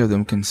majority of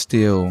them can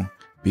still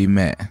be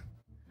met.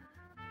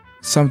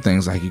 Some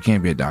things like you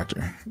can't be a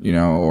doctor, you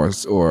know, or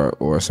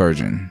a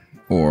surgeon,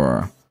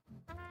 or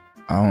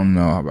I don't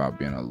know about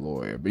being a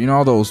lawyer, but you know,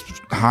 all those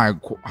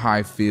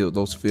high field,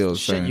 those fields.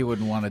 Shit you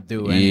wouldn't want to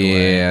do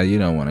anyway. Yeah, you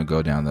don't want to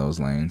go down those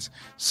lanes.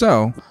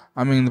 So,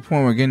 I mean, the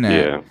point we're getting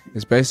at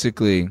is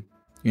basically,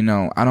 you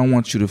know, I don't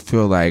want you to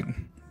feel like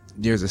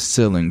there's a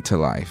ceiling to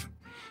life.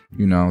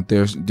 You know,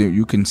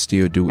 you can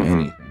still do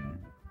anything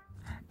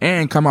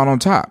and come out on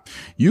top.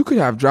 You could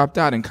have dropped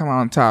out and come out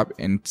on top,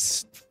 and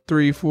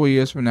 3-4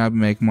 years from now,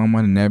 make more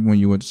money than everyone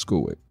you went to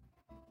school with.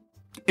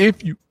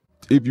 If you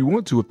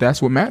want to, if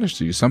that's what matters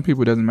to you. Some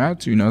people it doesn't matter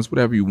to you. You know, it's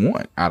whatever you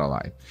want out of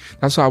life.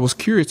 That's why I was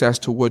curious as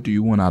to what do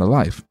you want out of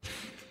life.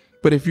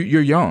 But if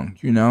you're young,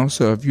 you know,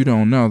 so if you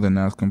don't know, then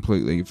that's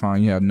completely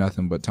fine. You have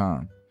nothing but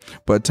time.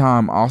 But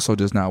time also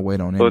does not wait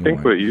on anyone. I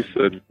think what you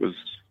said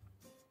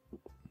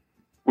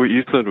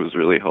was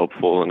really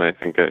helpful, and I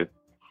think I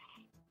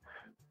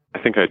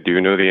do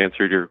know the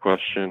answer to your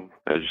question.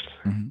 I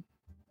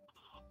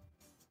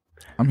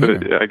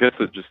guess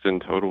it just in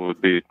total would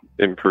be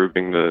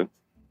improving the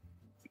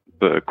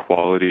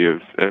quality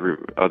of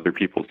other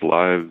people's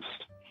lives.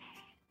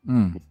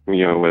 You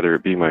know, whether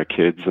it be my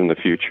kids in the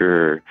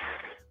future or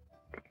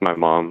my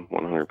mom,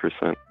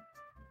 100%.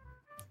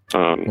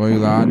 Well,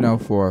 Eli, I know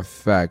for a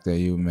fact that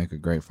you would make a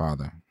great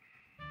father.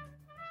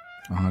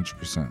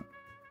 100%.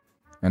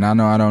 And I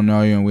know I don't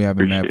know you and we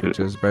haven't met, but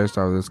just based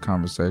off of this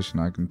conversation,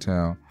 I can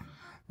tell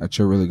that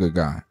you're a really good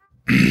guy.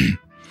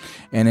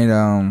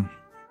 And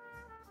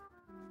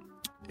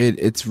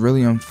it's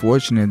really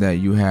unfortunate that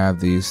you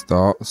have these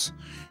thoughts,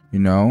 you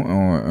know,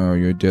 or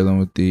you're dealing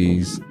with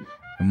these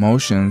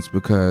emotions,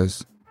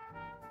 because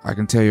I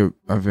can tell you're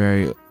a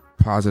very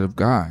positive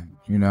guy,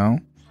 you know,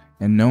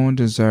 and no one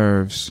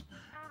deserves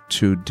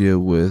to deal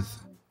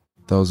with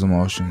those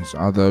emotions.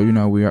 Although, you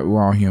know,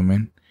 we're all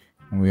human,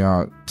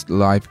 and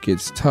life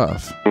gets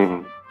tough,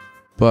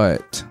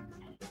 but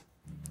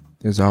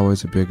there's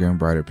always a bigger and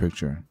brighter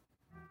picture.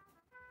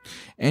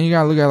 And you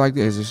gotta look at it like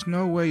this: there's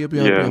no way you'll be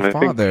able to be a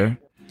father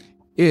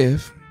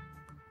if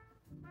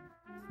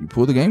you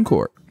pull the game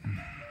cord.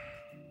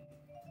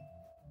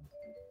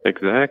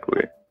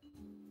 Exactly.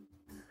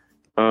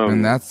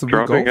 And that's the big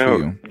goal dropping for out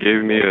you.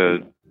 gave me a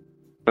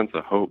sense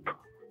of hope,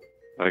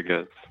 I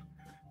guess,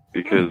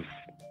 because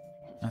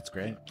That's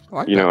great.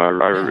 you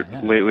know,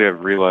 lately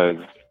I've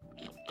realized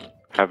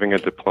having a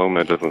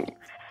diploma doesn't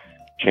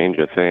change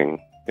a thing,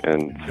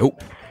 and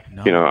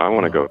You know, I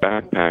want to go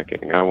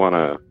backpacking. I want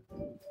to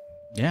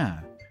Yeah.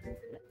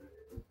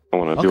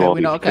 do all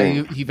we these know.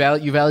 things. You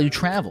value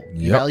travel.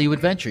 You Yep. value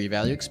adventure. You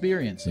value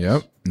experiences.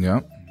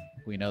 Yep.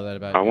 We know that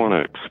about I you. want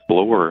to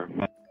explore.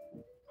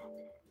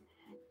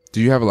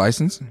 Do you have a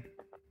license?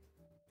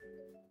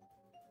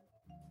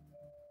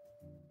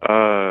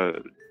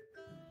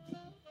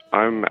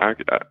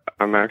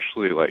 I'm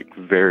actually like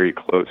very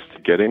close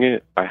to getting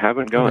it. I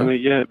haven't gotten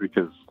it yet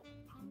because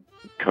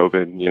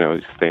COVID. You know,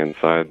 you stay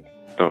inside.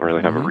 Don't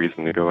really have a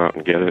reason to go out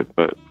and get it.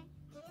 But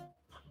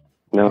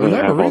now Well, that you I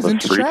have have a all reason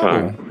this to free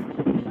travel.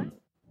 time,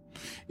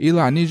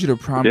 Eli, I need you to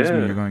promise me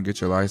Yeah. you're going to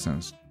get your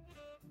license.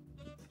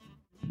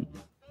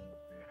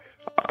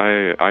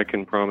 I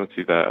can promise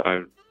you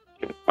that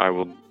I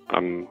will.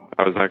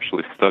 I was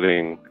actually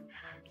studying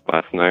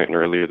last night and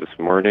earlier this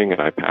morning,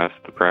 and I passed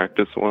the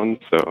practice one.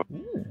 So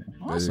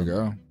There you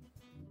go.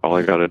 all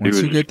I got to do Once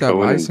is you get just that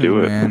go in and license, do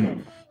it.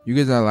 man, you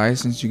get that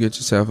license, you get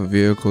yourself a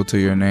vehicle to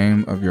your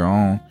name of your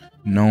own.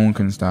 No one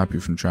can stop you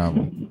from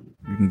travel.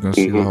 You can go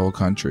see the whole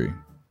country.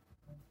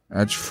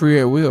 That's free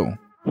at will.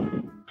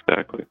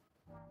 Exactly.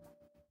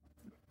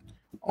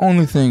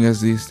 Only thing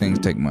is these things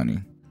take money.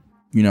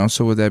 You know,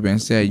 so with that being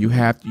said, you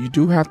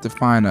do have to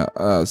find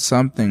a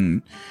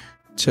something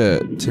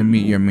to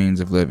meet your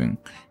means of living.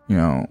 You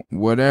know,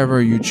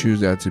 whatever you choose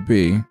that to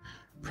be,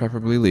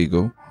 preferably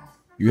legal,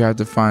 you have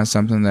to find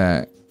something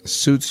that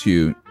suits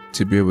you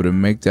to be able to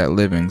make that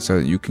living so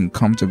that you can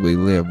comfortably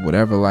live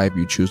whatever life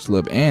you choose to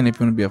live. And if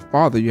you want to be a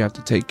father, you have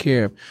to take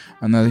care of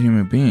another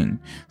human being.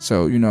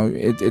 So, you know,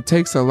 it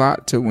takes a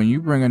lot to, when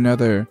you bring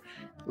another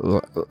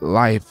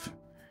life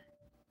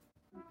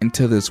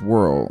into this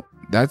world,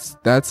 that's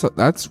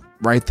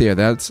right there.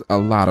 That's a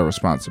lot of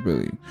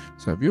responsibility.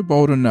 So if you're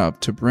bold enough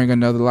to bring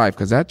another life,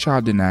 because that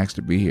child didn't ask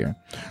to be here.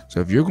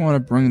 So if you're going to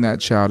bring that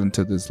child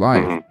into this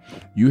life,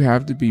 you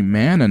have to be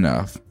man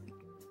enough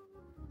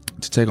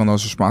to take on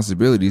those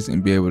responsibilities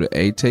and be able to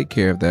A, take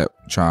care of that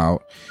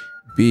child,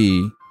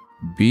 B,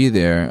 be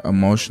there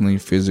emotionally,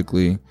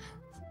 physically,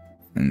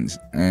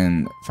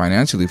 and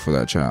financially for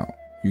that child.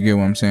 You get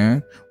what I'm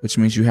saying? Which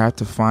means you have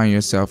to find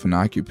yourself an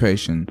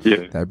occupation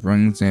that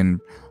brings in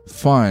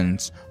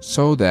funds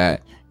so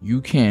that you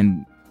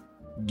can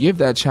give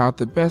that child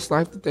the best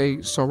life that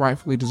they so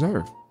rightfully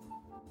deserve.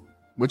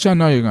 Which I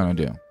know you're going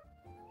to do.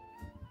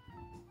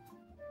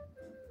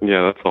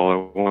 Yeah, that's all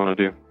I want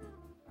to do.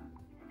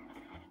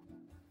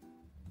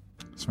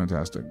 It's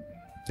fantastic.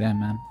 Damn,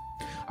 man.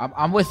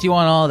 I'm with you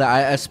on all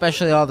that.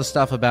 Especially all the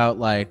stuff about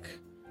like,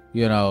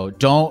 you know,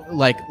 don't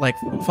like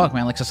fuck,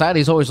 man. Like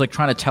society's always like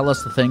trying to tell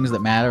us the things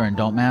that matter and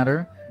don't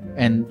matter,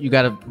 and you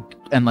gotta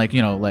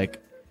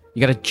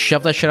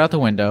shove that shit out the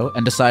window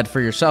and decide for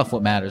yourself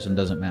what matters and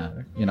doesn't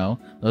matter. You know,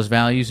 those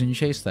values, and you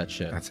chase that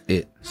shit. That's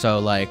it. So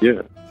like,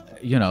 you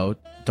know,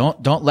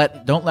 don't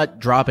let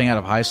dropping out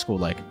of high school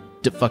like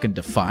fucking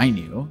define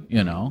you.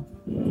 You know,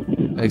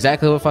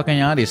 exactly what fucking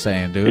Yandi's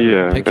saying, dude.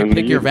 Yeah,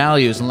 pick your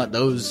values and let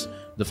those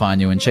define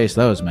you and chase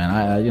those, man.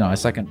 I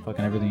second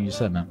fucking everything you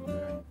said, man.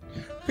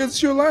 Because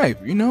it's your life.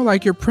 You know,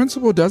 like your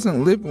principal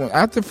doesn't live.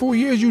 After 4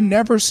 years, you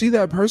never see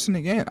that person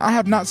again. I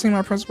have not seen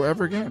my principal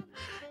ever again.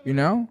 You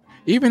know?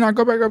 Even I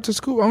go back up to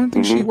school, I don't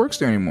think she works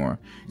there anymore.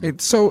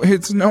 It's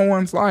no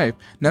one's life.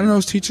 None of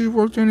those teachers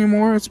work there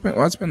anymore. It's been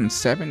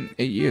 7-8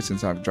 years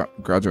since I've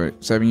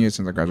graduated. 7 years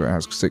since I graduated high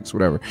school, 6,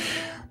 whatever.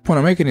 Point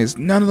I'm making is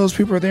none of those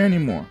people are there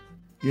anymore.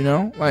 You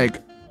know?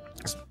 Like,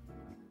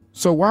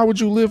 so why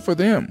would you live for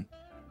them?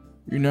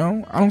 You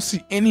know, I don't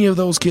see any of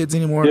those kids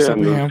anymore except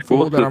a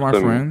handful that are my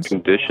friends.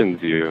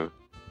 Conditions you.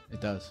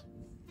 It does.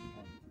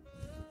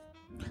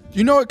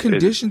 You know, it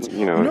conditions.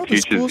 You know, it the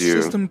school teaches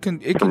you system from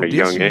a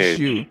young conditions age.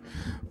 you.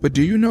 But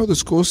do you know the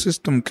school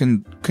system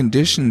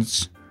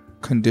conditions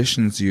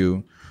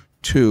you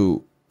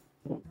to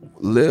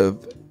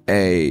live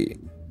a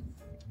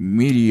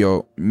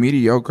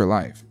mediocre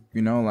life?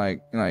 You know,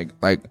 like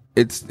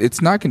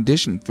it's not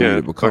conditioned for you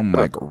to become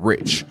like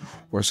rich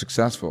or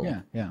successful.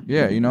 Yeah.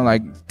 You know,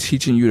 like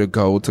teaching you to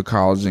go to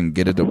college and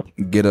get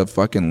a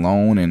fucking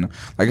loan, and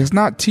like it's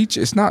not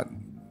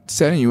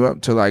setting you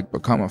up to like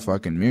become a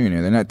fucking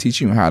millionaire. They're not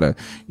teaching you how to,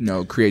 you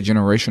know, create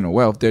generational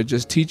wealth. They're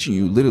just teaching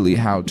you literally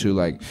how to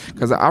like,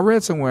 because I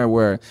read somewhere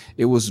where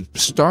it was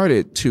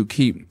started to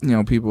keep, you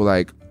know, people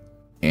like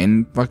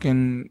in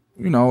fucking,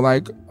 you know,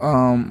 like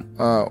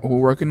who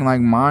work in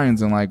like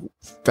mines and like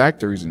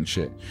factories and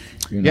shit.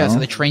 You know? Yeah, so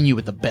they train you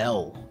with the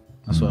bell.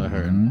 That's what I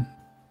heard.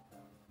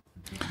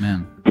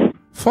 Man,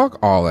 fuck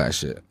all that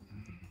shit.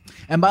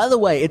 And by the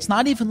way, it's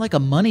not even like a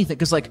money thing,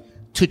 because like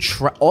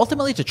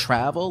ultimately to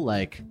travel,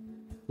 like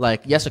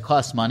yes, it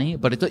costs money,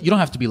 but you don't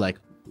have to be like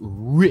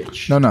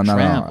rich. No.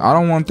 travel. I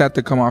don't want that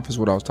to come off as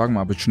what I was talking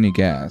about, but you need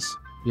gas.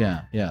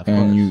 Yeah. Of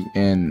And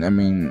course. I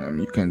mean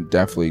you can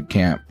definitely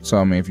camp. So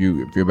I mean if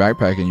you're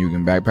backpacking, you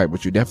can backpack,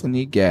 but you definitely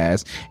need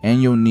gas,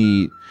 and you'll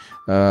need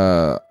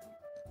I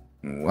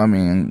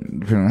mean,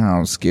 depending on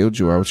how skilled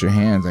you are with your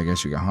hands, I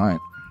guess you can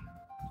hunt.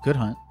 Good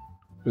hunt.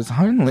 But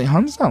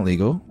hunting's not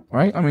legal,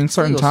 right? I mean,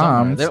 certain Legal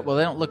somewhere.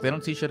 times. They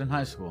don't teach it in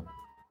high school.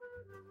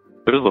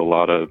 there's a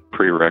lot of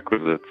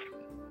prerequisites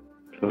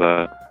to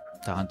that.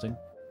 To hunting?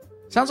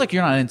 Sounds like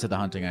you're not into the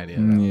hunting idea.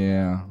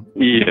 Yeah.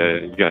 Yeah,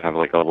 you gotta have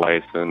like a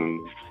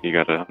license. You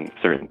gotta hunt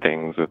certain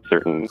things with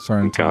certain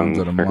times guns,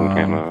 of the certain month.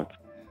 camo.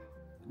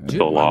 It's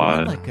Dude, a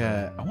lot.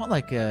 I want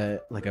like a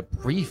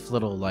brief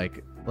little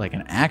like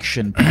an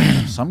action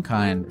plan of some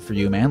kind for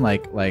you, man.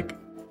 Like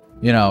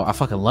you know, I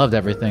fucking loved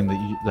everything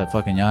that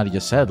fucking Yadi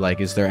just said.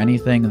 Like, is there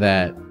anything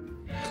that,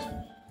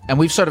 and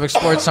we've sort of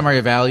explored some of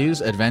your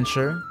values: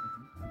 adventure,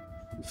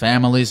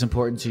 family is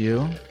important to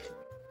you.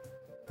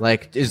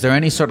 Like, is there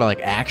any sort of like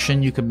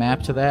action you can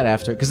map to that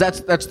after? Because that's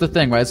the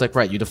thing, right? It's like,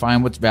 right, you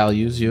define what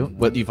values you,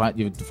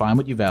 you define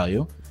what you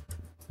value,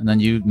 and then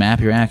you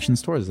map your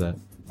actions towards that.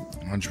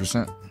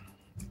 100%.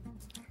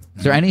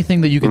 Is there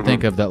anything that you can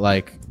think of that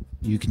like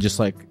you can just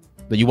like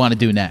that you want to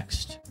do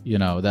next? You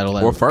know,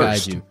 that'll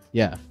guide you.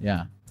 Yeah.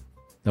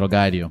 That'll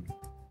guide you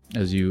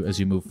as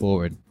you move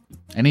forward.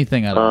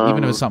 Anything at all,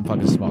 even if it's something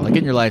fucking small. Like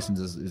getting your license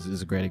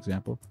is a great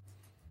example.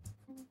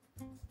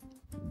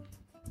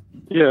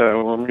 Yeah,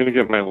 well, I'm gonna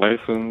get my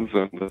license,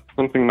 and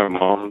something my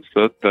mom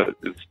said that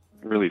is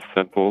really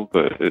simple,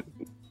 but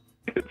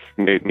it's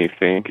made me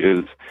think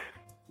is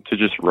to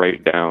just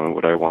write down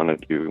what I want to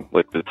do,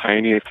 like the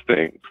tiniest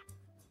things.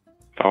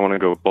 If I want to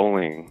go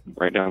bowling,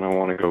 write down I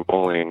want to go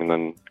bowling, and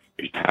then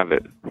you have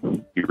it.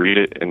 You read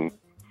it and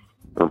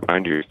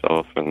remind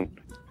yourself, and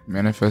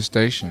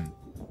manifestation.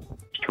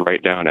 Just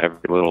write down every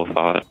little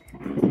thought.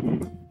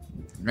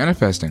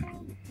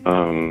 Manifesting.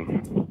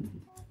 Mm-hmm.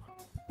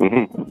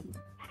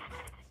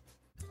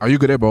 Are you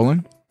good at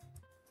bowling?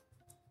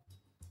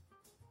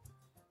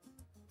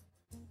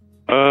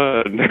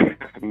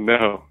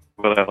 No,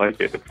 but I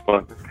like it. It's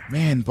fun.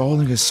 Man,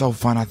 bowling is so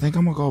fun. I think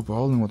I'm gonna go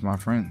bowling with my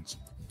friends.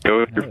 Go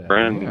with your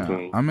friends. Yeah.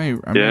 And, I may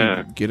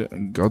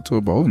go to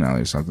a bowling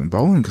alley or something.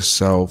 Bowling is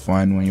so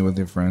fun when you're with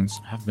your friends.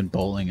 I've been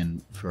bowling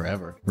in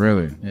forever.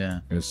 Really?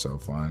 Yeah. It's so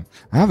fun.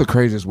 I have the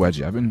craziest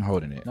wedgie. I've been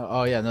holding it.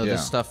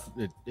 This stuff.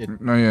 It's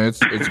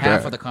half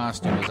bad. of the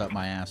costume is up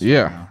my ass.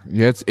 Yeah,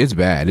 it's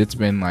bad. It's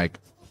been like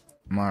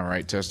my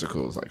right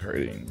testicle is like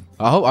hurting.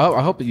 I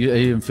hope you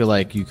didn't feel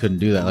like you couldn't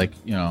do that. Like,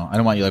 you know, I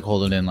don't want you like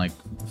holding it in like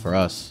for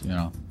us. You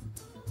know.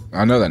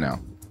 I know that now.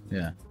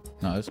 Yeah.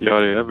 No. It's yeah,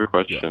 I have a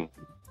question.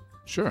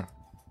 Sure. Have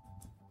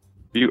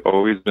you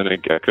always been a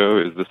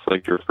gecko? Is this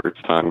like your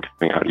first time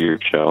coming out of your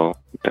shell,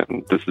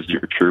 and this is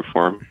your true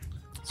form?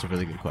 That's a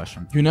really good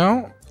question. You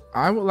know,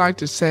 I would like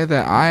to say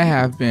that I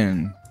have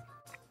been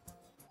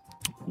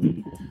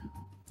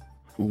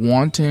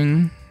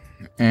wanting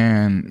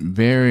and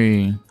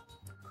very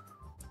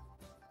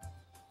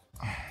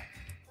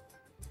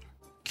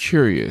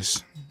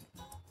curious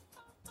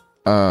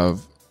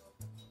of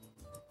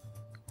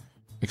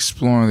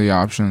exploring the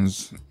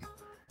options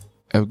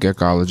of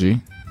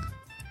geckology.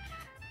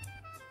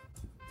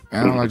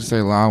 And I'd like to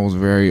say Lyle was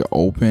very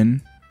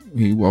open.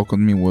 He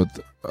welcomed me with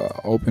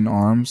open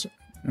arms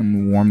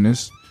and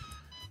warmness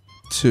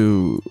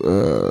to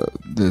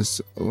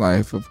this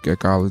life of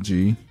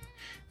geckology.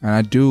 And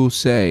I do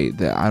say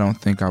that I don't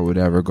think I would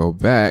ever go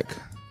back.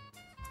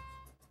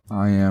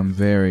 I am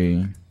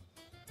very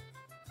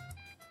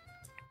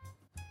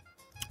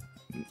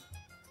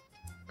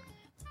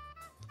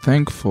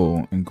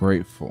thankful and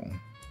grateful.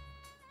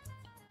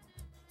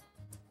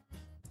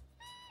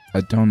 I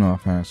don't know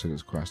if I answered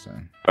this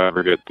question. If I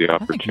ever get the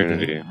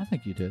opportunity, I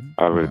think you did.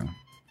 I would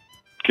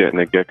get in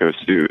a gecko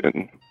suit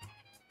and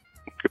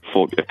get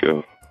full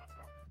gecko.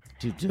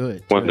 Dude, do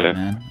it. One do day. it,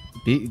 man.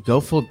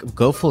 Go full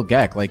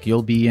geck. Like,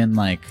 you'll be in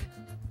like,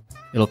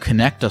 it'll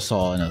connect us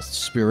all in a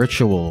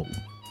spiritual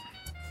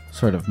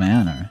sort of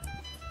manner.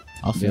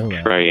 I'll feel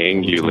that.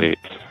 Triangulate.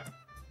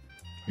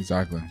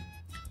 Exactly.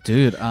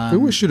 Dude, we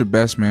wish you the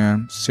best,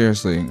 man.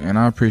 Seriously. And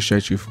I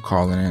appreciate you for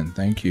calling in.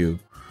 Thank you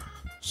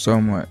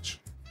so much.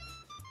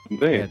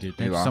 Yeah, dude.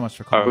 Thank you so much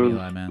for calling,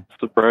 Eli, man.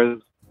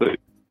 Surprised that,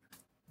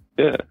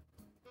 yeah.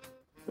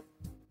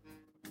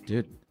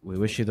 Dude, we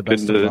wish you the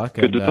best Good of to- luck.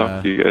 good to and,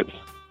 talk to you guys.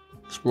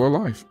 Explore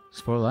life.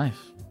 Explore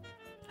life.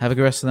 Have a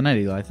good rest of the night,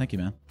 Eli. Thank you,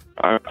 man.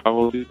 I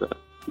will do that.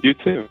 You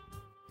too.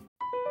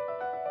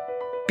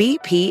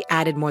 BP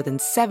added more than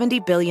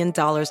 $70 billion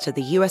to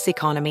the U.S.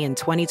 economy in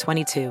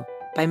 2022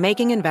 by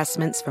making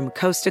investments from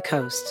coast to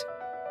coast.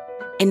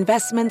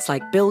 Investments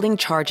like building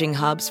charging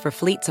hubs for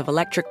fleets of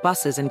electric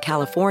buses in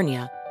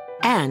California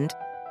and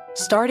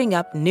starting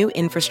up new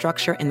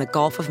infrastructure in the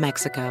Gulf of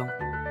Mexico.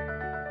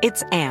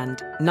 It's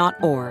and, not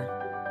or.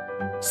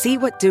 See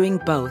what doing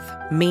both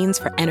means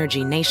for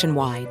energy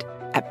nationwide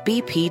at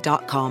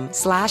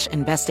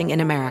bp.com/investing in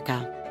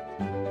America.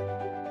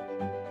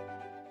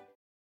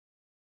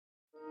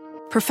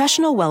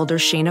 Professional welder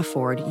Shayna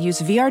Ford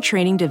used VR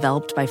training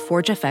developed by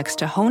ForgeFX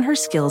to hone her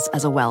skills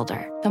as a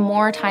welder. The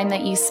more time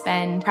that you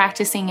spend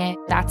practicing it,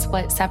 that's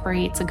what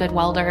separates a good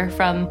welder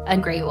from a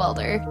great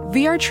welder.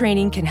 VR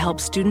training can help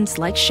students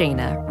like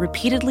Shayna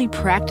repeatedly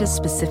practice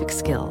specific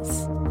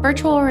skills.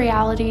 Virtual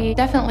reality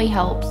definitely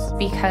helps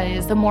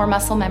because the more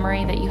muscle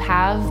memory that you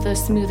have, the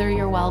smoother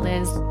your weld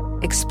is.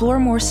 Explore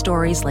more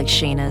stories like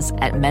Shayna's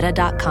at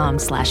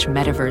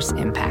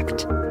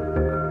meta.com/metaverseimpact.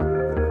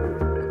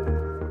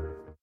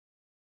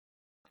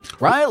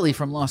 Riley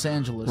from Los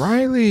Angeles.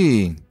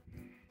 Riley.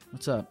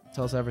 What's up?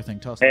 Tell us everything.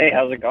 Tell us. Hey, everything.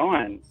 how's it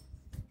going?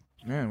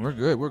 Man, we're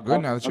good. We're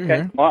good now that you're Okay.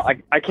 here. Well,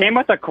 I came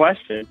with a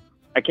question.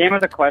 I came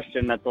with a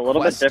question that's a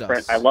little Quest bit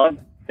different. us. I love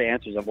the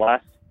answers of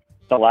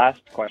the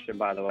last question,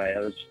 by the way. It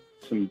was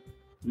some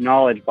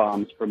knowledge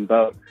bombs from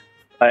both.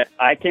 But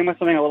I came with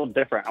something a little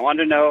different. I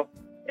wanted to know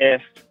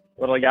if,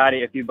 Little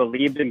Yachty, if you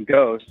believed in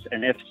ghosts,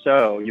 and if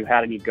so, you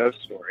had any ghost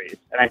stories.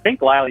 And I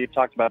think, Lyle, you've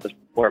talked about this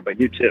before, but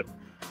you too.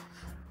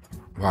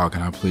 Wow,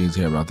 can I please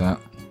hear about that?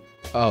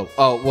 Oh.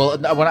 Well,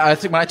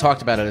 when I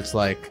talked about it, it's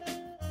like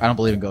I don't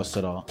believe in ghosts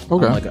at all.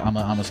 Okay. I'm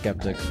a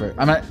skeptic.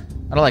 I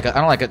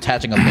don't like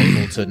attaching a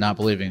label to not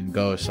believing in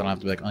ghosts. I don't have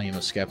to be like, oh, I'm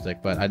a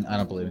skeptic, but I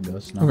don't believe in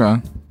ghosts. No.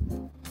 Okay.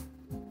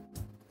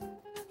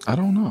 I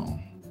don't know.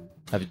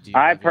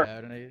 I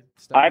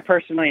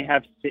personally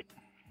have.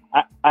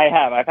 I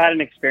have. I've had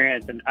an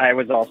experience, and I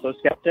was also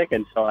skeptic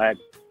until I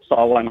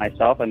saw one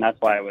myself, and that's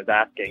why I was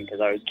asking, because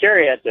I was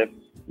curious if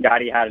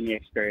Gotti had any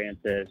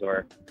experiences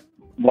or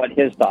what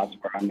his thoughts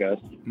were on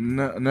ghosts.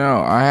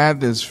 No. I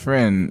had this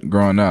friend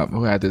growing up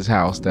who had this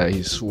house that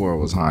he swore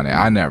was haunted.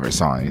 I never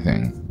saw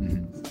anything.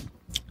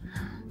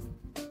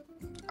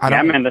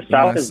 Yeah, man, the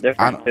South is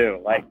different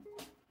too. Like,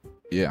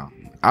 yeah,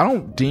 I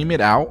don't deem it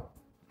out,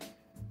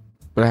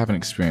 but I haven't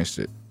experienced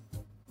it.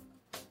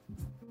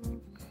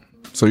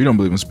 So you don't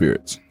believe in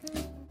spirits?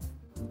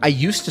 I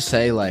used to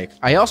say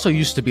I also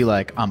used to be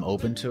like, I'm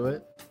open to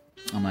it.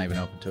 I'm not even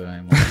open to it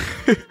anymore.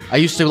 I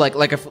used to like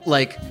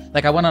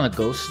I went on a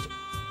ghost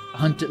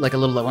hunt, like a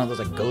little one of those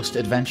like ghost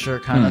adventure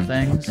kind of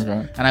things.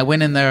 Okay. And I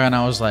went in there and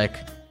I was like,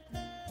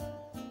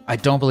 I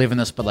don't believe in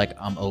this, but like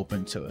I'm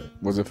open to it.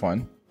 Was it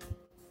fun?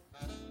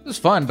 It was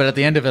fun, but at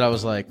the end of it, I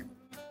was like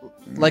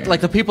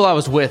the people I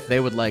was with, they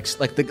would like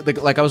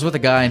I was with a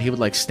guy and he would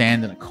like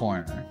stand in a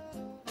corner.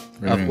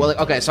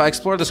 So I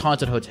explored this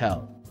haunted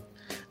hotel,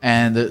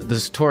 and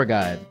this tour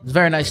guide, was a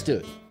very nice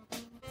dude,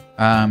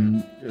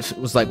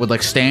 would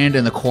like stand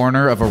in the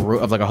corner of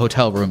a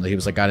hotel room that he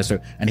was like guided us through,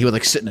 and he would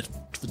like sit in a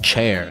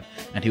chair,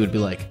 and he would be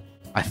like,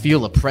 I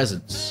feel a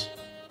presence.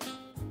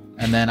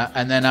 And then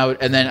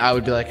I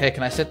would be like, hey,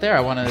 can I sit there? I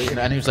want to,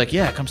 and he was like,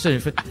 yeah, come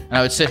sit here. And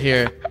I would sit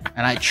here,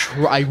 and I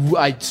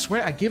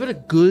swear I give it a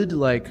good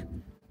like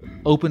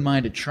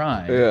open-minded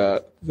try. Yeah,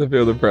 to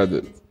feel the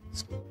presence.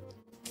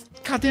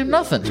 Goddamn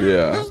nothing.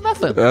 Yeah, there's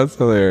nothing. That's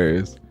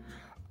hilarious.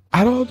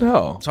 I don't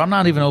know. So I'm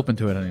not even open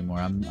to it anymore.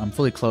 I'm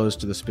fully closed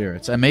to the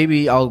spirits, and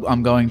maybe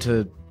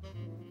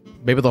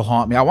maybe they'll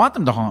haunt me. I want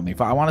them to haunt me.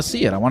 I want to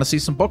see it. I want to see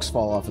some books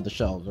fall off of the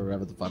shelves or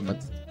whatever the fuck. So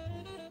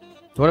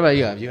what about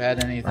you? Have you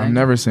had anything? I've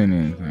never seen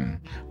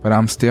anything, but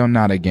I'm still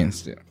not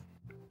against it.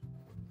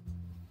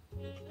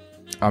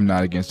 I'm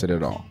not against it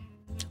at all.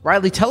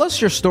 Riley, tell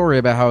us your story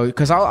about how,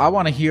 because I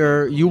want to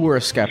hear, you were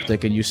a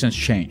skeptic and you since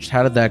changed.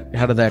 How did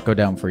that go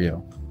down for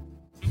you?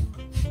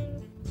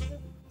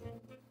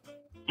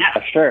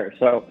 Yeah, sure.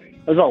 So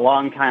it was a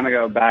long time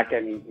ago, back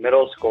in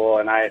middle school,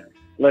 and I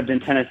lived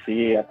in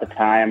Tennessee at the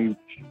time.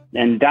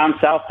 And down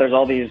south, there's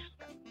all these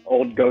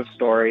old ghost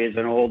stories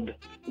and old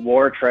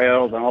war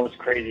trails and all this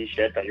crazy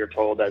shit that you're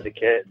told as a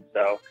kid.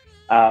 So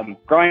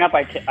growing up,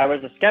 I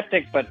was a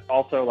skeptic, but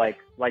also like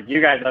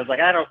you guys, I was like,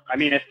 if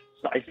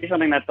I see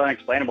something that's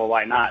unexplainable,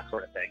 why not,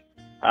 sort of thing.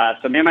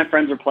 So me and my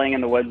friends were playing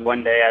in the woods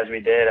one day, as we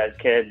did as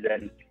kids,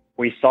 and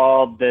we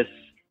saw this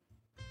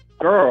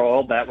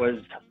girl that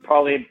was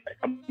probably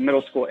a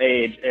middle school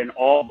age in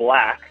all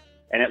black,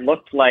 and it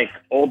looked like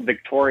old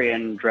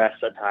Victorian dress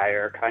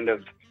attire, kind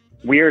of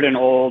weird and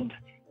old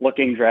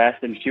looking dress,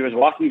 and she was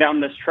walking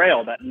down this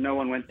trail that no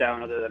one went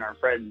down other than our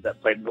friends that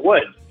played in the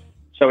woods.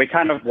 So we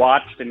kind of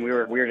watched, and we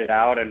were weirded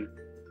out and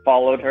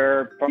followed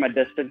her from a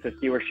distance to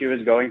see where she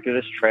was going through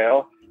this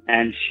trail.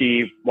 And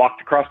she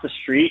walked across the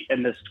street,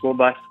 and the school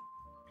bus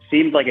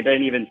seemed like it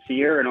didn't even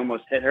see her and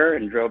almost hit her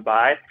and drove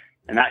by,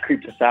 and that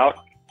creeped us out.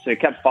 So we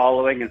kept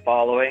following and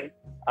following,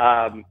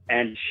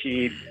 and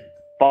she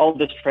followed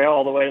this trail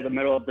all the way to the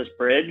middle of this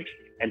bridge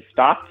and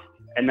stopped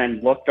and then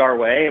looked our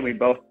way, and we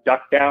both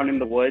ducked down in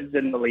the woods,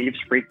 and the leaves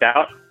freaked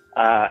out.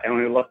 And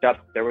when we looked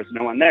up, there was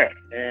no one there.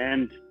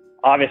 And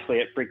obviously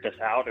it freaked us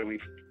out, and we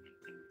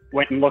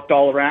went and looked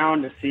all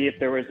around to see if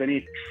there was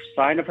any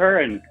sign of her,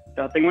 and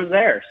nothing was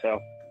there. So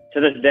to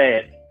this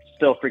day, it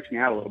still freaks me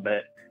out a little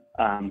bit.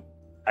 I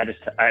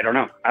don't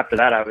know. After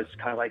that, I was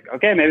kind of like,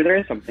 okay, maybe there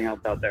is something else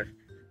out there.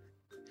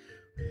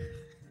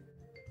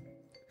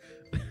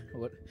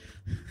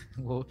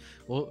 What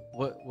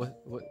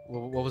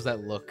was that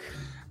look?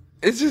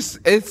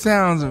 It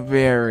sounds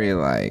very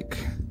like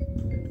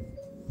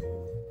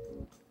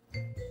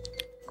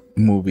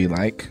movie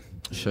like.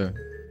 Sure.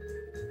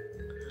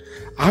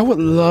 I would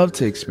love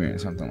to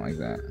experience something like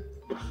that.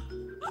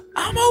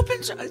 I'm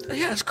open to,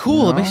 yeah, it's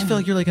cool. It makes you feel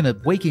like you're like in a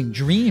waking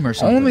dream or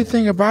something. Only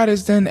thing about it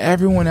is then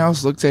everyone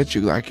else looks at you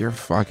like you're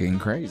fucking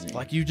crazy.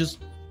 Like you just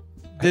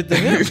did the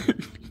him.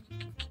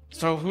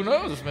 So who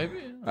knows, maybe.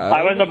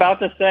 I was about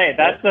to say,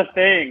 that's the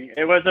thing.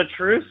 It was a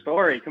true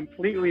story,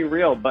 completely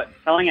real, but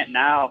telling it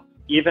now,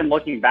 even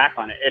looking back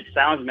on it, it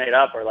sounds made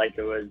up or like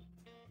it was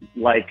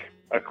like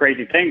a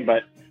crazy thing,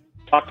 but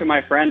talked to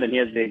my friend, and he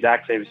has the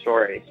exact same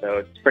story. So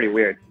it's pretty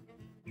weird.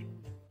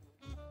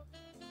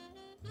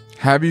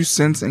 Have you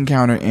since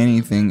encountered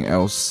anything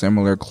else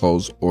similar,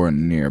 close, or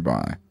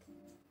nearby?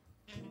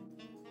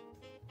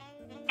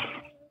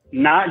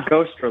 Not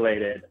ghost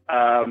related.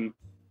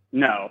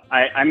 No.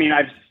 I mean,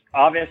 I've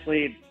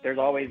obviously there's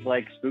always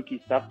like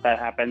spooky stuff that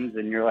happens,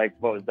 and you're like,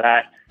 what was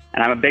that?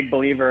 And I'm a big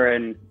believer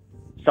in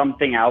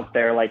something out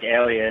there like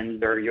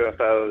aliens or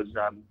UFOs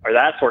or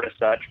that sort of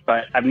such,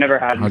 but I've never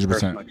had any 100%.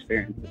 personal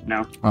experiences.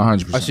 No.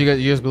 100%. Oh, so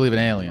you guys believe in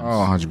aliens?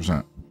 Oh,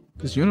 100%.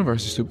 This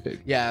universe is too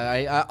big.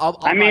 Yeah, I'll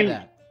buy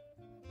that.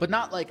 But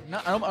not like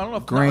I don't know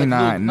if Green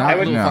not like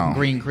little no. fucking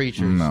green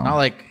creatures. No. Not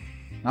like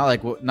I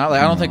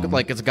don't think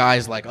like it's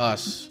guys like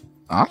us.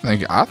 I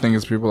think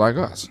it's people like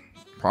us.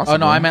 Possibly. Oh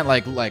no, I meant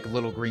like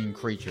little green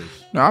creatures.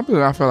 No, I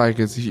feel like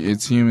it's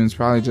humans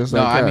probably just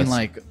like us. No,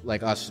 I mean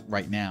like us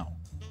right now.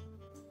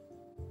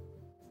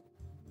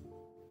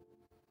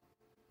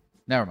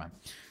 Never mind.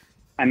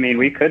 I mean,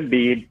 we could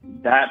be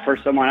that for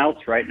someone else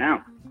right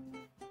now.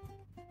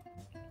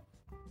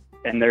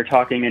 And they're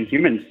talking in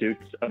human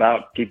suits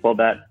about people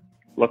that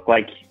look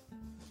like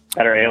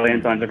that are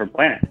aliens on a different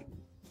planet.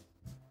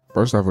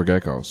 First off, we're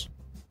geckos.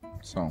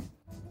 So,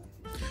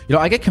 you know,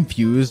 I get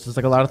confused. There's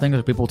like a lot of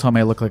things. People tell me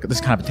I look like, this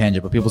is kind of a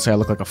tangent, but people say I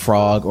look like a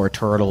frog or a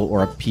turtle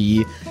or a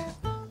pea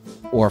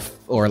or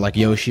like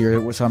Yoshi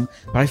or something.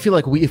 But I feel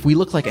like if we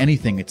look like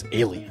anything, it's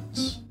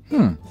aliens.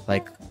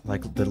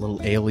 Like the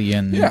little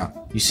alien. Yeah.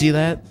 You see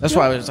that? That's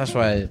why I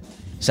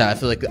said I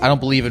feel like I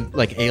don't believe in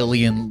like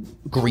alien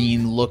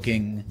green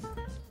looking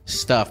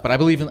stuff, but I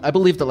believe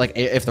that like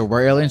if there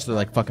were aliens, they're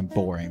like fucking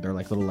boring. They're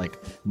like little like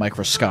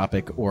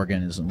microscopic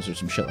organisms or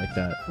some shit like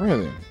that.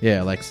 Really?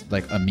 Yeah, like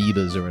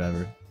amoebas or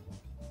whatever.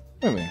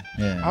 Really?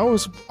 Yeah.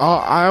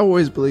 I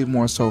always believe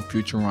more so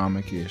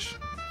Futuramic-ish.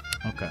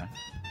 Okay.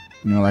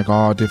 You know, like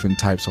all different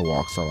types of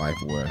walks of life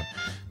where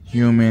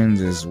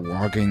humans is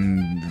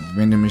walking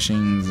vending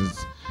machines,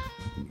 is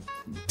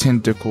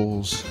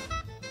tentacles.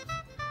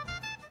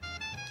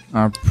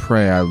 I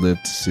pray I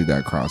live to see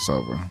that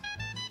crossover.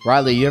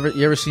 Riley, you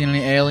ever seen any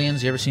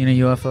aliens? You ever seen any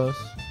UFOs?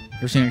 You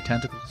ever seen any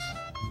tentacles?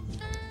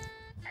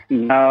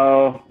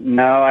 No,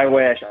 I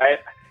wish.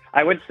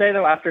 I would say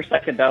though, after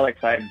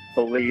psychedelics, I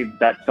believe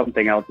that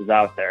something else is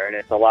out there, and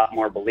it's a lot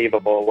more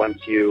believable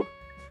once you.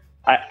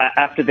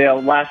 After the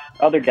last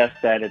other guest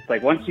said, it's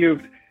like once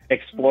you've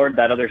explored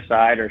that other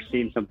side or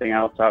seen something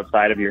else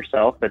outside of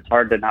yourself, it's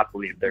hard to not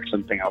believe there's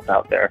something else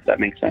out there. If that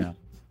makes sense.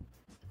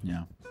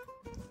 Yeah.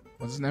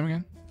 What's his name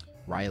again?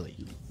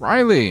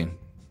 Riley.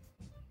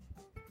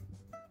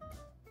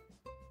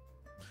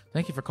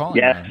 Thank you for calling.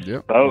 Yes.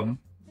 Yep. Both.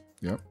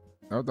 Yep.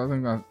 I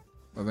think I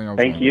was.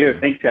 Thank you.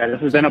 Thanks, guys.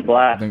 This has been a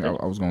blast. I think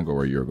I was going to go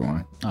where you're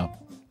going. Oh.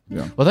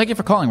 Yeah. Well, thank you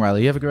for calling,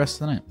 Riley. You have a good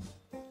rest of the night.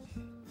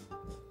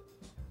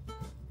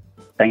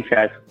 Thanks,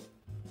 guys.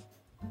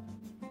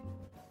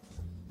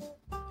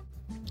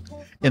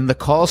 In the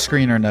call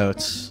screener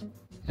notes,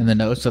 in the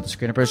notes of the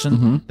screener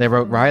person, they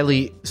wrote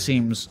Riley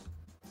seems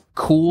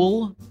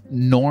cool,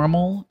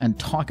 normal, and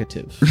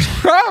talkative.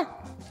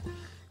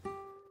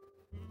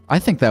 I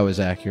think that was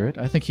accurate.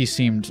 I think he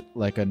seemed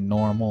like a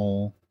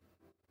normal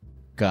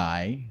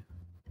guy.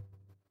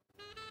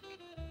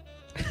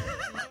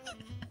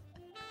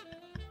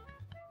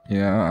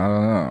 Yeah, I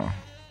don't know.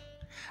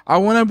 I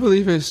want to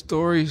believe his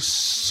story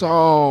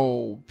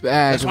so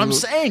bad. That's what I'm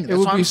saying. That's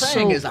what I'm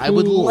saying is I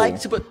would like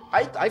to, but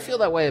I feel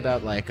that way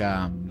about like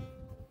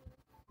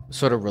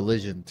sort of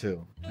religion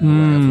too. In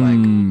a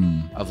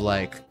way of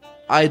like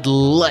I'd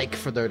like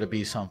for there to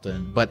be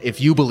something, but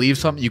if you believe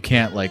something, you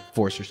can't like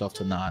force yourself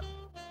to not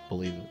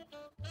believe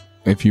it.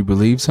 If you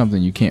believe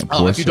something, you can't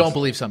force if you don't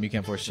believe something, you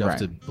can't force yourself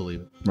to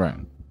believe it.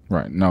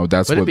 Right. No,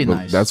 that's But it'd what be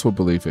nice. that's what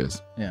belief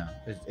is. Yeah,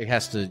 it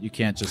has to. You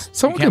can't just.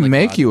 Someone you can't, can like,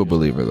 make God you a do it.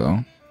 believer,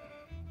 though.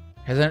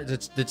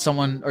 Did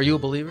someone? Are you a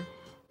believer?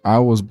 I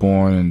was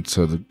born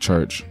into the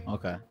church.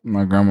 Okay.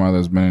 My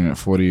grandmother's been in it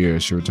 40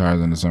 years. She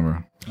retires in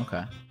December.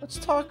 Okay. Let's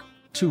talk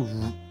to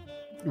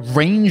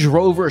Range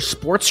Rover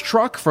sports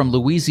truck from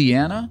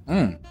Louisiana.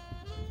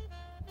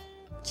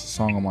 It's a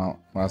song on my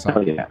last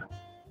album. Hell yeah.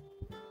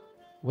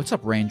 What's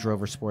up, Range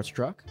Rover sports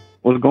truck?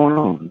 What's going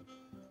on?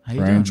 How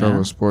you Range doing, Rover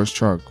man? sports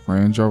truck.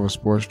 Range Rover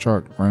sports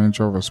truck. Range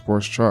Rover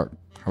sports truck.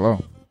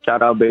 Hello.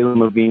 Shout out Bailey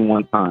Levine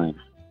one time.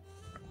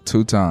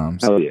 2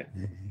 times. Hell yeah.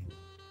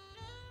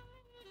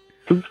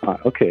 2 times.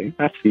 Okay,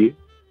 I see.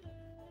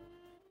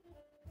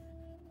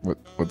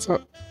 What's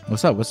up?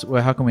 What's up?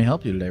 How can we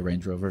help you today,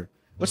 Range Rover?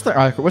 What's the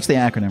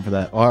acronym for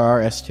that?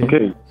 RRST.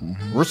 Okay.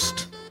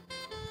 Rust.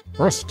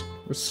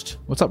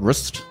 What's up,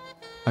 Rust?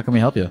 How can we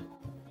help you?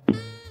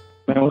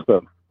 Man, what's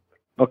up?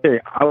 Okay,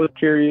 I was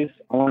curious.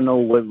 I want to know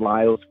what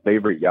Lyle's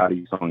favorite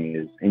Yachty song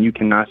is, and you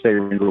cannot say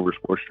Range Rover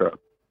Sports Truck.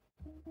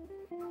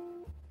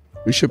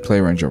 We should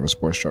play Range Rover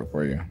sports truck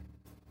for you.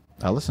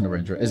 I'll listen to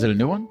Range Rover. Is it a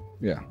new one?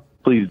 Yeah.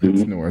 Please do.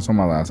 It's newer. It's on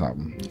my last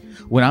album.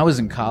 When I was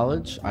in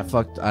college, I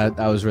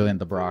was really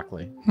into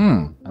Broccoli.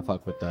 I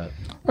fucked with that.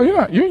 Oh,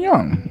 you're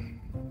young.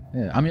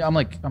 Yeah,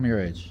 I'm your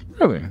age.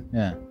 Really?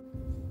 Yeah.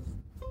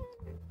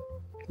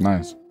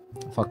 Nice.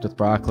 I fucked with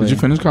broccoli. Did you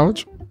finish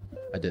college?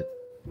 I did.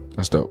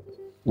 That's dope.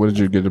 What did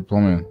you get a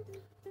diploma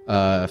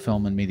in?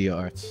 Film and media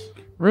arts.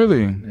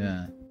 Really?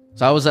 Yeah.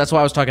 So that's why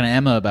I was talking to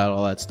Emma about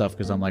all that stuff,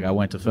 because I'm like, I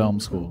went to film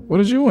school. What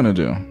did you want to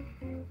do?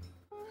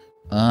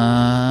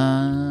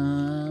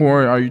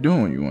 Or are you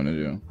doing what you want to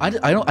do? I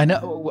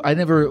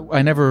never.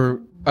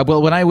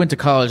 Well, when I went to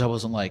college, I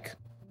wasn't like,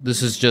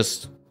 this is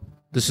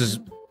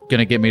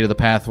gonna get me to the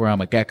path where I'm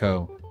a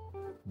gecko.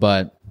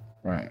 But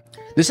right,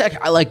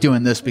 I like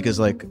doing this because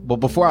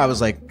before I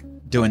was like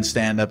doing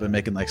stand up and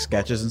making like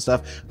sketches and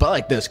stuff. But I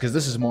like this because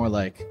this is more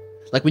like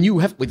when you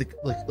have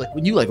like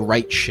when you like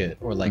write shit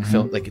or like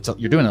film, like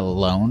you're doing it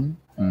alone.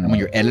 And when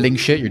you're editing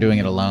shit, you're doing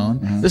it alone.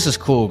 This is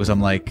cool because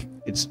I'm like,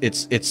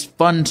 it's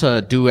fun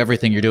to do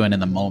everything you're doing in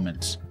the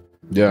moment.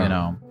 Yeah, you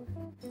know.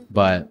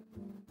 But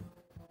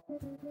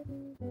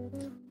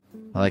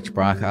I like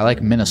broccoli. I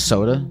like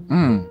Minnesota.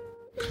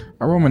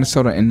 I wrote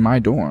Minnesota in my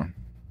dorm.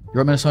 You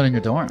wrote Minnesota in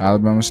your dorm?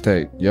 Alabama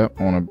State. Yep,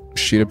 on a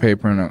sheet of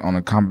paper and on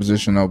a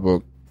composition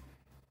notebook.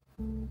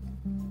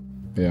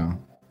 Yeah.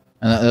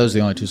 And those are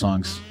the only two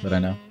songs that I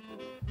know.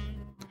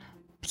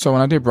 So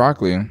when I did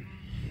broccoli,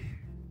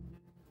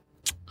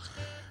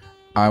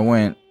 I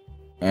went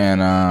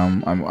and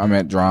I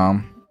met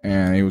Drum,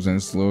 and he was in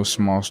this little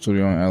small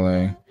studio in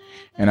LA.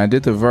 And I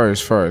did the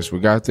verse first. We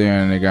got there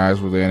and the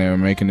guys were there and they were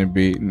making the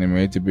beat and they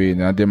made the beat.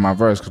 And I did my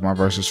verse because my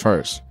verse is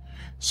first.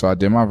 So I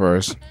did my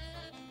verse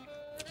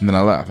and then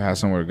I left. I had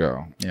somewhere to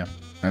go. Yeah.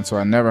 And so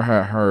I never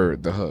had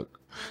heard the hook.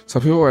 So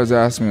people always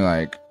ask me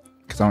like,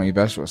 because I don't eat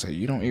vegetables, I say,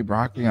 you don't eat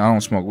broccoli? I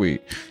don't smoke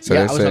weed. So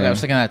yeah, they I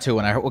was thinking that too.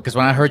 When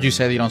I heard you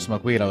say that you don't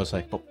smoke weed, I was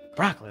like, but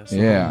broccoli.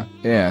 Yeah.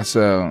 Yeah.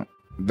 So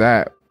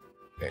that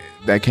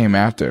came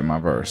after my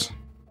verse.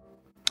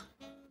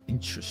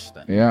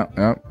 Interesting.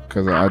 Yeah,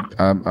 because I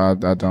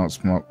don't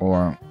smoke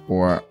or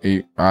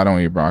eat. I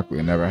don't eat broccoli.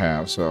 I never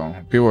have. So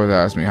people always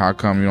ask me, how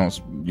come you don't?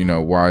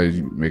 Why did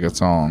you make a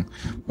song?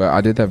 But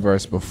I did that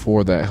verse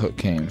before that hook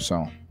came.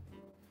 So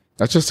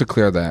that's just to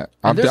clear that.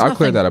 I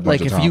cleared that a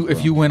bunch of times. Like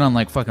if you went on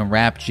like fucking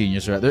Rap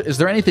Genius, is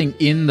there anything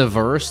in the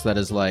verse that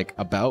is like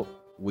about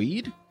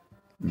weed?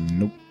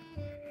 Nope.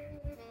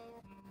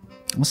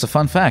 What's a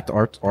fun fact?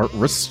 Art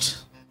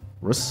wrist.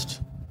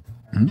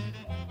 Mm-hmm.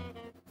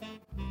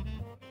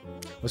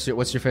 What's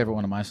your favorite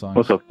one of my songs?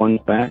 What's a fun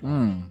fact?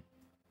 My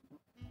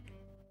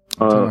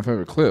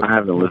favorite clip. I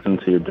haven't listened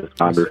to your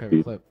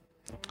discography.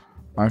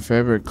 My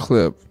favorite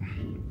clip.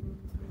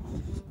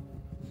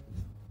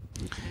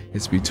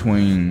 It's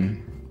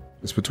between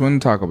the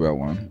Taco Bell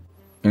one,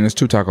 and it's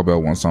two Taco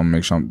Bell ones. So I'm gonna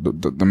make sure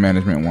the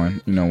management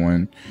one. You know,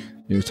 when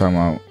he was talking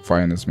about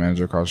fighting this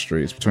manager across the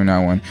street. It's between that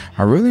one.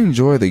 I really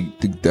enjoy the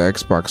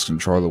Xbox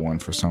controller one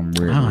for some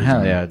weird reason.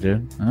 Hell yeah,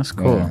 dude, that's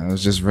cool. Yeah, it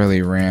was just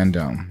really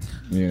random.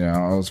 You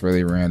know, it was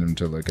really random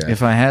to look at.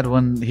 If I had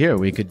one here,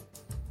 we could.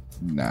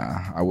 Nah,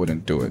 I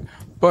wouldn't do it.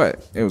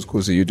 But it was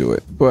cool to see you do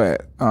it.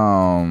 But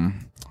I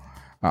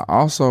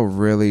also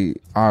really,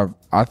 I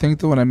think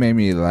the one that made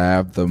me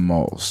laugh the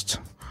most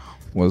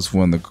was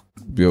when the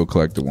bill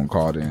collector one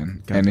called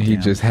in, and he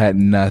just had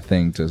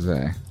nothing to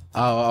say.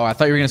 Oh, I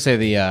thought you were gonna say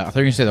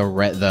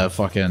the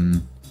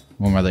fucking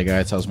one where the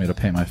guy tells me to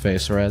paint my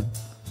face red.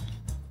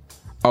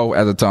 Oh,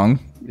 as a tongue?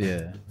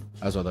 Yeah,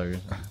 that's what I thought you were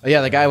saying. Oh,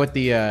 yeah, the guy with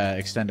the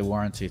extended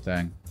warranty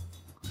thing.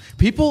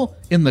 People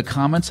in the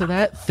comments of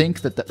that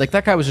think that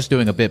that guy was just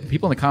doing a bit.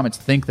 People in the comments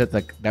think that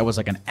that was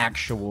like an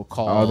actual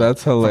call. Oh,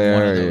 that's hilarious.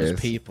 From one of those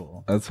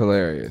people. That's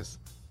hilarious.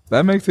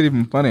 That makes it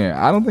even funnier.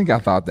 I don't think I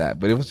thought that,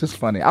 but it was just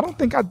funny. I don't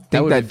think I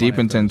think that deep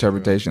into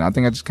interpretation. I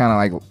think I just kind of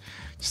like,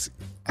 just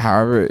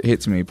however it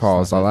hits me,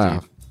 pause, I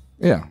laugh. Deep.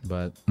 Yeah.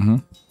 But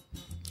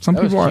some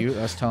people are cute.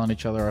 Us telling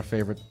each other our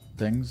favorite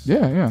things.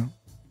 Yeah.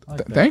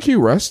 Like thank you,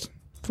 Rust,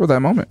 for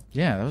that moment.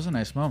 Yeah, that was a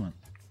nice moment.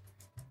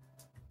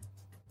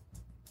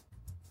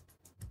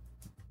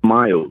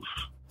 Miles.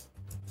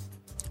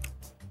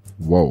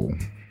 Whoa.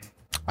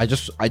 I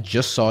just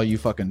saw you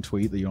fucking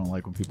tweet that you don't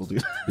like when people do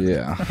that.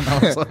 Yeah.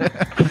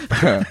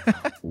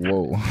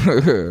 Whoa.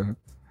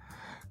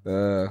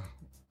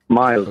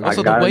 Miles,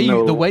 also,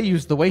 the way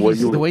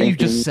you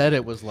just said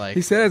it was like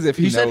he said as if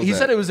he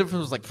said it was if it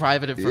was like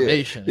private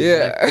information.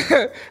 Yeah.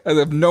 As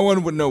if no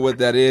one would know what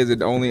that is,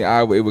 and only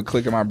it would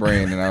click in my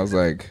brain, and I was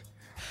like,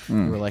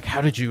 You were like,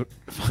 how did you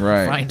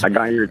find I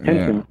got your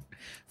attention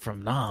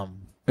from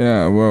Nam?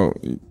 Yeah, well,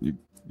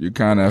 you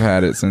kind of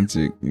had it since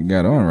you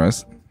got on,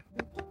 Russ.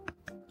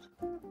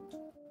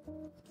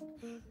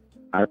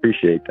 I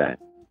appreciate that.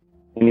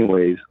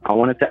 Anyways, I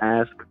wanted to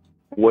ask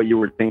what you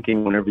were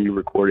thinking whenever you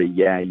recorded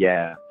Yeah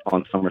Yeah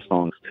on Summer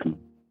Songs 2.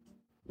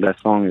 That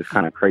song is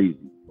kind of crazy.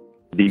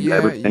 Do you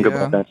ever think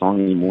about that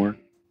song anymore?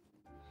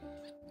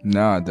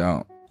 No, I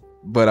don't.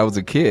 But I was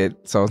a kid,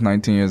 so I was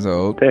 19 years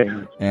old.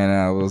 And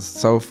I was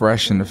so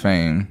fresh into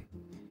fame.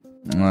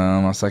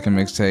 My second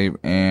mixtape,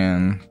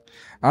 and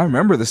I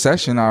remember the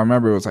session. I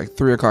remember it was like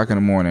 3 o'clock in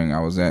the morning.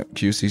 I was at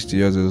QC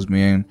Studios. It was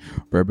me and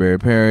Burberry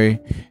Perry,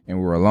 and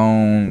we were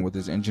alone with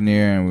this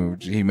engineer,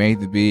 and he made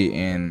the beat.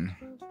 And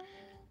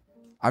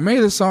I made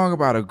a song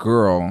about a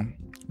girl,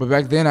 but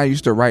back then I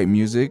used to write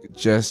music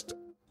just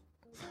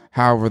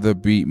however the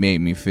beat made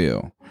me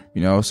feel.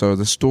 You know, so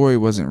the story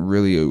wasn't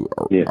really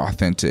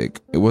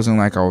authentic. It wasn't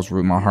like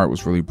my heart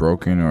was really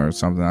broken or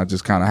something. I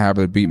just kind of how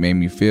the beat made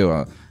me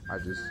feel.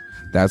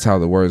 That's how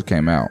the words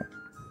came out.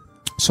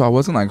 So I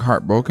wasn't like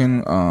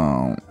heartbroken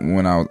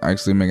when I was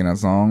actually making that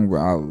song.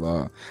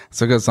 But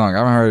it's a good song. I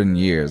haven't heard it in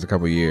years, a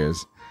couple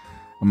years.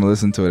 I'm gonna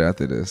listen to it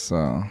after this.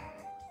 So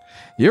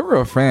you're a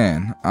real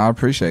fan. I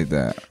appreciate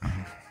that.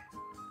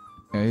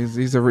 Yeah,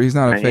 he's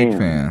not a fake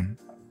fan.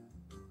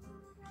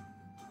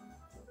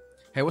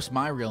 Hey, what's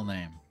my real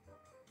name?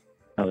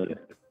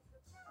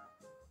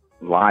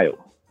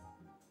 Lyle.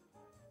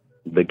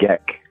 The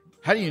Geck.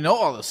 How do you know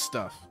all this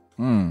stuff?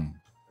 I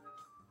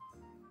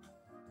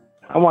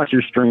watch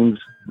your streams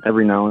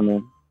every now and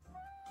then.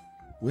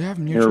 We have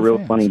mutual You're a real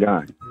fans. funny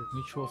guy. We're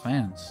mutual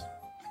fans.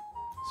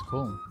 It's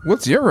cool.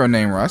 What's your real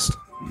name, Rust?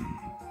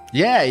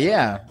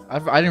 Yeah.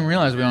 I didn't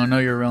realize we don't know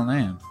your real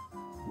name.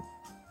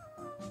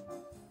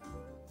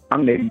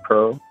 I'm Navy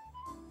Pro.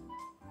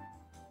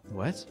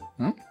 What?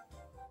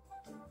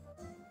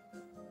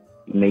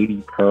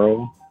 Navy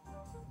Pro.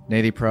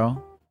 Navy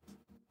Pro?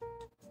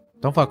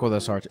 Don't fuck with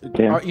us, RTS.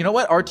 Yeah. You know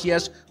what,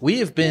 RTS? We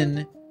have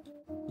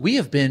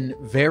been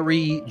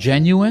very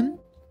genuine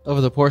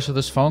over the course of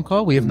this phone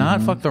call. We have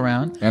not fucked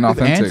around. And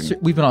authentic.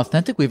 We've been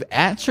authentic. We've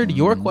answered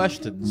your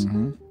questions.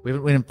 We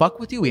didn't fuck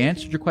with you. We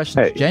answered your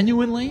questions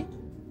genuinely.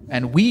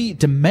 And we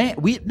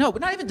demand,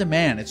 not even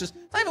demand. It's just,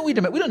 not even we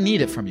demand. We don't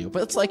need it from you.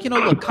 But it's like,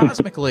 look,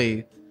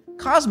 cosmically,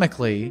 I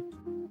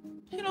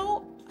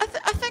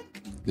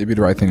think It'd be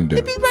the right thing to do.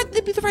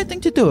 it'd be the right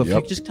thing to do if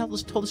you just told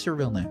us your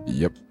real name.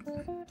 Yep.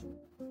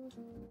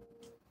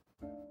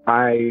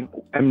 I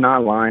am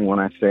not lying when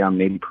I say I'm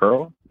Navy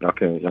Pearl. Y'all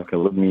can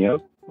look me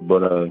up,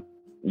 but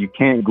you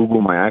can't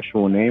Google my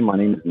actual name. My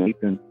name is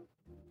Nathan.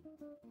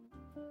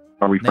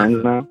 Are we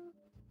friends now?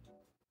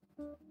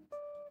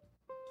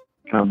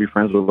 Can I be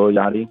friends with Lil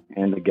Yachty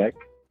and the Geck?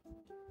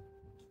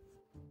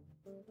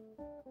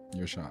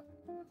 Your shot.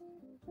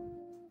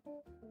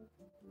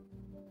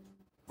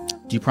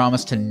 Do you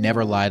promise to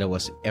never lie to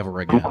us ever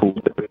again? I'm cool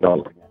with it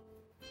all.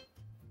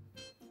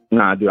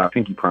 Nah, dude, I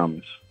think you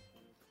promised.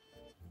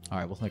 All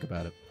right, we'll think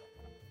about it.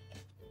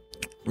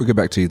 We'll get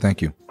back to you.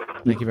 Thank you.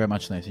 Thank you very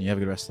much, Nathan. You have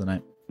a good rest of the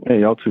night.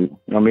 Hey, y'all too.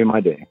 Y'all made my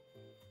day.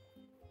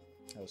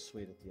 That was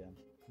sweet at the end.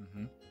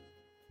 You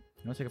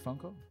want to take a phone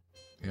call?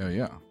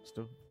 Yeah. Let's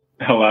do it.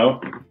 Hello?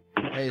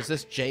 Hey, is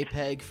this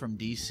JPEG from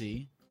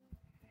DC?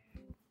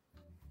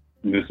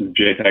 This is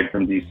JPEG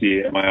from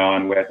DC. Am I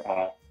on with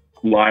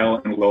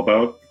Lyle and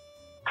Lobo?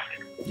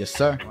 Yes,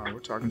 sir. Wow, we're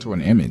talking to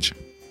an image.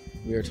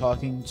 We are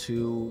talking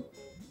to...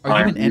 Are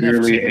I'm you an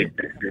literally NFT? a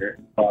picture.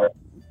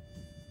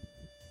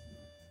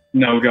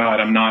 No, God,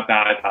 I'm not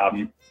that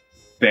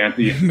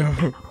fancy.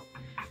 No.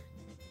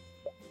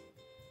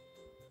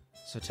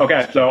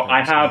 Okay, so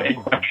I have a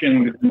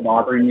question that's been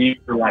bothering me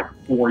for like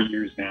 4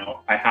 years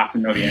now. I have to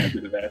know the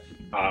answer to this.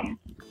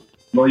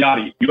 Lil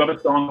Yachty, you have a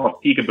song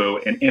called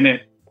Peekaboo, and in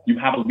it, you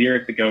have a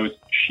lyric that goes,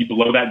 "She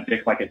blow that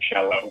dick like a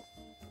cello."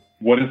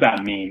 What does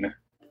that mean?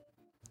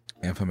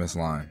 Infamous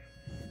line.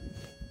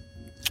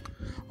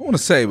 I want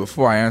to say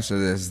before I answer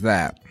this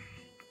that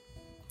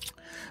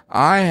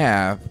I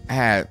have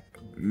had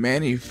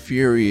many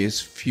furious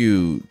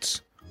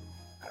feuds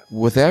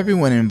with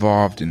everyone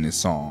involved in this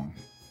song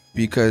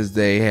because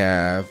they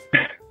have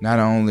not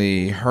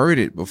only heard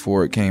it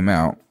before it came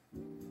out.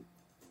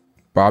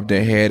 Bob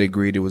the Head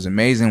agreed it was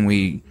amazing.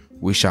 We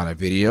shot a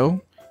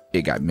video.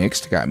 It got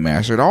mixed, got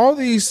mastered. All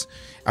these,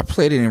 I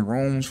played it in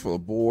rooms full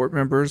of board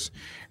members.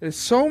 There's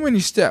so many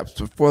steps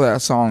before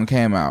that song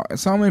came out. And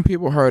so many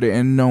people heard it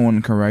and no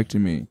one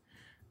corrected me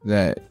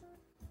that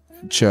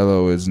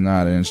cello is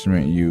not an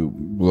instrument you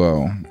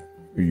blow.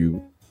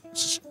 You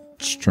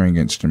string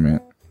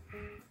instrument.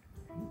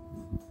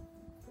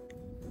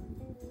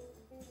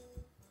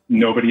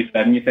 Nobody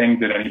said anything?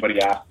 Did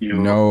anybody ask you?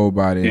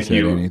 Nobody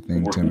said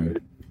anything to me.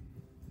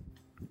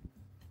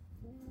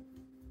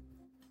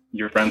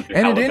 Your friends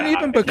And it didn't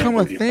even become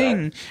a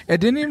thing. It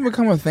didn't even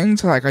become a thing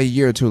till like a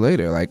year or two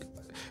later. Like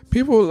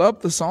people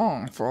loved the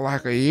song for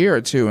like a year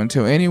or two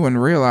until anyone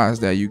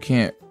realized that you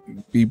can't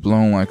be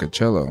blown like a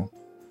cello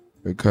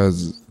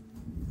because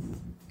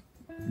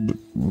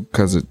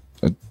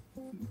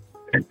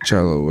a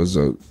cello was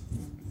a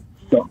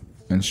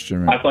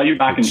instrument. I saw you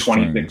back in with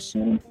strings.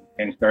 2016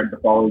 and started to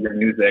follow your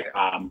music.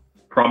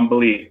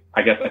 Probably,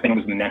 I think it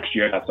was the next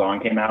year that song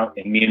came out,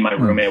 and me and my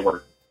roommate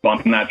were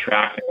bumping that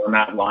track, and when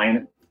that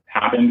line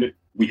happened,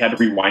 we had to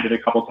rewind it a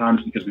couple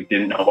times because we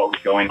didn't know what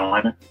was going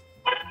on.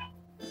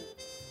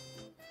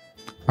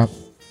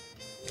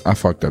 I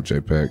fucked up,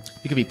 JPEG.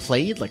 You could be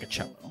played like a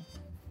cello.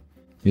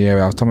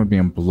 Yeah, I was talking about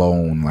being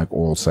blown like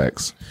oral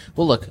sex.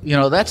 Well, look,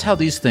 that's how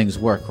these things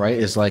work, right?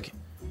 Is like,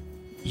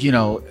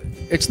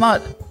 it's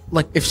not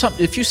like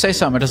if you say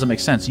something that doesn't make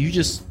sense, you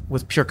just,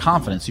 with pure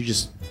confidence, you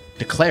just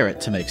declare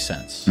it to make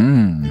sense.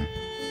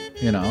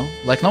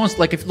 Like no one's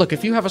like,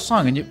 if you have a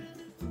song and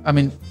I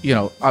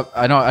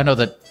know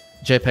that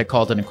JPEG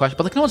called it in question,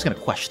 but like no one's gonna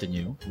question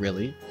you,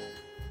 really.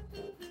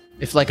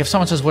 If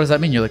someone says, "What does that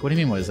mean?" You're like, "What do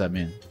you mean? What does that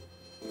mean?"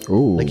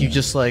 Ooh. Like you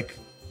just like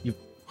you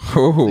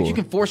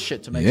can force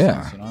shit to make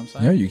yeah. sense. You know what I'm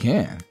saying? Yeah, you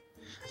can.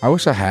 I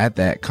wish I had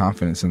that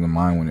confidence in the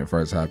mind when it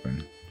first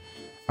happened.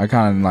 I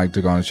kind of like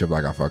took ownership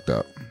like I fucked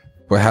up.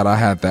 But had I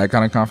had that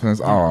kind of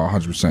confidence,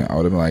 100%, I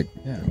would have been like,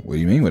 what do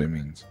you mean what it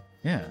means?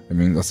 Yeah. I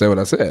mean, I said what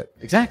I said.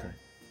 Exactly.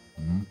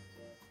 Mm-hmm.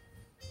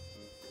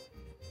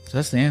 So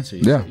that's the answer.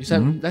 You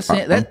said Mhm.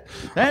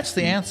 that's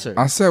the answer.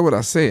 I said what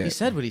I said. He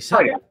said what he said.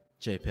 Oh, yeah.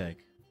 JPEG.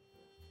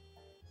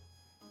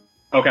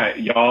 Okay,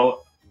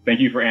 y'all, thank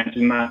you for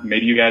answering that.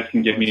 Maybe you guys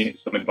can give me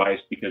some advice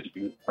because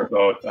you are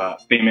both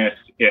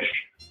famous-ish.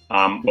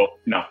 Well,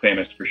 not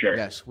famous for sure.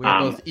 Yes, we're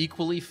both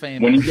equally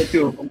famous. When you get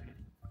to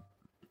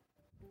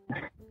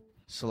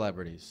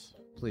celebrities,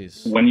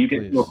 please. When you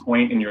get to a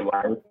point in your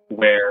life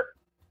where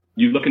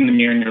you look in the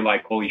mirror and you're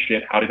like, holy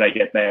shit, how did I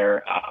get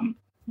there?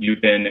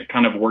 You've been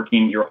kind of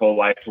working your whole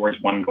life towards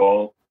one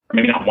goal. Or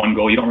maybe not one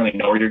goal. You don't really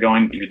know where you're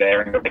going, but you're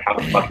there. And you're like, how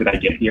the fuck did I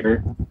get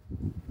here?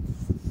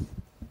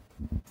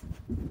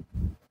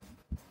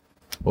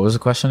 What was the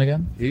question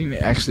again? He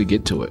didn't actually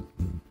get to it.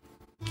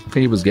 I think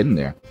he was getting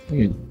there.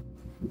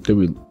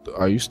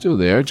 Are you still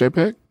there,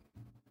 JPEG?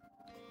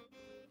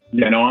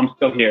 Yeah, no, I'm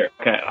still here.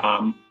 Okay.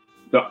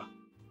 So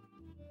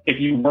if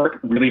you work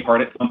really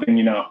hard at something,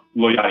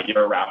 Lil Yachty,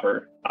 you're a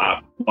rapper,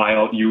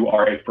 while you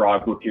are a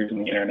frog who appears on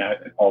the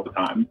internet all the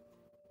time.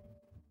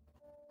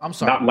 I'm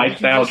sorry. That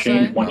lifestyle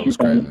change once you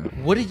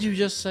What did you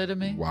just say to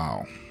me?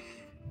 Wow.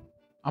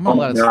 I'm gonna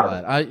let it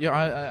slide. I'm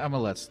gonna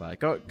let it slide.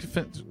 Go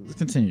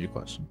continue your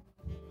question.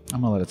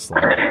 I'm gonna let it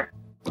slide.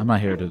 I'm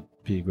not here to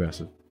be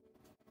aggressive.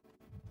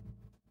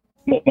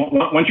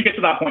 Once you get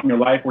to that point in your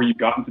life where you've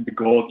gotten to the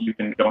goals you've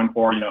been going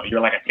for,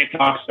 you're like a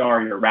TikTok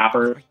star, you're a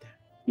rapper.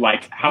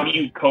 Like, how do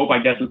you cope, I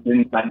guess,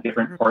 within that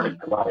different part of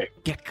your life?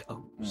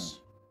 Geckos.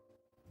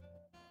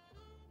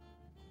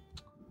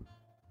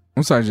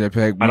 I'm sorry, JPEG.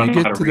 I When don't you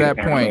know how get to to read, that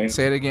apparently. point,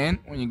 say it again.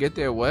 When you get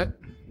there, what?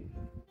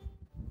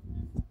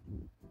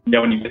 Yeah,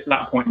 when you get to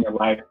that point in your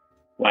life,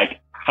 like,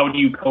 how do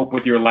you cope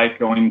with your life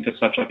going to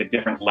such like a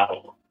different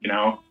level?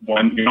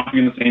 When you're not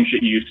doing the same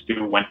shit you used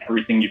to, when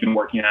everything you've been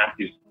working at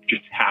is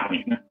just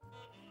happening.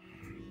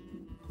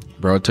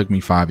 Bro, it took me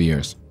 5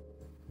 years.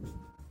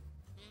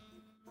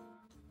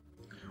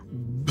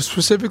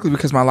 Specifically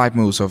because my life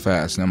moved so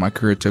fast. My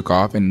career took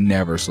off and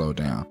never slowed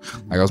down.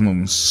 Like, I was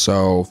moving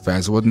so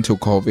fast. It wasn't until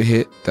COVID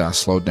hit that I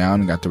slowed down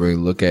and got to really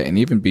look at and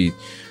even be,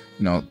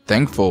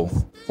 thankful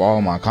for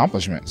all my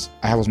accomplishments.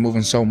 I was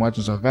moving so much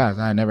and so fast.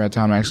 I had never had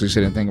time to actually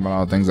sit and think about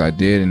all the things I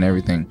did and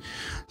everything.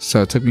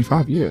 So it took me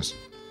 5 years.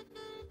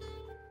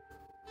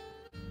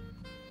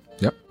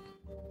 Yep.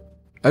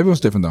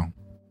 Everyone's different though.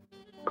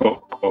 Cool.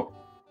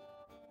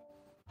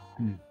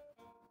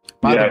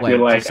 By yeah, the way, I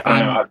feel like just I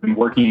don't know, I've been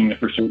working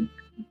for certain.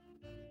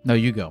 No,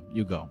 you go.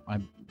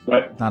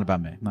 What? Not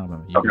about me. Not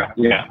about me. You Okay.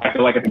 Yeah, I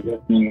feel like I've been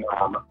working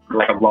for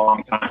like a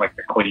long time, like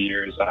a couple of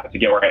years, to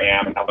get where I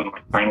am, and now that I'm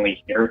like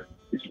finally here,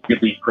 it's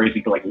really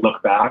crazy to like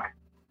look back.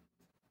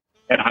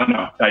 And I don't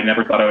know, I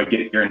never thought I would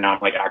get here, and now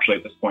I'm like actually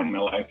at this point in my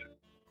life.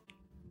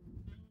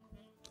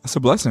 That's a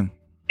blessing.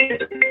 Can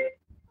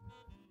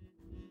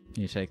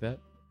you take that?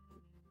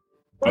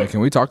 Hey, can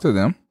we talk to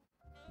them?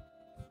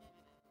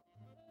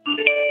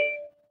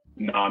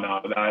 No,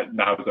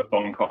 that was a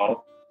phone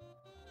call.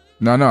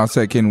 No, I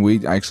said, can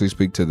we actually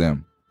speak to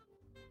them?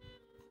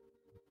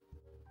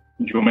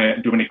 Do you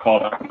want me to call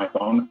back on my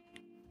phone?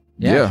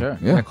 Yeah, sure.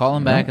 Yeah. Call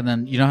him back, and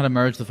then you know how to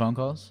merge the phone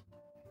calls?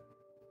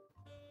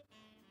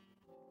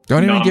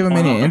 Don't even No, give him I'm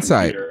any on my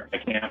insight. computer. I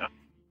can't.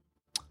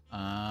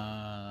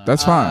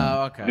 That's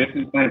fine. Okay. This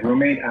is my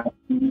roommate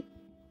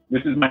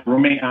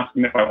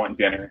asking if I want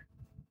dinner.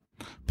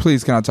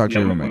 Please, can I talk to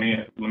your let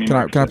roommate? me Can I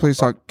merge this. please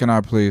talk? Can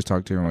I please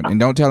talk to your roommate? And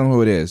don't tell him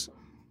who it is.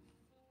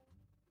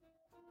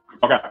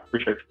 Okay,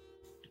 appreciate it.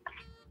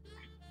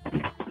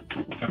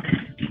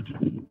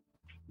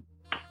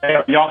 Hey,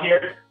 are y'all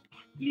here?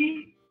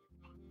 Hey,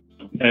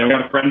 we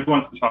got a friend who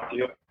wants to talk to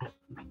you.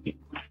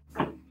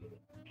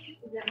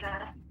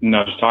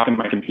 No, just talking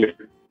to my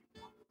computer.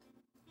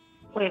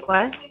 Wait,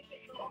 what?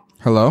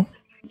 Hello?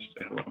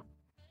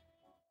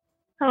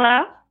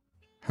 Hello?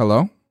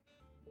 Hello?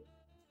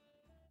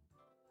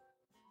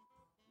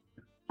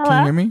 Hello? Can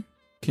you hear me?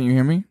 Can you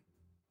hear me?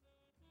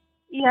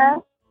 Yeah.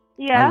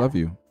 Yeah. I love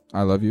you.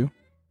 I love you.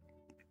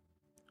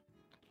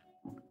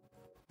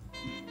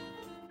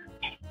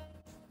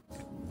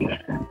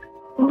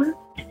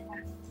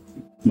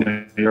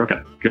 No, you're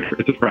okay. Good for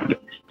it's a friend.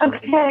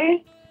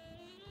 Okay.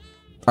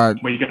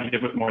 What are you gonna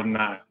give it more than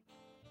that?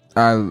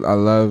 I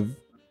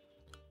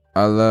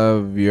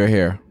love your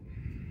hair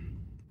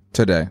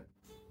today.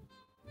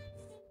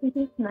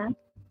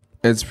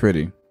 It's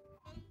pretty.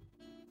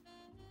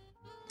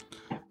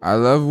 I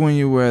love when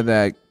you wear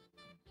that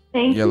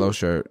Thank yellow you.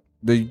 shirt.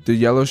 The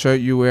yellow shirt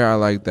you wear, I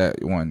like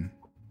that one.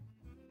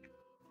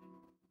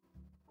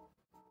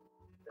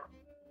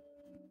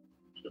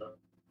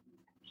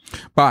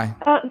 Bye.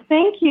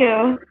 Thank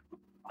you.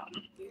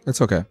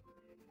 It's okay.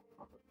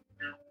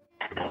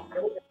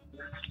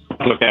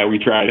 Okay, we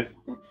tried.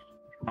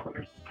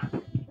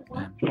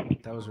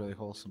 That was really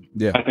wholesome.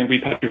 Yeah. I think we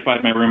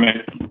petrified my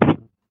roommate.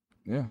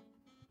 Yeah.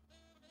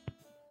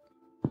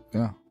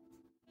 Yeah.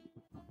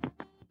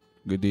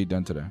 Good deed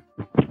done today.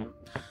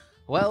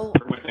 Well,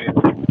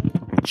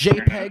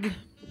 JPEG,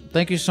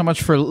 thank you so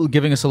much for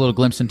giving us a little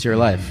glimpse into your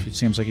life. It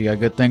seems like you got a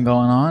good thing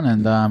going on,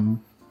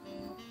 and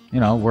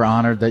we're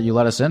honored that you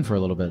let us in for a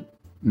little bit.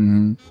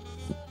 Mm-hmm.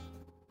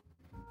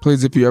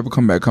 Please, if you ever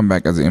come back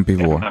as an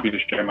MP4. Happy to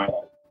share my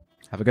life.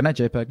 Have a good night,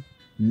 JPEG.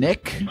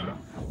 Nick.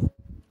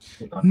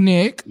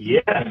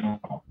 Yeah.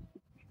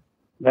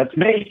 That's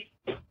me.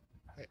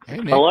 Hey,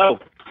 Nick. Hello.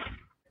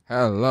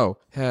 Hello.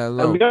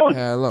 How's it going?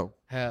 Hello.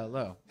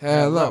 Hello.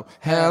 Hello.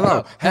 Hello.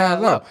 Hello.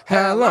 Hello.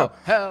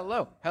 Hello.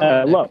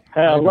 Hello.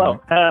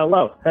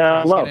 Hello.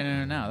 Let's get in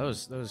and out. That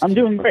was I'm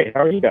doing great.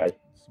 How are you guys?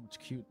 So much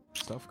cute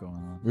stuff going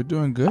on. We're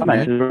doing good. I'm Nick.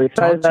 actually really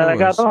excited Talk that to I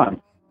got us.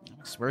 on.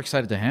 We're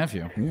excited to have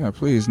you. Yeah,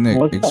 please, Nick.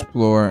 What's up?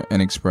 Explore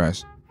and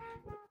express.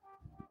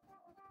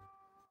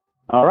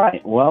 All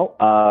right. Well,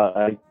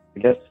 I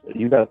guess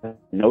you guys have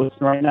notes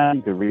right now.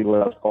 You could read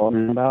what I was calling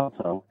in about.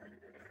 So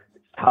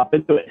let's hop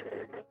into it.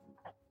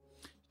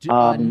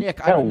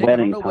 Nick, I don't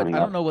know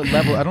what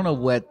level. I don't know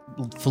what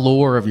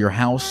floor of your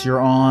house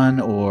you're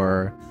on,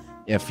 or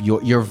if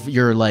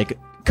you're like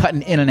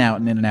cutting in and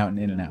out and in and out and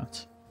in and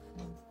out.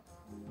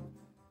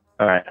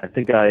 All right. I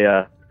think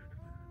I'm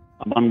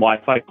on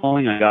Wi-Fi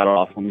calling. I got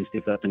off. Let me see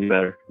if that's any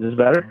better. Is this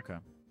better? Okay.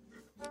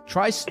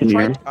 Try. you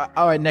hear me?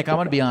 All right, Nick. I'm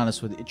gonna be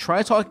honest with you.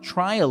 Try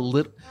a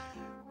little.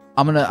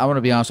 I'm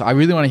gonna be honest. I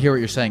really want to hear what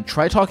you're saying.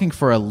 Try talking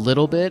for a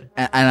little bit,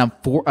 and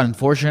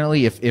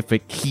unfortunately, if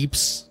it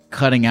keeps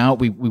cutting out,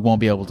 we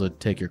won't be able to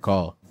take your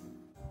call.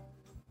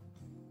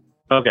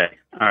 Okay.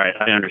 All right.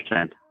 I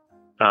understand.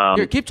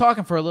 Here, keep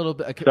talking for a little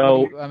bit.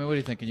 So, what do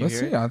you think? Can you Let's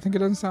hear see. it? I think it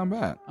doesn't sound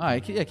bad. All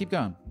right. Yeah, keep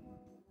going.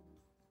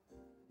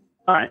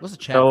 All right. What's the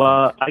chat? So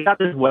I got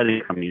this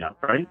wedding coming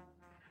up, right?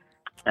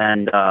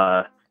 And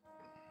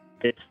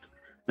it's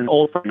an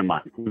old friend of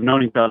mine. We've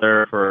known each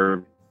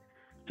other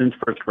since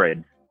first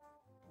grade.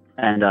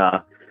 And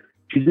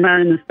she's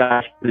marrying this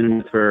guy she's been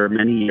with for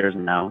many years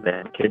now. They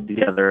had a kid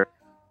together.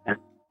 And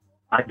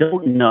I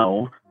don't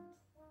know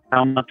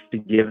how much to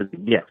give as a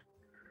gift.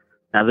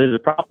 Now, there's a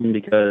problem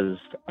because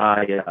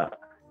I'm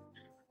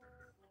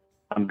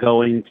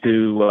going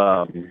to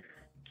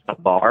a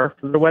bar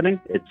for the wedding.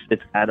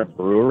 It's at a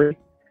brewery.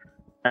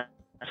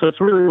 So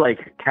it's really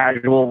like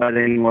casual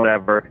wedding,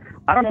 whatever.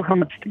 I don't know how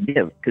much to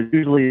give because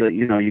usually,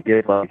 you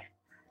give like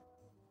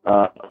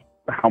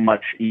how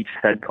much each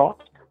head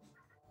costs.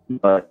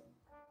 But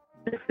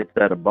if it's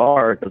at a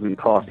bar, it doesn't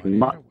cost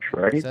much,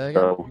 right?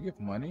 So you give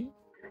money.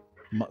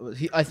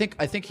 I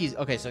think he's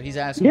okay. So he's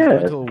asking to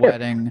go to a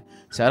wedding.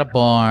 It's at a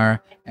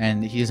bar,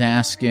 and he's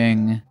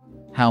asking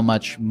how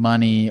much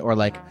money, or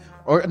I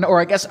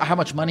guess how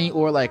much money,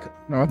 or like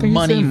no, I think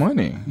money, he's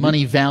saying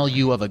money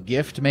value of a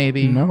gift,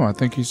 maybe. No, I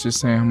think he's just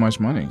saying how much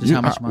money. Just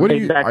how much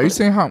money? What are you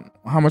saying?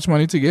 How much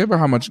money to give, or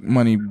how much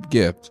money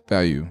gift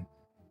value?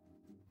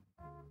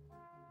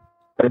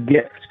 A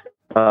gift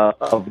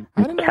of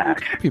I didn't know cash.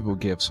 you give people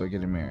gifts for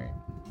getting married.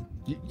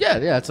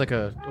 Yeah, it's like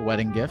a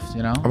wedding gift,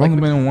 you know. I've only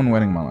been in one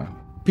wedding in my life.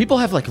 People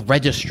have like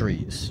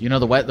registries, the I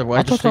thought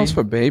registry. that was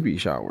for baby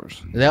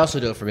showers. They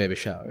also do it for baby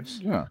showers.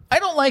 Yeah. I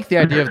don't like the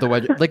idea of the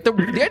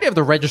the idea of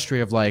the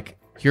registry of like,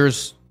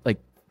 here's like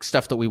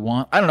stuff that we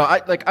want. I don't know.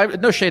 I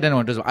no shade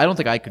anyone does. I don't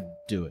think I could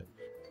do it.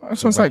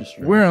 So it's like,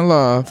 we're in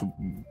love.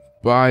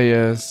 Buy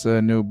us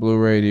a new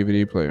Blu-ray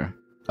DVD player.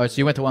 Oh, so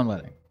you went to one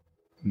wedding?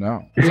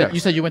 No. You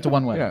said you went to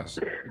one wedding. Yes.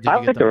 Did I you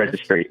like get the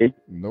registry.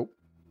 Nope.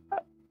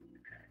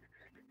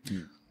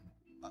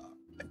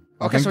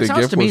 Okay, so it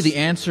sounds to me the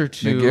answer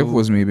to the gift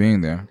was me being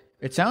there.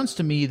 It sounds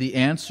to me the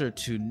answer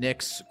to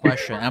Nick's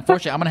question.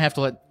 Unfortunately, I'm gonna have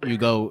to let you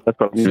go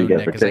you soon, get,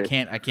 Nick, because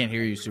okay. I can't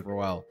hear you super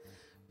well.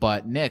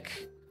 But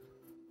Nick,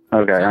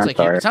 Okay, sounds I'm like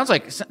sorry. it sounds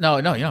like no,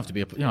 you don't have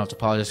to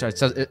apologize. I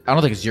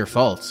don't think it's your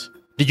fault.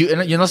 Did you?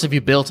 Unless if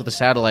you built the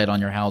satellite on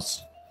your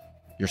house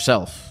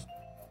yourself.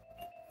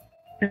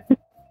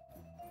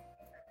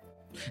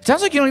 It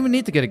sounds like you don't even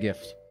need to get a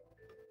gift.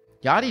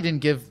 Yachty didn't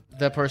give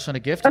the person a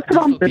gift. That's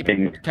what I'm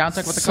thinking.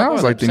 Contact with the couple.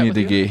 Sounds Are like they upset need with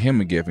to you? get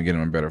him a gift and get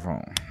him a better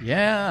phone.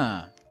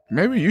 Yeah,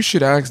 Maybe you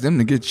should ask them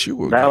to get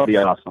you a That would gift. be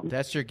awesome.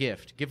 that's your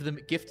gift. Gift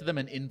them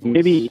an invoice.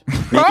 Maybe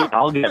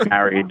I'll get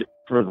married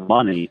for the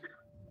money.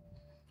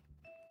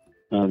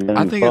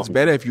 I think it's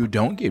better if you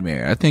don't get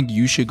married. I think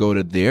you should go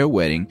to their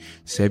wedding,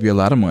 save you a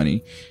lot of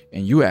money,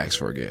 and you ask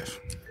for a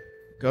gift.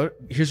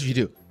 Here's what you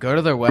do: go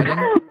to their wedding,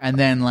 and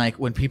then like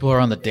when people are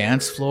on the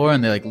dance floor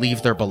and they like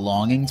leave their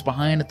belongings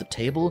behind at the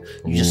table,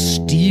 you just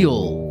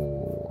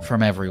steal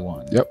from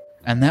everyone. Yep.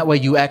 And that way,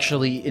 you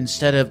actually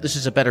this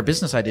is a better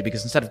business idea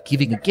because instead of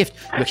giving a gift,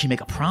 you actually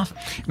make a profit.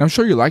 And I'm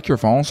sure you like your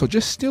phone, so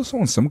just steal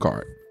someone's SIM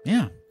card.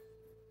 Yeah.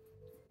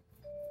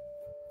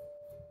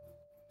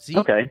 See?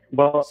 Okay.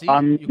 Well,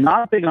 I'm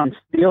not big on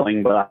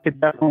stealing, but I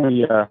could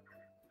definitely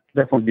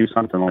do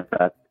something like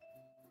that.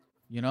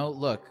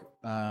 Look.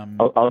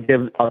 I'll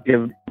give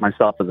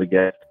myself as a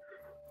gift.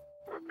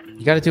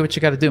 You got to do what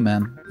you got to do,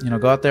 man.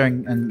 Go out there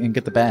and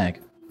get the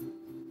bag.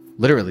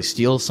 Literally,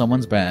 steal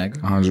someone's bag.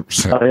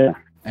 100%. Oh yeah.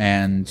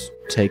 and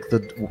take the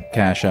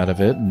cash out of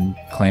it and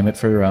claim it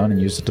for your own and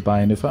use it to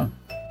buy a new phone.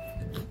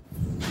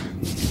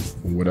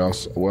 What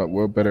else?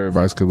 What better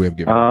advice could we have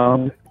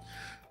given?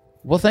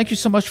 Well, thank you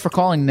so much for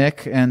calling,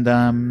 Nick, and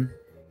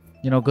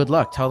good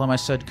luck. Tell them I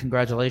said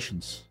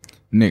congratulations.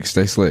 Nick,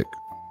 stay slick.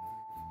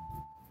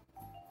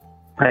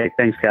 Hey,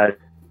 thanks, guys.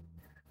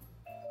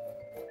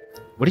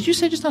 What did you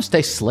say just now?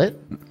 Stay slick?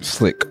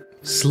 Slick.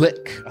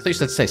 Slick. I thought you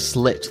said stay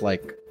slit,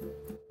 like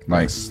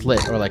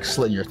slit or like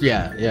slit in your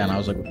yeah. And I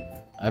was like,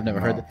 I've never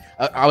heard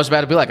that. I was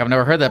about to be like, I've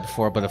never heard that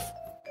before, but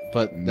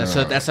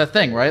that's a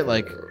thing, right?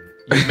 Like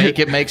you make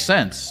it make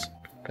sense.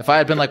 If I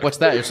had been like, what's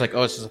that? It's like,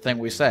 oh, it's just a thing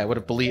we say. I would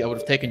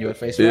have taken you at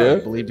face value.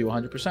 I believed you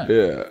 100%.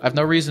 Yeah. I have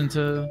no reason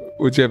to.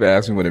 Would you have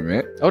asked me what it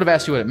meant? I would have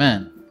asked you what it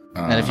meant.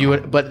 And if you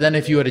would, but then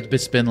if you had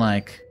just been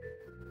like,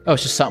 oh,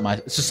 it's just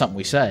something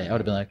we say, I would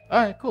have been like,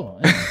 all right, cool.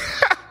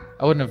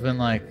 I wouldn't have been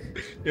like,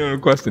 you would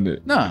have questioned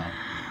it. No,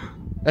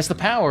 that's the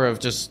power of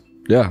just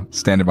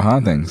standing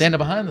behind things. Standing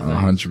behind the thing.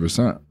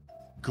 100%.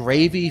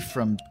 Gravy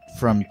from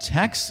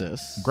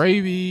Texas.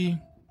 Gravy.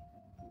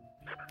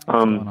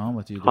 What's going on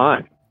with you, dude?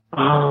 Hi.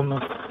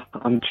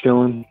 I'm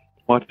chilling,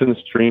 watching the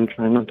stream,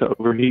 trying not to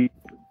overheat.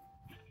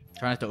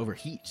 Trying not to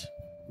overheat.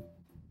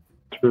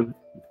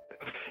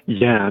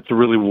 Yeah, it's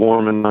really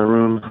warm in my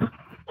room.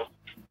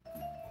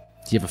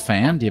 Do you have a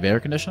fan? Do you have air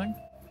conditioning?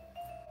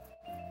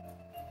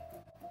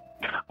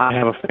 I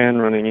have a fan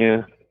running,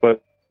 yeah,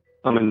 but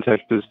I'm in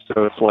Texas,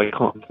 so it's like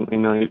constantly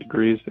 90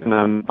 degrees, and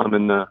I'm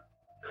in the,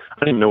 I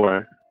don't even know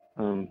where.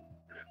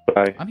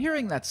 But I'm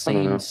hearing that I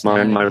don't same. know.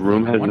 static My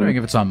room thing. has. I'm wondering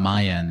if it's on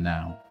my end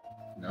now.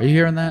 Are you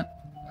hearing that?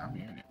 I'm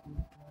hearing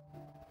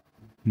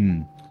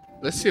it.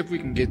 Let's see if we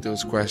can get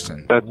those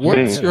questions. That's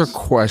What's me. your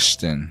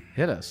question?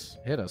 Hit us.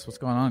 What's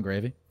going on,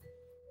 Gravy?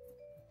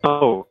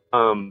 Oh,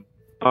 all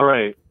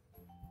right.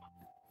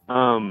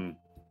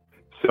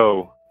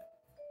 So,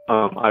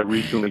 I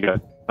recently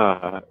got,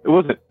 it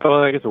wasn't,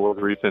 well, I guess it was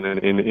recent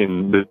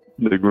in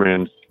the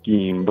grand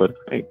scheme, but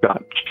I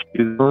got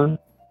cheated on.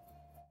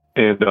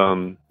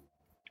 And,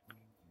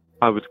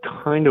 I was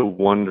kind of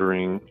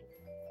wondering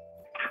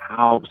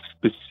how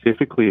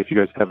specifically, if you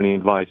guys have any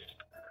advice,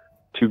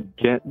 to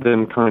get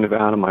them kind of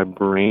out of my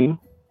brain.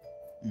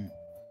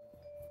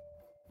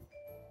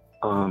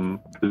 Because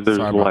there's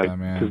Sorry about like, that,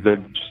 man. because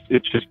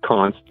it's just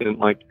constant,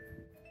 like,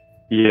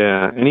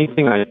 yeah,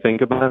 anything I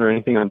think about or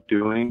anything I'm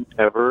doing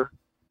ever,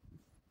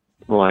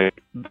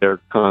 like,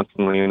 they're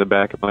constantly in the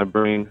back of my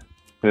brain.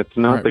 And it's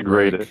not the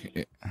greatest.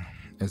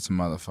 It's a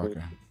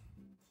motherfucker.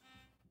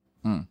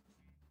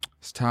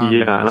 It's time.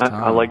 Yeah, It's and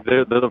time. I like,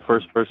 they're the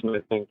first person I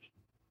think,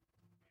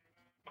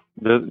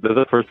 they're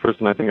the first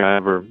person I think I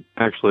ever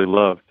actually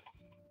loved,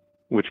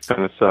 which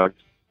kind of sucked.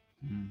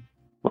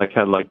 Like,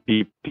 had like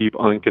deep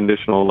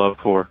unconditional love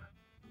for.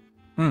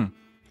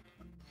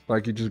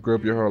 Like you just grew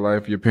up your whole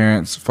life, your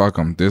parents, fuck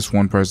them. This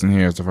one person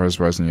here is the first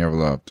person you ever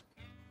loved.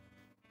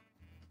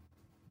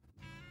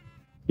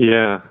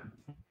 Yeah,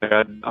 like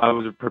I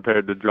was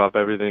prepared to drop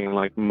everything and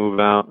like move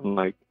out, and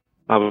like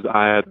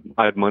I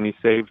had money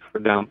saved for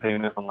down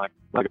payment on like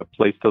a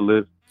place to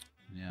live.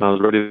 And I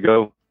was ready to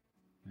go.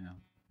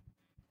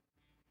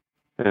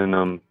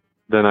 And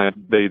then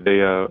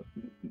they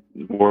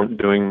weren't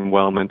doing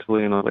well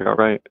mentally, and I was like, all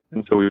right.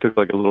 And so we took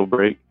like a little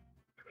break.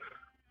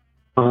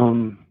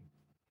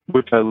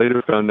 Which I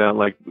later found out,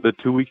 like the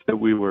 2 weeks that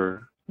we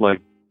were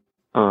like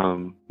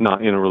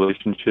not in a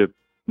relationship,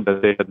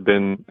 that they had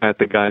been at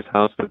the guy's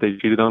house that they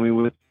cheated on me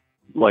with,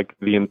 like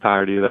the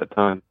entirety of that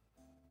time,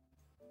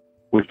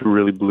 which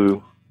really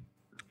blew.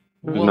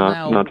 It was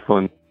not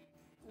fun.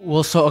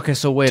 Well,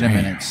 so wait a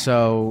minute.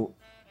 So,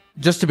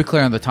 just to be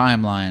clear on the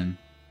timeline,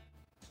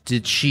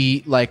 did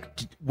she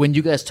when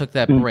you guys took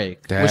that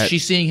break? Was she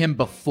seeing him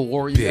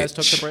before you guys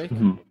took the break?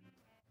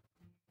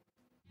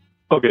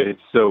 Okay,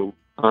 so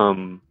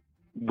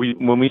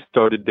when we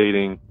started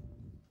dating,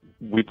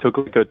 we took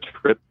like a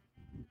trip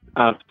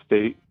out of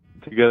state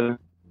together,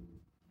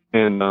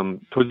 and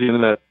towards the end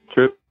of that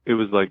trip, it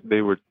was like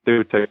they were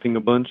texting a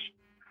bunch,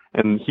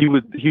 and he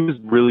was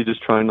really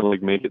just trying to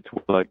like make it to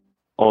where, like,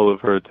 all of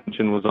her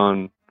attention was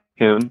on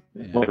him,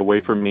 like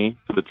away from me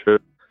for the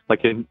trip.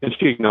 Like, and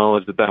she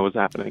acknowledged that was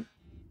happening.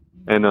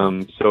 And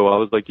so I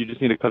was like, you just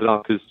need to cut it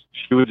off, because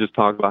she would just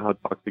talk about how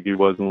toxic he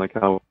was and like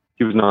how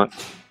he was not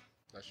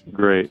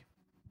great.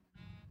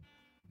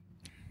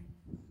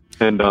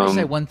 And Let me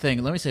say one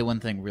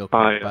thing real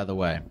quick. By the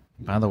way,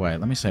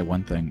 let me say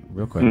one thing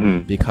real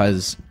quick,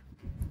 because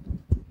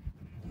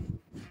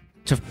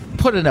to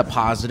put it in a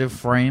positive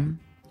frame,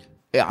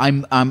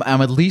 I'm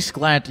at least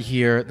glad to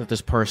hear that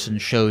this person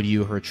showed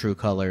you her true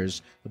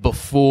colors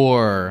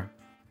before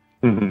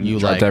you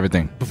dropped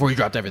everything. Before you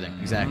dropped everything,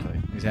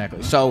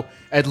 exactly. So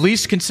at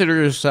least consider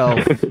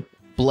yourself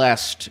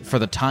blessed for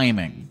the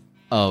timing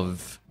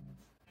of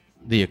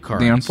the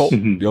occurrence,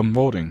 the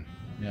unfolding.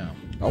 Yeah,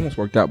 almost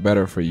worked out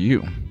better for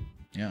you.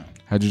 Yeah,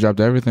 had you dropped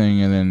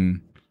everything and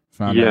then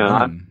found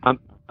out.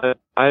 Yeah,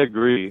 I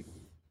agree.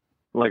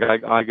 Like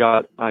I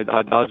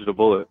dodged a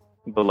bullet,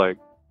 but like,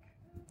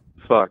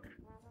 fuck.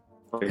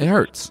 Like, it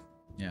hurts.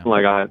 Yeah.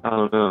 Like I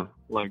don't know.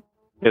 Like,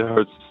 it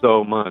hurts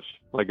so much.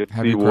 Like, it's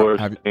the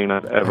worst pain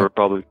I've ever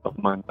probably felt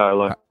in my entire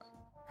life.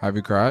 Have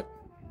you cried?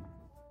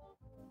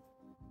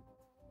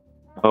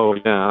 Oh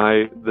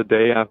yeah, the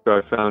day after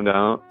I found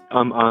out,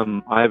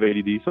 I have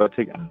ADD, so I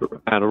take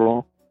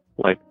Adderall,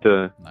 like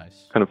to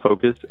kind of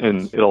focus,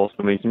 and it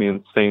also makes me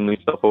insanely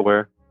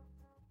self-aware.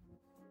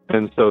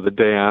 And so the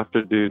day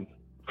after, dude,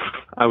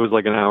 I was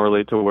like an hour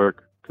late to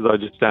work because I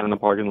just sat in the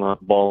parking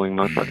lot bawling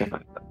my fucking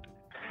eyes out.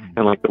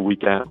 And like the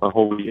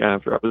whole week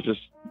after,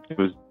 it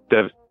was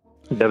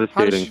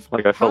devastating.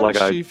 I felt like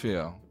How does she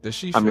feel? Does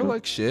she feel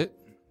like shit?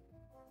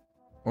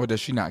 Or does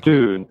she not care?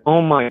 Dude,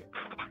 oh my,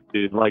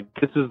 dude, like,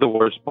 this is the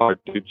worst part,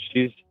 dude.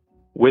 She's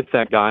with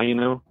that guy, you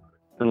know,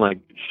 and like,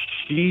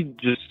 she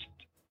just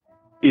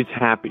is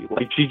happy.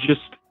 Like,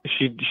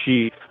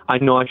 she, I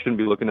know I shouldn't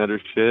be looking at her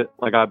shit.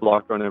 Like, I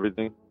blocked her on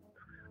everything.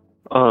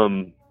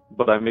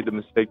 But I made the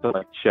mistake to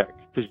like check,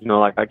 because, you know,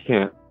 like, I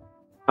don't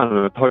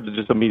know, it's hard to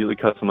just immediately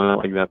cut someone out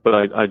like that. But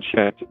I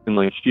checked, and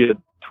like, she had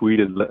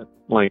tweeted that,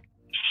 like,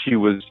 she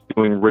was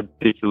doing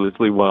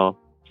ridiculously well.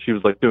 She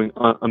was like doing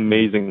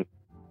amazing.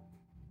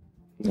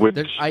 Which,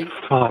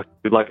 fuck,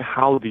 dude, like,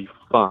 how the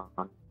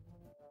fuck?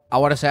 I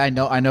want to say, I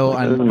know,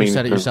 you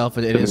said it yourself,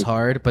 it is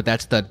hard, but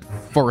that's the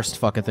first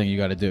fucking thing you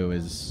got to do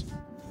is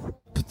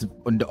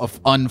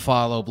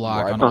unfollow,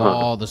 block on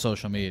all the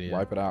social media.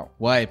 Wipe it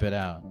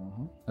out.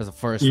 That's the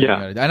first thing you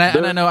got to do.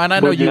 And I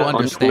know you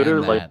understand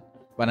Twitter, that,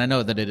 but I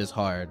know that it is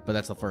hard, but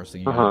that's the first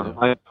thing you got to do.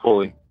 I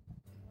fully,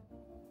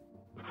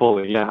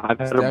 yeah. I've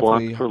had her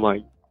blocked for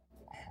like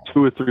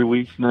 2 or 3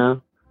 weeks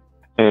now.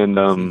 And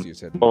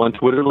well, on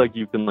Twitter, like,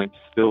 you can like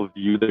still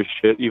view their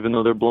shit even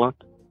though they're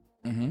blocked.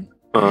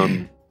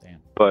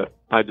 But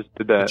I just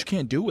did that. But you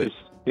can't do it.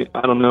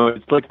 I don't know.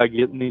 It's like I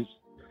get in these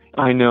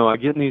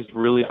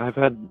really.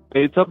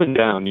 It's up and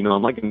down. You know,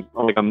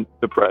 I'm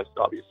depressed,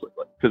 obviously,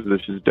 because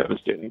this is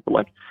devastating. But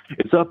like,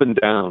 it's up and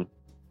down.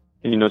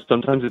 And, you know,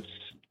 sometimes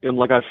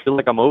like I feel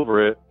like I'm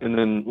over it, and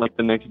then like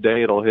the next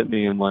day it'll hit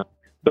me, and like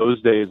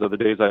those days are the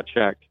days I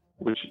check,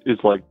 which is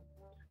like,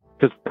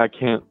 because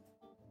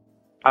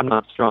I'm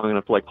not strong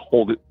enough to like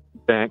hold it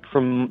back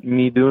from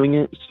me doing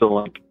it, so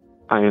like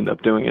I end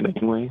up doing it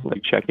anyway,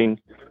 like checking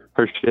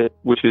her shit,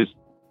 which is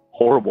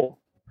horrible.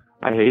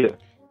 I hate it.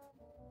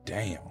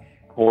 Damn.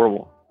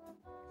 Horrible.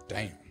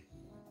 Damn.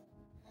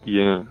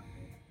 Yeah.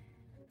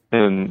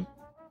 And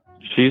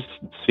she's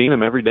seen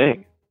him every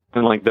day,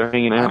 and like they're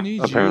hanging out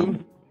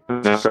apparently.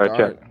 And after I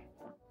check,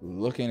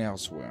 looking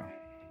elsewhere.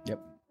 Yep.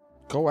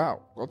 Go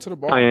out. Go to the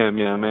bar. I am,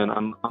 yeah,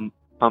 man.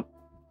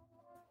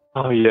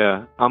 Oh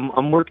yeah,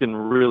 I'm working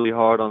really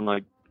hard on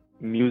like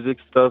music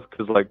stuff,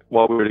 because like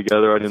while we were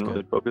together, I didn't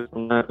really focus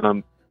on that,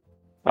 and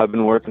I've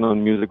been working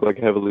on music like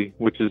heavily,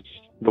 which is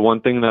the one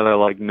thing that I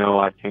like know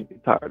I can't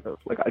get tired of.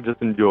 Like, I just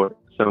enjoy it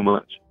so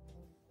much,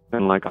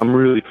 and like I'm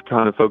really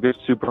trying to focus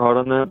super hard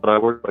on that. But I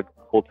work like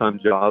a full-time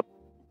job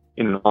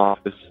in an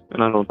office,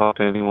 and I don't talk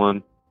to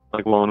anyone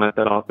like while I'm at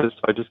that office.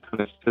 So I just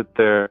kind of sit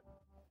there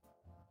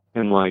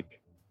and like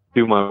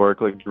do my work,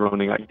 like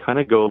droning. I kind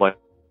of go like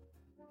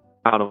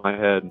out of my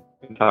head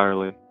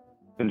entirely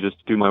and just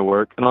do my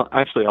work. And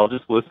I'll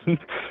just listen.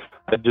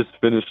 I just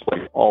finished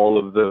like all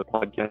of the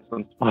podcasts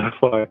on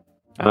Spotify,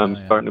 and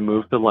I'm starting to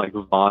move to like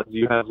VODs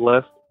you have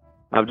left.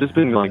 I've just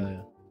been like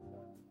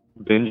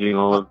binging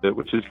all of it,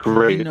 which is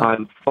great. I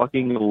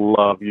fucking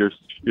love your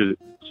shit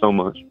so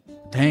much.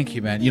 Thank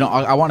you, man. You know,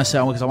 I want to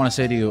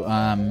say to you,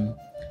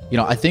 you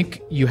know, I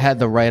think you had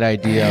the right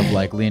idea of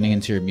like leaning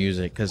into your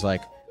music, because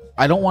like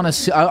I don't want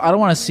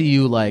to see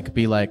you like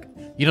be like,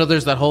 you know,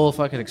 there's that whole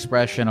fucking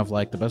expression of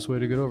like the best way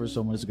to get over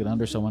someone is to get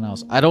under someone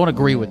else. I don't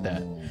agree with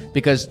that,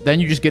 because then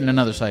you just get in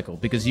another cycle,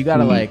 because you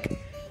gotta like,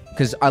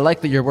 because I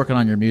like that you're working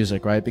on your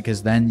music, right?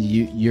 Because then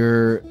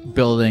you're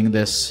building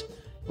this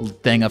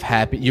thing of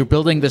you're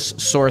building this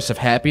source of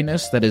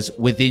happiness that is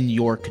within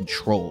your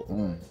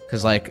control.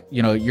 Because like,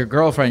 you know, your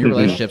girlfriend, your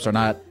relationships are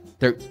not,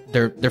 they're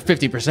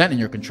 50% in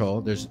your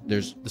control. There's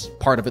this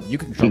part of it that you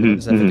can control, but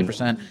there's that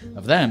 50%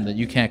 of them that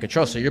you can't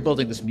control. So you're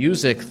building this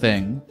music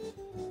thing.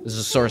 This is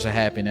a source of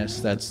happiness.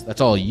 That's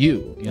all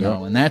you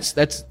know, and that's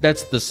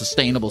the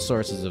sustainable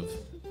sources of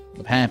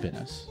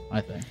happiness,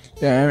 I think.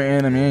 Yeah,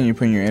 and I mean, you're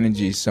putting your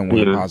energy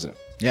somewhere positive.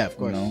 Yeah, of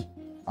course. You know?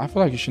 I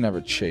feel like you should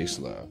never chase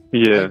love.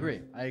 Yeah,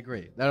 I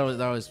agree. That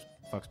always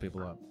fucks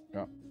people up.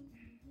 Yeah.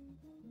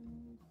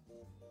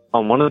 I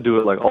want to do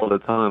it like all the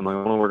time. Like, I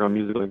want to work on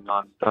music like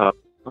nonstop.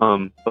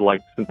 But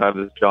like, since I have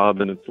this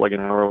job and it's like an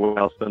hour away,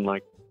 I'll spend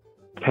like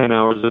 10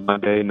 hours of my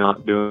day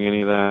not doing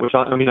any of that. Which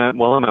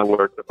while I'm at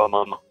work, if I'm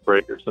on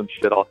break or some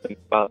shit, I'll think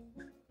about,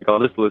 like, I'll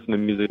just listen to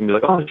music and be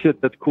like, oh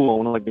shit, that's cool. I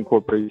want to like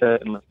incorporate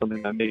that in like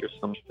something I make or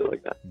some shit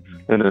like that.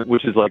 And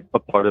which is like a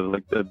part of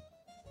like the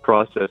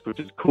process, which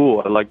is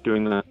cool. I like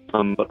doing that.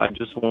 But I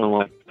just want to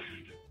like.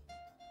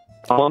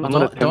 Don't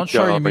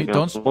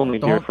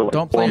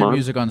play your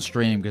music on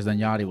stream, because then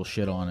Yachty will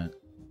shit on it.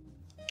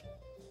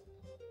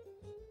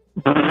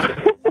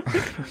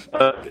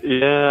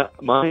 Yeah,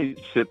 my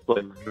shit's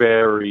like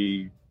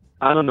very,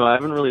 I don't know, I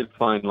haven't really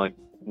defined like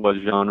what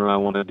genre I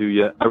want to do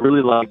yet. I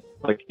really like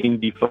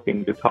indie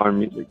fucking guitar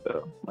music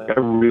though. Like I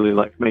really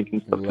like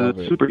making stuff 'cause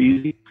it's super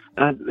easy.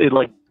 And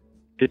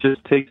it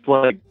just takes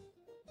like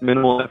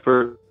minimal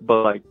effort,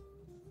 but like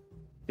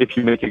if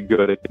you make it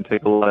good, it can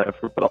take a lot of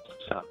effort, but also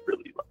sound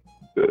really like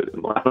good.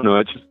 And, I don't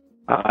know.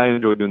 I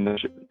enjoy doing that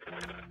shit.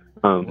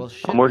 I'm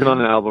working on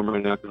an album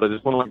right now because I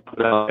just want to like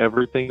put out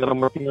everything that I'm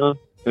working on,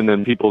 and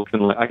then people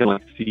can I can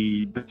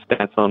see the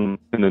stats on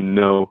and then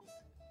know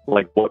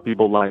like what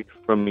people like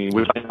from me,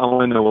 which I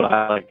want to know what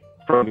I like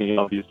from me,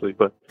 obviously,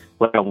 but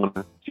like I want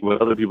to see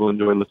what other people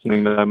enjoy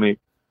listening that I make,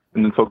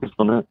 and then focus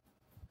on that.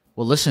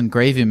 Well, listen,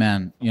 Gravy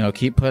Man,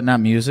 keep putting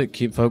out music,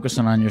 keep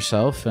focusing on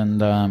yourself,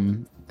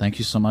 and thank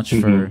you so much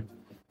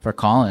for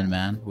calling,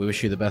 man. We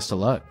wish you the best of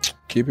luck.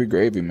 Keep it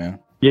gravy, man.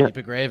 Yeah. Keep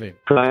it gravy.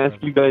 Could I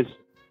ask you guys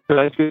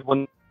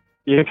one?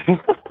 Yeah. Could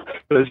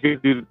I ask you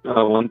to do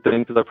one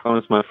thing? Because I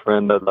promised my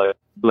friend that I'd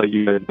let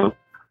you guys know.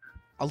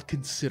 I'll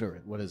consider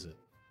it. What is it?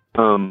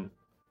 I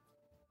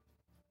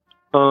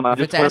If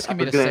it's just asking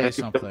me to say ask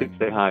you something,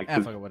 say hi.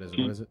 fuck it, what is it?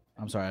 What is it?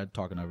 I'm sorry, I'm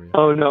talking over you.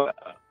 Oh no,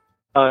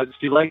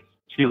 she likes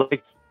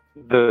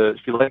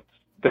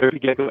Therapy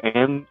Gecko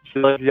and she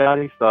likes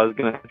Yachty, so I was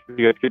gonna ask if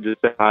you guys could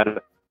just say hi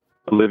to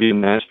Olivia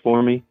Nash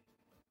for me.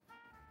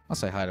 I'll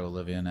say hi to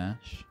Olivia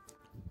Nash.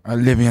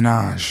 Olivia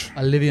Nash.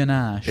 Olivia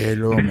Nash.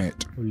 Hello,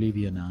 mate.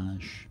 Olivia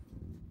Nash.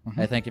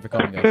 Hey, thank you for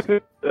calling, guys.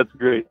 That's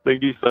great.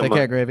 Thank you so much. Take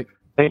care, Gravy.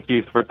 Thank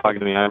you for talking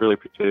to me. I really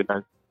appreciate it,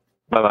 guys.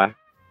 Bye bye.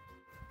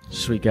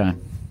 Sweet guy.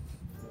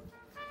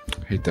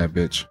 Hate that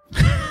bitch.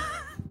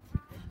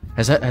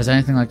 Has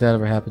anything like that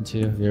ever happened to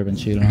you? Have you ever been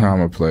cheated on? No,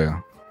 I'm a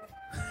player.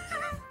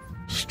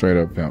 Straight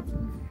up pimp.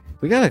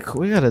 We got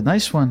a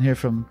nice one here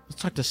from.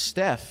 Let's talk to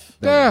Steph.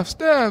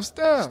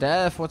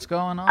 Steph, what's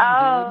going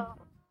on,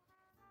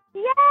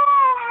 dude? Yeah,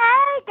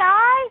 hey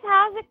guys,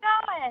 how's it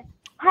going?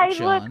 Hey,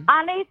 Chilling. look,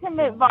 I need some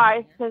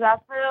advice because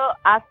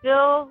I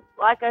feel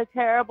like a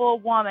terrible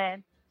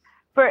woman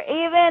for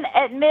even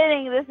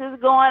admitting this is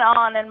going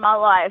on in my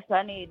life. So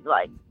I need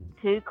like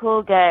 2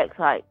 cool gags,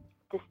 like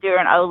to steer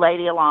an old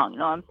lady along. You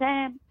know what I'm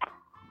saying?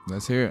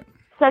 Let's hear it.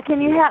 So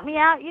can you help me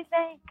out? You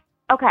think?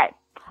 Okay.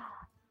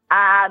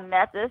 I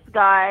met this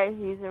guy.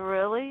 He's a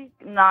really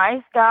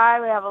nice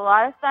guy. We have a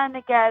lot of fun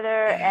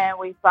together, and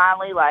we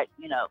finally,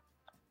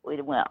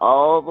 we went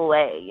all the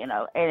way, and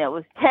it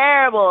was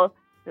terrible.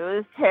 It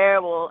was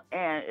terrible,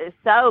 and it's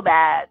so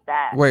bad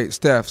that. Wait,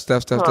 Steph.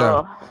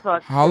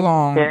 fuck How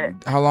long shit.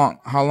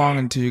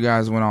 until you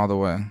guys went all the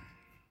way?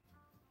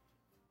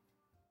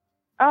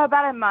 Oh,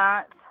 about a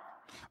month.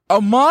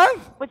 A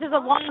month? Which is a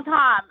long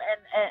time,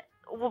 and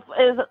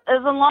is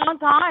a long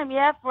time,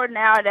 yeah, for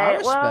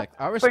nowadays.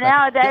 I respect For it.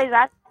 nowadays,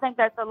 I think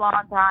that's a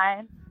long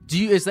time.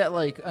 Is that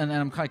like, and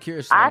I'm kind of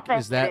curious, I like, think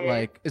is that it is.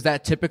 like, is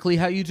that typically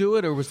how you do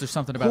it, or was there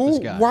something about this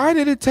guy? Why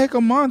did it take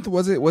a month?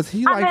 Was he I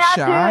mean, I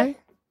do shy?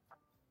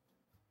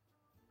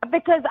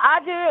 Because I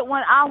do it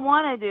when I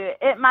want to do it.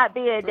 It might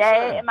be a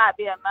day, sure. it might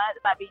be a month,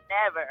 it might be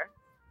never.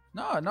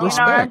 No, You know what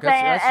I'm respect.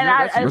 saying?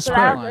 That's your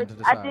respect. line to I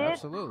decide. did.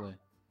 Absolutely.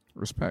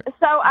 Respect.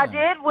 So I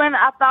did when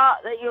I thought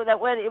that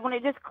when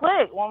it just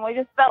clicked, when we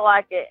just felt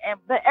like it,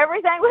 but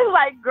everything was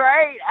like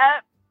great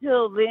up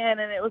till then,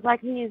 and it was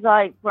like he's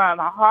like from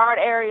a hard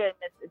area in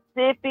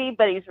Mississippi,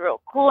 but he's real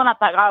cool, and I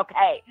thought,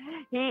 okay,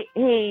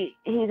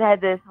 he's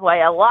had this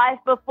way of life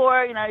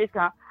before, I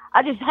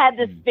just had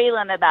this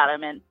feeling about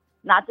him, and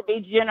not to be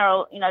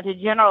to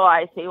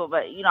generalize people,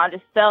 but I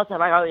just felt it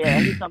like, oh yeah,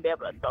 he's gonna be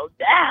able to go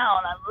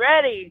down. I'm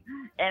ready,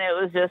 and it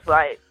was just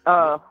like,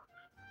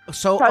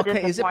 So okay,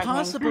 is it disappointing.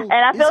 possible? And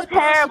I feel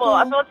terrible.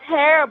 I feel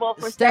terrible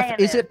for saying Steph,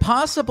 is it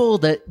possible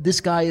that this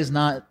guy is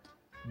not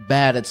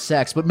bad at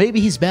sex, but maybe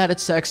he's bad at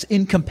sex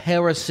in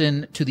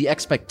comparison to the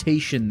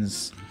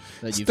expectations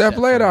that you've Steph,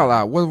 set lay it for him? all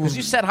out. What 'Cause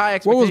you set high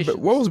expectations.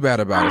 What was bad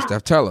about it,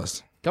 Steph? Tell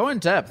us. Go in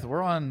depth.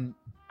 We're on.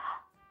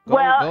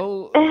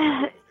 Well,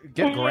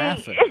 Get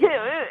graphic.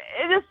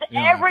 It just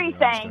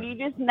everything. You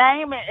just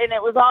name it, and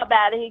it was all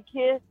bad. He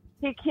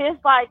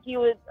kissed like you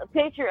would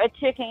picture a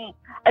chicken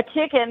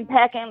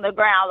pecking the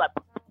ground, like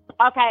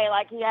okay,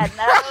 like he had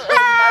no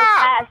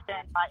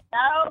passion,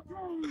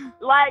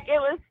 like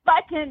it was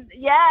fucking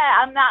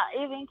I'm not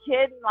even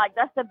kidding. Like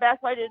that's the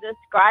best way to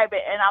describe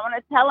it, and I want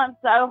to tell him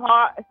so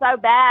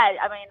bad.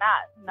 I mean,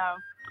 not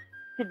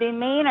to be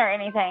mean or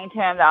anything to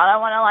him, though. I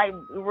don't want to like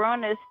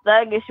ruin his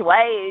thuggish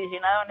ways,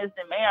 and his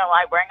demeanor,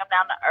 like bring him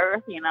down to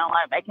earth,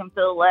 like make him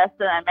feel less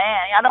than a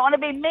man. I don't want to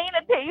be mean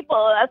to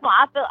people. That's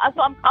why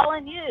I'm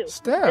calling you.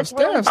 Steph.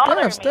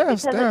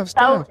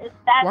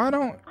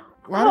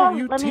 Why don't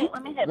you teach?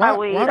 Let me hit my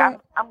weed. I'm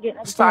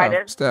getting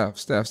excited.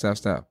 Steph.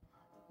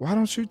 Why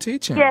don't you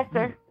teach him? Yes,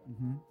 sir.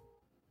 Mm-hmm.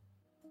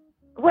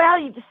 Well,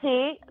 you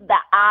see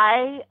that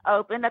I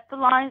opened up the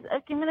lines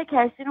of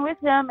communication with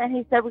him, and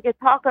he said we could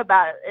talk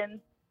about it. And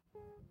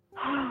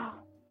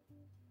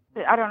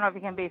I don't know if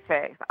it can be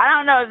fixed. I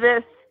don't know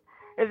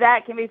if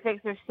that can be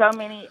fixed. There's so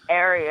many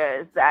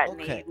areas that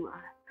need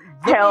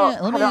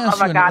help. Let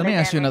me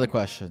ask you another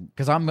question,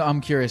 because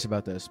I'm curious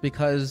about this,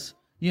 because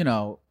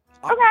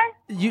okay,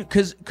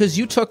 because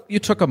you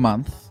took a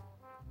month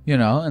You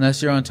know, and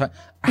that's your own time.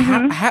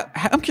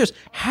 I'm curious,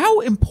 how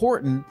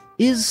important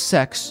is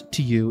sex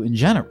to you in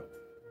general?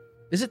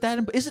 Is it that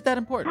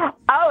important?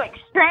 Oh,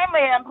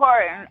 extremely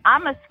important.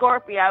 I'm a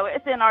Scorpio.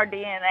 It's in our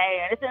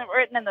DNA, and it's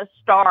written in the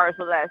stars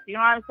with us. You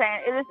know what I'm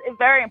saying? It's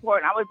very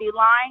important. I would be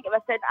lying if I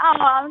said,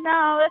 oh,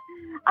 no,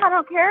 I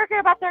don't care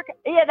about their...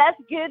 Yeah, that's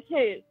good,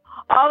 too.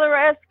 All the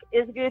rest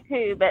is good,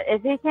 too. But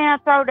if he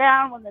can't throw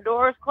down when the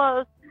door is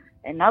closed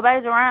and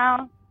nobody's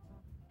around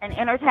and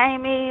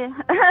entertain me,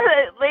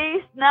 at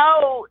least,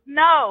 no,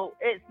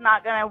 it's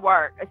not going to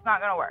work. It's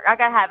not going to work. I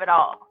got to have it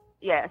all.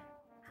 Yes.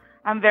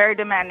 I'm very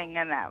demanding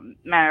in that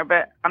manner,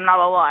 but I'm not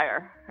a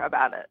liar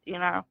about it, you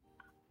know.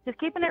 Just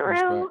keeping it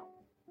real.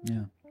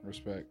 Yeah,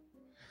 respect.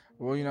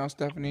 Well, you know,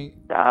 Stephanie.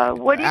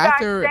 What do you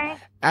guys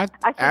think?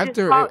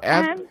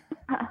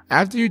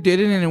 After you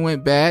did it and it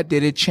went bad,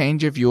 did it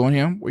change your view on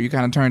him? Were you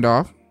kind of turned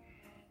off?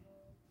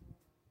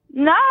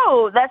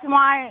 No, that's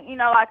why, you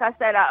know, like I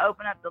said, I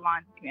open up the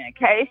lines of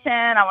communication.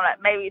 I want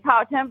to maybe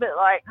talk to him, but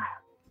like,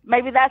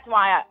 maybe that's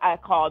why I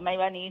called.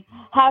 Maybe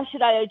how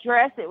should I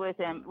address it with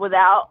him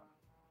without,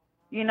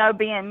 you know,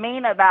 being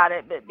mean about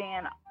it, but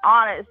being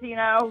honest, you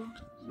know?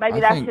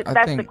 Maybe that's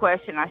the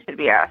question I should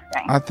be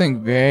asking. I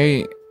think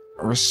very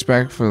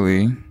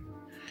respectfully,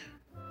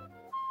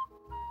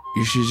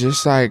 you should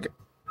just, like,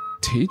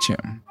 teach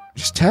him.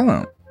 Just tell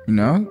him, you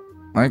know?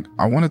 Like,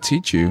 I want to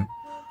teach you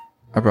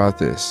about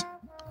this.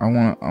 I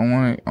want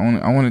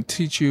to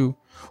teach you,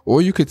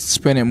 or you could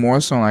spin it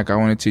more so like, I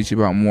want to teach you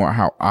about more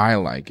how I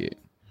like it,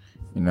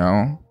 you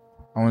know?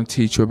 I want to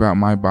teach you about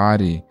my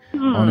body. I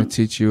want to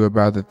teach you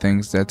about the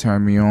things that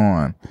turn me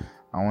on.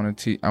 I want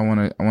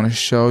to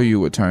show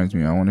you what turns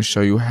me on. I want to show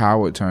you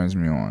how it turns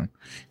me on.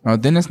 Now,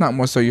 then it's not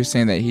more so you're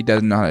saying that he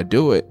doesn't know how to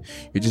do it.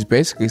 You're just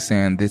basically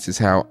saying this is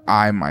how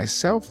I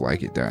myself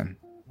like it done.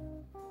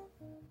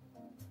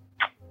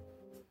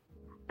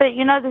 But,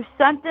 you know, there's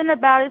something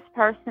about his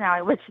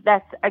personality, which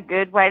that's a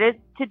good way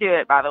to do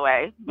it, by the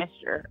way,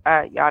 Mr.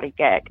 Yachty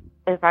Gag,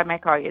 if I may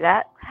call you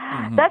that.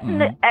 That's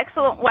an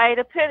excellent way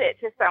to put it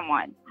to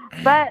someone.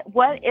 But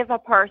what if a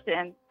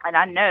person, and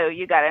I know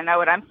you got to know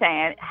what I'm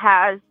saying,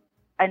 has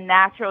a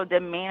natural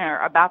demeanor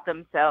about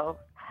themselves,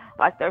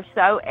 like they're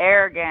so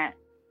arrogant,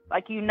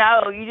 like you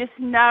just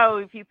know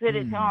if you put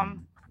it to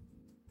them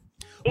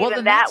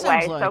even that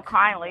way, so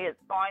kindly, it's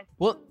going.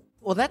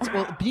 Well,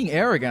 being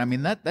arrogant. I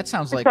mean, that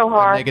sounds like so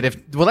a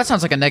negative. Well, that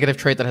sounds like a negative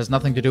trait that has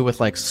nothing to do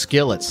with like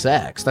skill at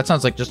sex. That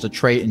sounds like just a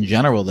trait in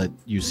general that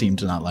you seem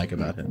to not like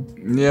about him.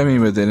 Yeah, I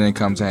mean, but then it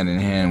comes hand in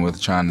hand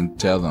with trying to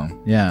tell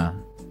them. Yeah.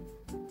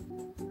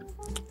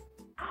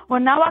 Well,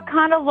 no, I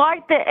kind of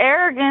like the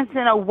arrogance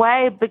in a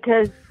way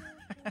because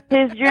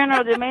his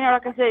general demeanor,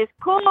 like I said, is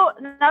cool.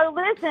 No,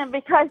 listen,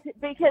 because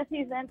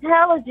he's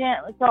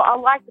intelligent, so I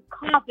like the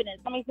confidence.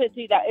 Let me put it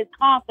to you that it's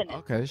confidence.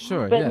 Okay,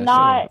 sure. But yeah,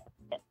 not. Sure.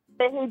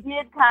 But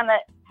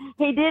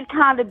he did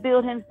kind of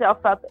build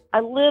himself up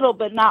a little,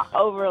 but not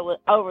over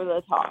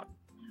the top.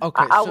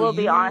 Okay, I will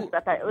be honest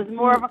about that. It was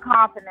more of a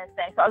confidence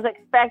thing, so I was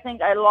expecting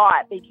a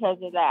lot because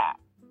of that.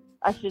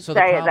 I should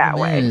say it that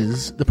way.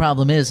 The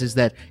problem is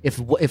that if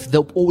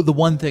the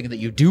one thing that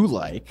you do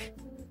like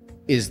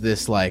is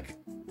this like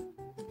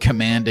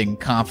commanding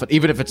confidence,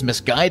 even if it's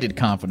misguided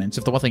confidence,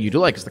 if the one thing you do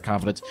like is the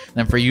confidence,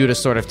 then for you to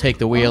sort of take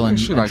the wheel and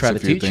try to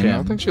teach him.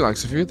 I think she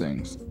likes a few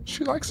things.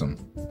 She likes them.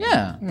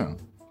 Yeah. Yeah.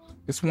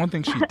 It's one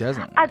thing she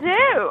doesn't. I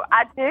do.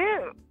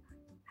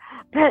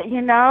 But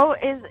you know,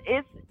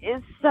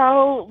 it's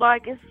so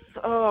like it's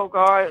oh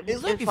god,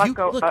 it's like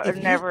a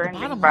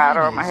never-ending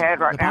battle in my head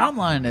right now. The bottom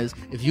line is,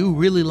 if you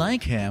really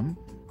like him,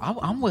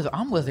 I'm with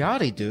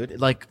Yachty, dude.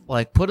 Like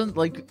put in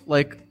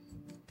like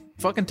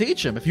fucking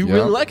teach him if you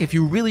really like. If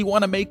you really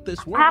want to make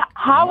this work.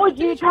 How would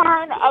you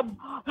turn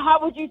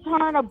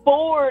a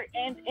board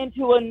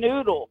into a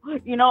noodle?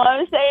 You know what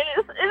I'm saying?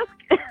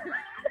 It's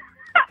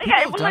You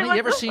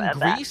ever seen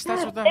Grease?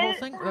 That's what that whole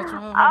thing. That's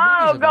what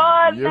oh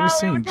God, you ever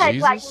seen it takes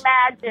Jesus? like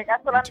magic.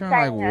 That's what I'm saying.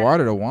 Turn like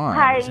water to wine.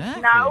 Hey,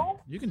 Exactly. no.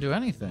 You can do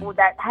anything. Well,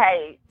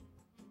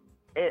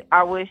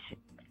 I wish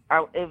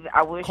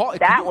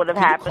that would have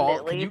happened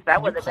at least.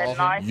 That would have been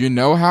nice. You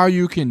know how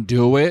you can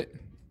do it?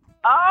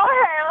 Oh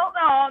hell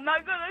no! I'm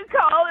not gonna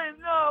call it.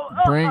 No.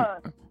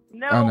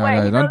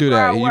 No, don't do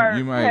that.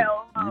 You might.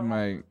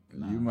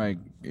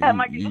 I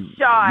might get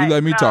shot. You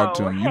let me talk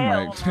to No, him. You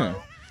hell might. no.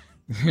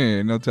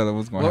 Yeah, no telling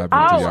what's going to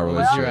happen to your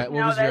relationship.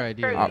 What was your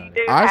idea?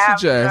 I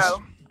suggest,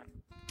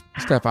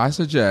 Steph. I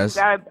suggest.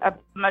 Got a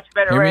much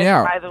better Hear me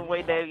out. resume than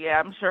we do. Yeah,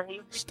 I'm sure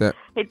he'd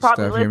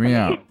probably Steph, listen hear me to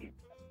out.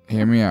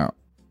 Hear me out.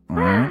 All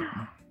right.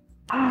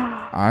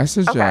 I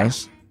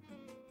suggest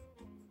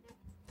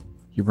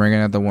you bring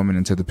another woman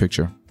into the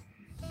picture.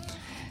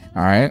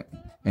 All right,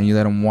 and you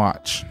let him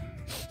watch,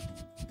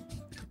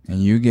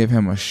 and you give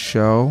him a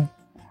show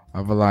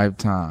of a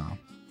lifetime,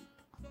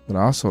 but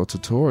also a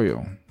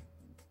tutorial.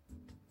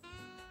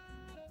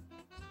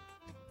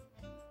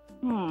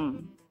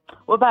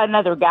 What about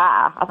another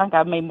guy? I think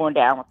I'd be more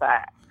down with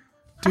that.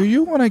 Do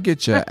you want to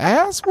get your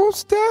ass whooped,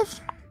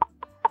 Steph?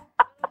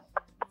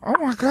 Oh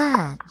my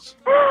gosh.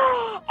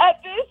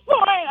 At this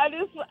point,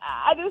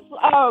 I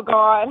oh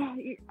God.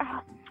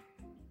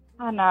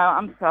 I know,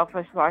 I'm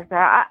selfish like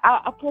that.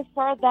 I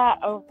prefer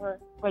that over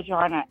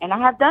vagina. And I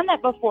have done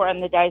that before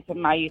in the days of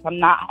my youth. I'm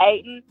not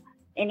hating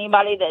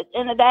anybody that's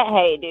into that.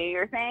 Hey, do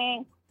your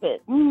thing.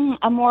 But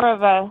I'm more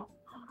of a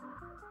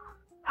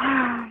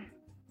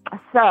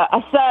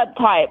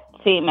sub-type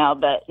female,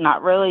 but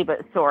not really, but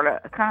sort of.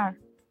 Kind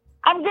of.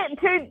 I'm getting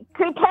too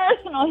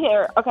personal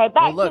here. Okay,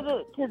 back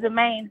to the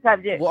main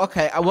subject. Well,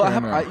 okay.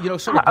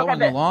 Sort of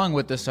going along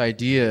with this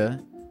idea,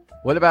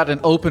 what about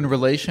an open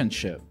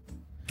relationship?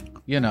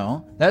 You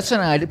know, that's an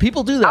idea.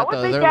 People do that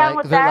though.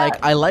 They're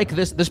like, I like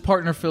this. This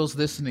partner fills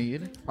this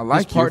need. I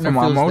like this partner you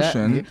for my fills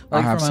emotion. That,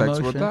 I have for my sex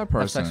emotion. with that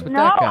person. Have sex with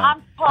that guy.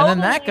 And then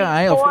that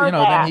guy,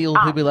 then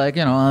he'll be like,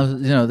 you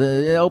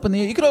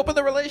could open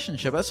the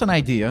relationship. That's an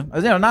idea.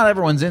 Not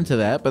everyone's into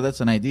that, but that's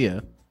an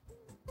idea.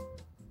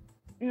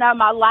 No,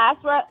 my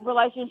last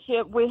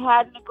relationship, we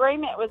had an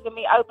agreement. It was going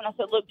to be open. I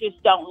said, look,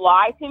 just don't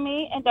lie to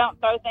me and don't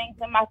throw things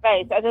in my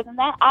face. Other than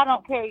that, I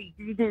don't care.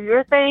 You do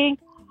your thing.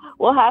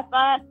 We'll have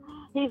fun.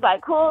 He's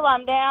like, cool,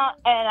 I'm down.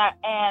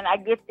 And I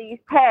get these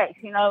texts,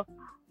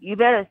 you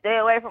better stay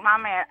away from my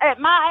man. At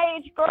my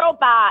age, girl,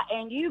 bye.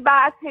 And you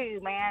bye too,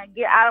 man.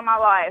 Get out of my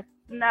life.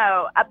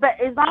 No, but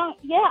as long,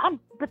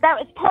 but that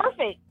was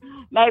perfect.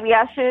 Maybe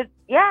I should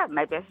ask him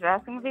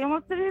if he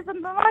wants to do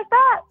something like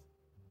that.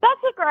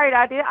 That's a great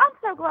idea. I'm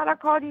so glad I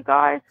called you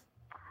guys.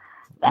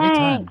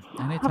 Thanks.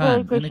 Anytime. I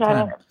really appreciate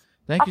it.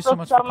 Thank you so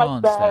much for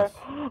calling, Steph.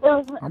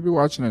 I'll be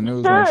watching the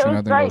news, make sure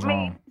nothing goes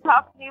wrong.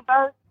 Talking to you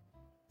both.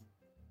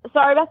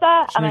 Sorry about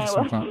that.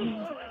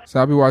 So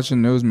I'll be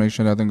watching the news, make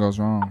sure nothing goes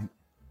wrong.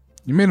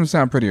 You made him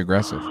sound pretty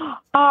aggressive.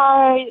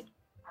 Alright.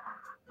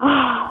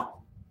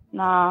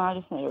 No, I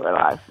just need to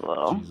relax a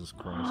little. Jesus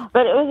Christ.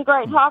 But it was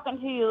great talking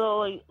to you,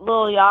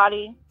 Lil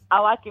Yachty. I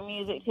like your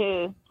music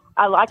too.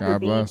 I like your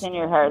beads in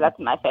your hair. That's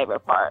my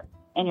favorite part.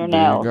 And your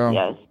nails,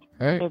 yes.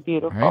 Hey, they're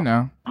beautiful. Hey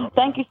now.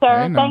 Thank you,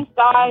 sir. Hey, now. Thanks,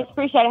 guys.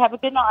 Appreciate it. Have a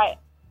good night.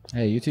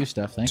 Hey, you too,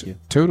 Steph. Thank you.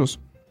 Toodles.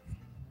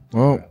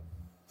 Well,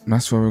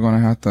 that's where we're going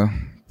to have to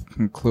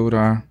conclude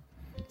our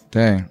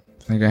day. I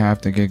think I have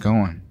to get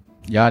going.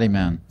 Yachty,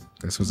 man.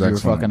 This was excellent. excellent. You were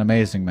fucking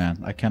amazing,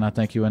 man. I cannot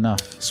thank you enough.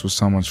 This was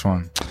so much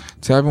fun.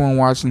 To everyone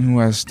watching who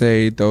has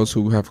stayed, those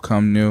who have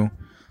come new,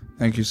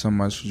 thank you so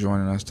much for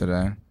joining us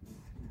today.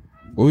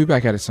 We'll be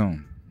back at it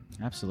soon.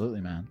 Absolutely,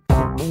 man.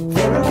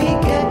 Therapy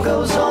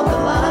Gecko's on the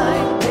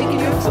line, taking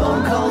your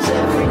phone calls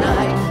every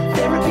night.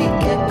 Therapy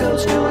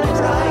Gecko's doing it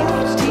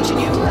right, he's teaching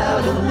you how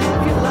to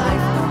live your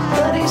life,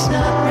 but he's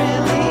not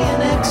really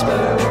an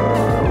expert.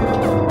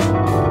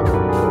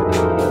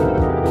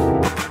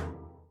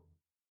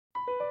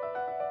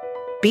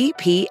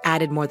 BP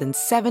added more than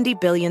 $70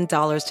 billion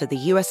to the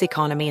U.S.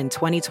 economy in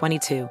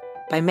 2022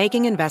 by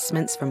making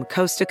investments from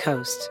coast to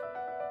coast.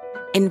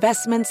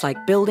 Investments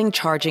like building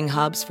charging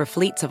hubs for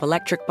fleets of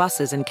electric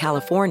buses in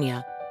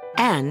California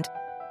and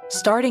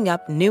starting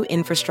up new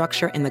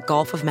infrastructure in the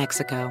Gulf of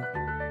Mexico.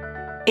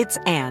 It's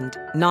and,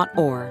 not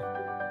or.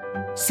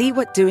 See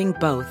what doing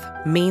both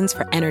means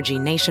for energy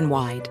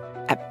nationwide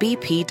at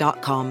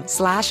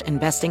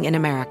bp.com/investing in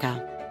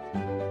America.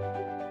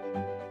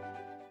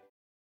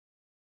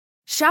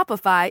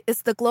 Shopify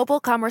is the global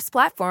commerce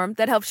platform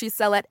that helps you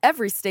sell at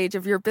every stage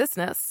of your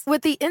business.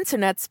 With the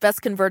internet's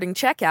best converting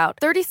checkout,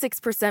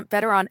 36%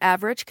 better on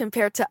average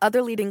compared to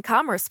other leading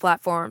commerce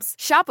platforms,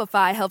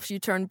 Shopify helps you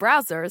turn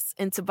browsers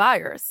into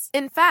buyers.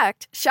 In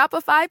fact,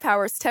 Shopify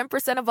powers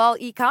 10% of all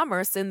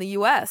e-commerce in the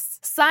U.S.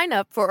 Sign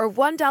up for a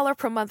 $1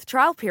 per month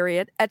trial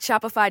period at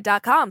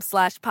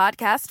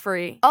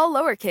shopify.com/podcastfree. All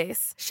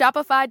lowercase,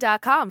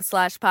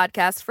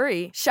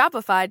 shopify.com/podcastfree,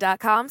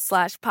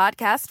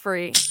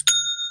 shopify.com/podcastfree.